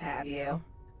cats, have you?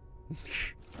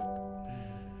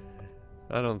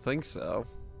 I don't think so.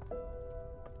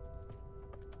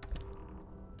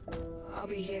 I'll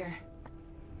be here.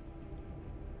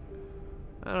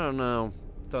 I don't know.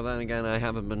 Though then again, I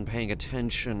haven't been paying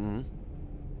attention.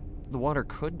 The water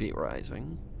could be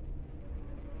rising.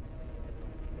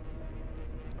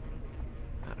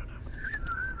 I don't know.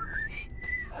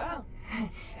 Oh,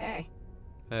 hey.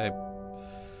 Hey.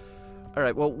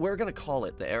 Alright, well, we're gonna call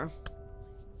it there.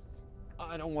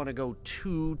 I don't want to go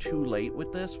too late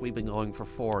with this. We've been going for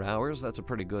 4 hours. That's a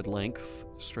pretty good length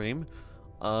stream.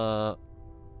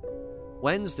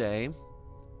 Wednesday,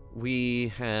 we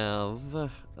have...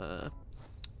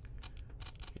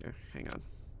 here, hang on.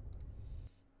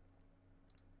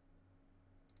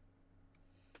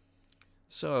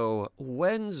 So,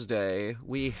 Wednesday,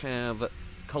 we have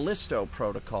Callisto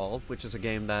Protocol, which is a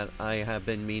game that I have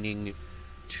been meaning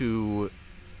to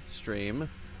stream.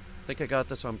 I think I got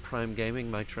this on Prime Gaming,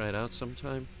 might try it out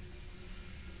sometime.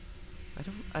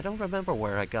 I don't remember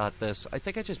where I got this. I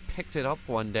think I just picked it up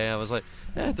one day. I was like,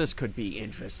 this could be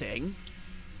interesting.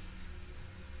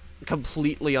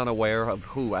 Completely unaware of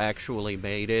who actually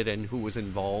made it and who was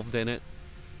involved in it.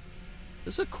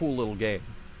 This is a cool little game.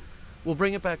 We'll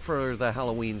bring it back for the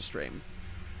Halloween stream.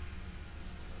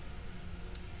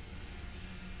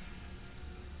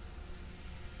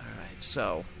 Alright,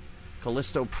 so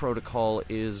Callisto Protocol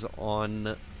is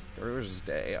on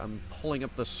Thursday. I'm pulling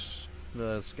up the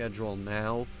schedule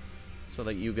now so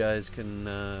that you guys can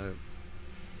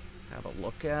have a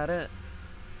look at it.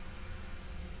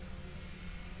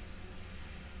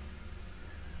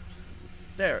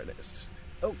 There it is.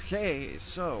 Okay,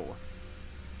 so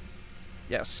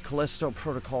yes, Callisto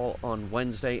Protocol on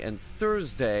Wednesday, and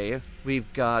Thursday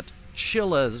we've got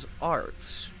Chilla's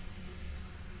Art.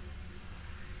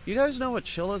 You guys know what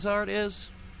Chilla's Art is?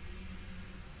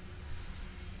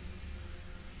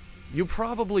 You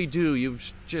probably do,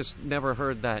 you've just never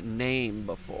heard that name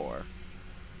before.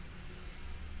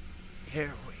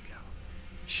 Here we go.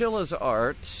 Chilla's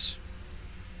Art.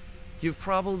 You've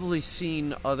probably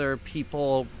seen other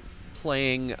people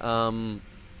playing, the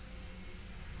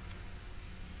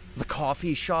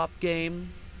coffee shop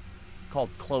game called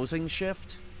Closing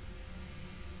Shift.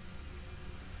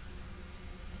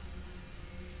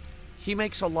 He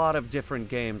makes a lot of different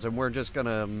games, and we're just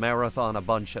gonna marathon a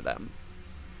bunch of them.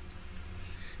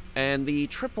 And the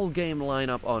triple game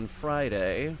lineup on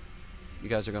Friday, you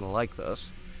guys are gonna like this.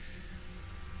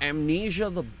 Amnesia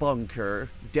the Bunker,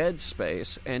 Dead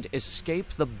Space, and Escape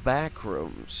the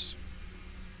Backrooms.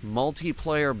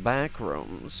 Multiplayer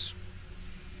Backrooms.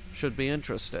 Should be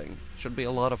interesting. Should be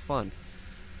a lot of fun.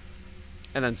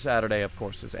 And then Saturday, of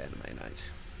course, is anime night.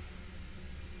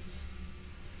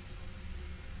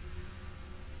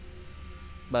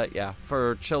 But yeah,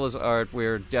 for Chilla's Art,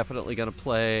 we're definitely going to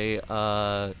play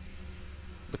the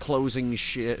Closing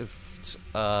Shift,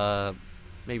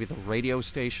 maybe the radio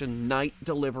station. Night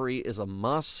Delivery is a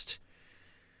must.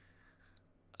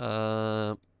 We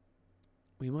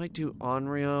might do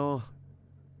Onryo,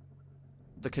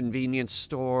 the Convenience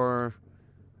Store,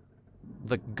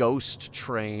 the Ghost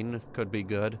Train could be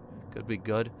good. Could be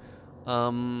good.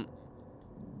 Yeah,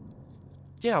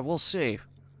 we'll see.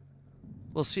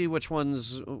 We'll see which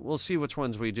ones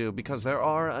we do, because there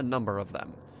are a number of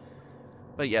them.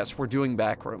 But yes, we're doing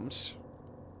Backrooms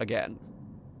again.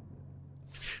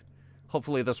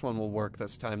 Hopefully this one will work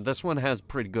this time. This one has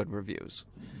pretty good reviews.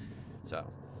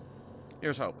 So,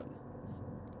 here's hoping.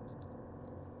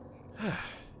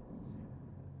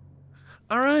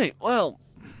 Alright, well,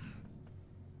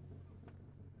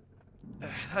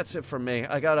 that's it for me.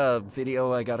 I got a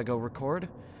video I gotta go record.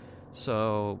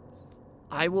 So,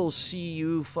 I will see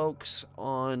you folks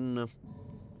on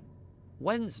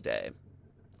Wednesday.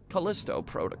 Callisto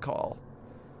Protocol.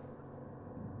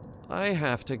 I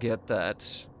have to get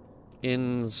that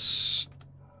installed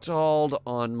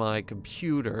on my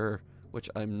computer, which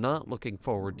I'm not looking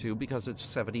forward to because it's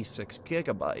 76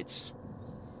 gigabytes.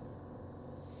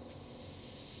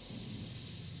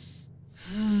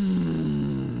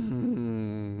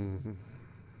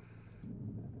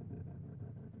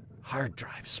 Hard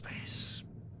drive space.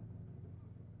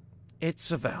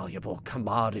 It's a valuable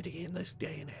commodity in this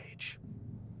day and age.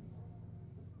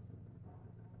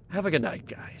 Have a good night,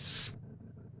 guys.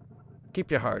 Keep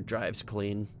your hard drives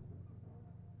clean.